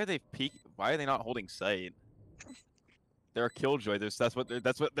 Why are they peek? Why are they not holding sight? They're a killjoy. That's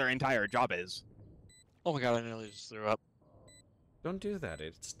what their entire job is. Oh my god, I nearly just threw up. Don't do that.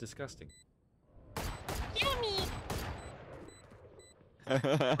 It's disgusting.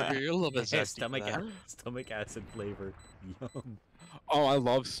 Parker, you're a little bit Yeah, zesty for that. stomach acid flavor. Yum. Oh, I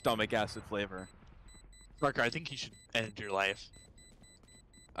love stomach acid flavor. Parker, I think you should end your life.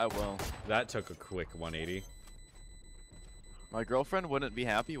 I will. That took a quick 180. My girlfriend wouldn't be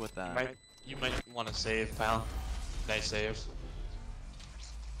happy with that. You might want to save, pal. Nice save.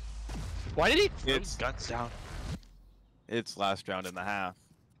 Why did he throw his It's- guns down? It's last round and a half.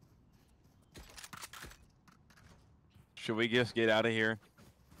 Should we just get out of here?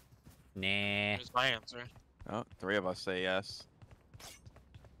 Nah. Here's my answer. Oh, 3 of us say yes.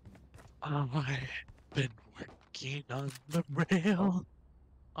 I've been working on the rail.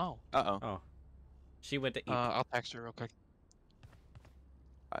 Oh, Uh-oh. She went to eat. I'll text her real quick.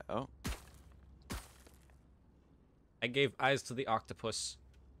 Oh. I gave eyes to the octopus.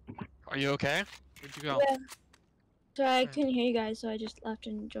 Are you okay? Where'd you go? Yeah. Sorry, I couldn't hear you guys, so I just left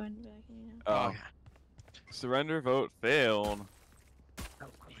and joined back. Oh. yeah. Surrender vote failed. Oh,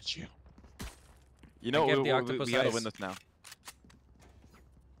 would you? You know, give we the octopus gotta ice. win this now.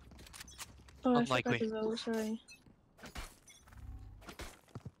 Oh, I Unlikely. forgot to vote. Sorry.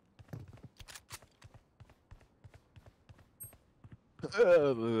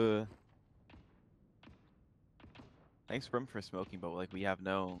 Thanks, Brim, for smoking, but like we have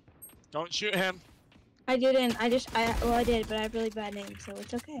no. Don't shoot him. I didn't. Well, I did, but I have really bad names, so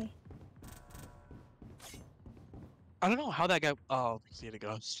it's okay. I don't know how that guy. Oh, we see the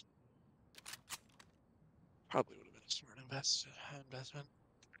ghost. Probably would have been a smart investment.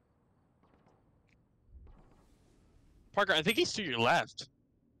 Parker, I think he's to your left.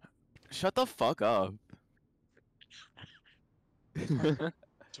 Shut the fuck up.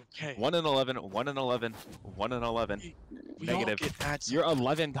 It's okay. 1 and 11, 1 and 11, 1 and 11. We all Negative. get mad. You're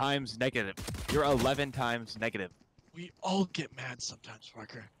 11 times negative. You're 11 times negative. We all get mad sometimes,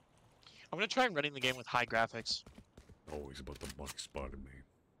 Parker. I'm gonna try running the game with high graphics. Always about the money spotted me.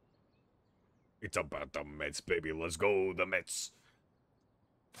 It's about the Mets, baby. Let's go, the Mets.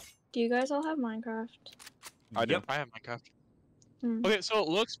 Do you guys all have Minecraft? I do. I have Minecraft. Hmm. Okay, so it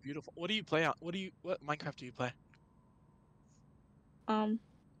looks beautiful. What do you play on? What Minecraft do you play?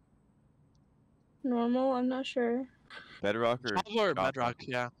 Normal. I'm not sure. Bedrock or Java or Java? Bedrock?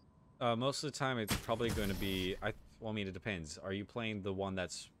 Yeah. Most of the time, it's probably going to be. Well, I mean, it depends. Are you playing the one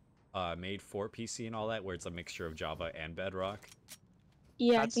that's made for PC and all that, where it's a mixture of Java and Bedrock?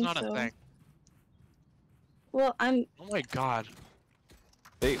 Yeah, That's I think not so. a thing. Well, I'm. Oh my god.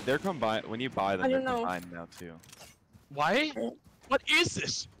 They're combined. When you buy them, I they're don't know. combined now too. Why? What is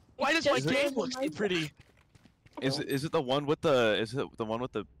this? Why does my just game like look so Minecraft. pretty? Is it the one with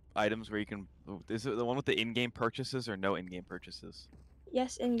the items where you can? Is it the one with the in-game purchases or no in-game purchases?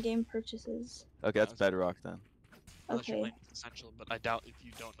 Yes, in-game purchases. Okay, that's That's- Bedrock then. Unless you're Okay. playing with Essential, but I doubt if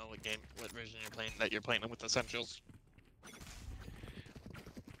you don't know what version you're playing, that you're playing with Essentials.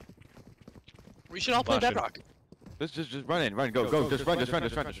 We should all play Flashing. Bedrock. Just run in, run, go, just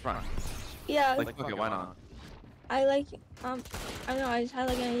run. Yeah, Like, okay, why not? I like. I don't know. I just had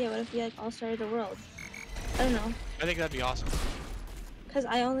like an idea. What if we like all started the world? I don't know. I think that'd be awesome. Cause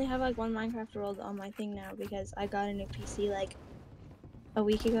I only have like one Minecraft world on my thing now because I got a new PC like a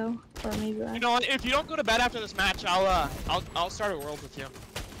week ago or maybe less. You know what? If you don't go to bed after this match, I'll start a world with you.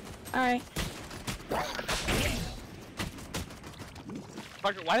 All right.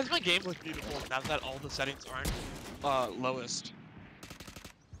 Parker, why does my game look beautiful now that all the settings aren't lowest?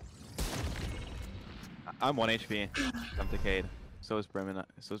 I'm 1 HP. I'm decayed. So is Brimmy.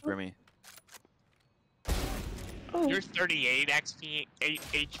 So is Brimmy. Oh, You're 38 XP, 8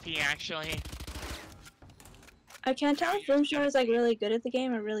 HP actually. I can't tell if Brimstone is like really good at the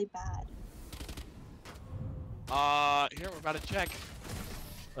game or really bad. Here we're about to check.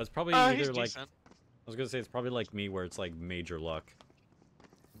 That's probably He's either like. decent. I was gonna say it's probably like me, where it's like major luck.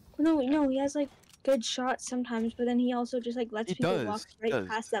 No, he has like good shots sometimes, but then he also just like lets He people does, walk he straight does.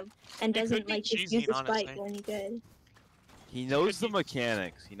 past them and He could doesn't be like just cheesy, use the spike honestly. when he's good. He knows could the be-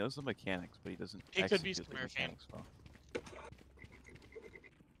 mechanics. He knows the mechanics, but he doesn't. He could be execute the Smurfing. mechanics well.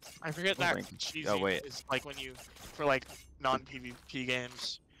 I forget What that rank? cheesy Oh, wait. is like when you for like non-PvP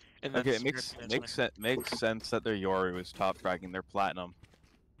games. And then Okay, it makes Smurfing is makes sense that their Yori was top fragging their platinum.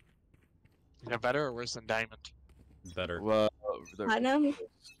 when they're better or worse than Diamond. Better. Well, their Platinum?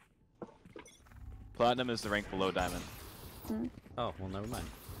 platinum is the rank below diamond. Oh well, never mind.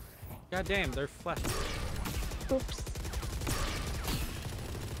 God damn, they're flashing. Oops.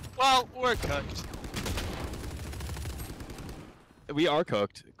 Well, we're cooked. We are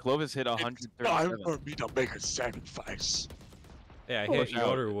cooked. Clovis hit Time 137. for me to make a sacrifice. Yeah, I Oh, hit shit.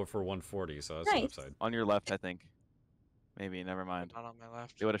 Yoder for 140, so that's an Nice. upside. On your left, I think. Maybe. Never mind. Not on my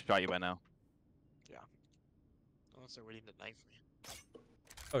left. They would have shot you by now. Unless they're waiting to knife me.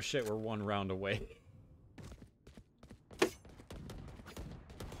 Oh shit, we're one round away.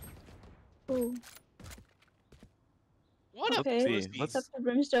 Ooh. What Okay. see. pussy. Let's- Up to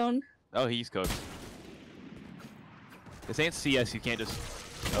Brimstone. Oh, he's cooked. This ain't CS. You can't just.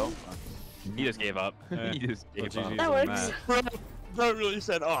 Oh. He just gave up. Eh, He just well, gave up. GG's That on works. Bro really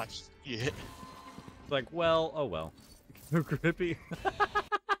said, oh, shit. It's like, well, oh well. Grippy.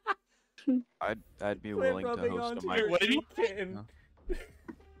 I'd be willing to host a Minecraft. What did he kitten.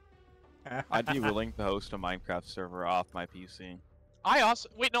 I'd be willing to host a Minecraft server off my PC. I also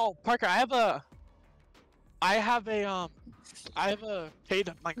wait no Parker. I have a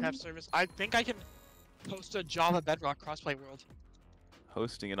paid Minecraft service. I think I can host a Java Bedrock crossplay world.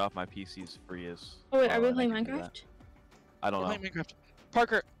 Hosting it off my PC is free as. Oh wait, are well, we and playing I can do that. Minecraft? I don't We're know. playing Minecraft.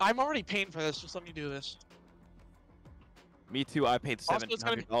 Parker, I'm already paying for this. Just let me do this. Me too. I paid Also, it's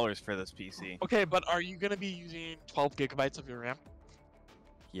gonna be- $1,700 for this PC. Okay, but are you gonna be using 12 gigabytes of your RAM?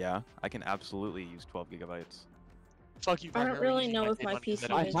 Yeah, I can absolutely use 12 gigabytes. Fuck you, I Parker. don't we're really using know if same my one 'cause PC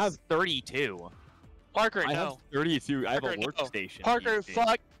it I is- have 32. Parker, I have no. 32. I have a Parker, no. workstation. Parker, PC.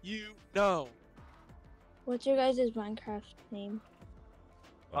 fuck you, no. What's your guys' Minecraft name?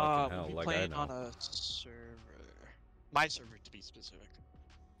 Fucking We'll hell, be like I playing know. on a server. My server, to be specific.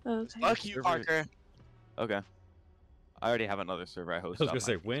 Okay. Fuck you, server- Parker. Okay. I already have another server I host. I was on gonna my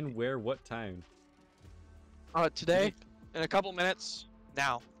say PC. when, where, what time? Today, in a couple minutes,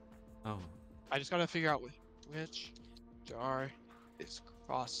 now. Oh, I just gotta figure out which jar is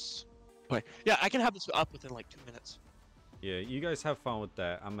cross. Wait, yeah, I can have this up within like 2 minutes. yeah. You guys have fun with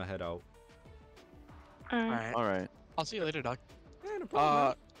that. I'm gonna head out. Alright. Alright. All right. I'll see you later, Doug. Yeah, no problem.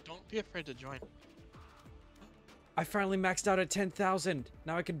 man. Don't be afraid to join. I finally maxed out at 10,000.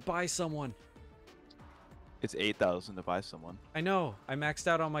 Now I can buy someone. It's 8,000 to buy someone. I know. I maxed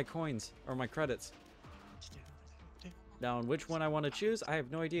out on my coins or my credits. Now, on which one I want to choose, I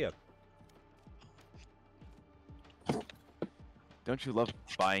have no idea. Don't you love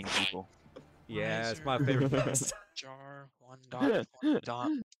buying people? Yeah, it's Wiser my favorite past. Jar 1.20. I'm Should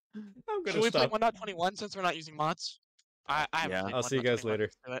gonna we play stop. 1.21 since we're not using mods? I haven't Yeah. played I'll see you guys 1.21. later.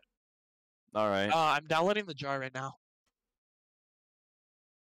 Let's do it. All right. I'm downloading the jar right now.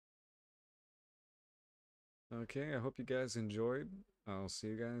 Okay, I hope you guys enjoyed. I'll see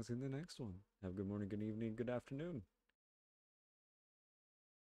you guys in the next one. Have a good morning, good evening, good afternoon.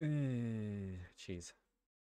 Cheese.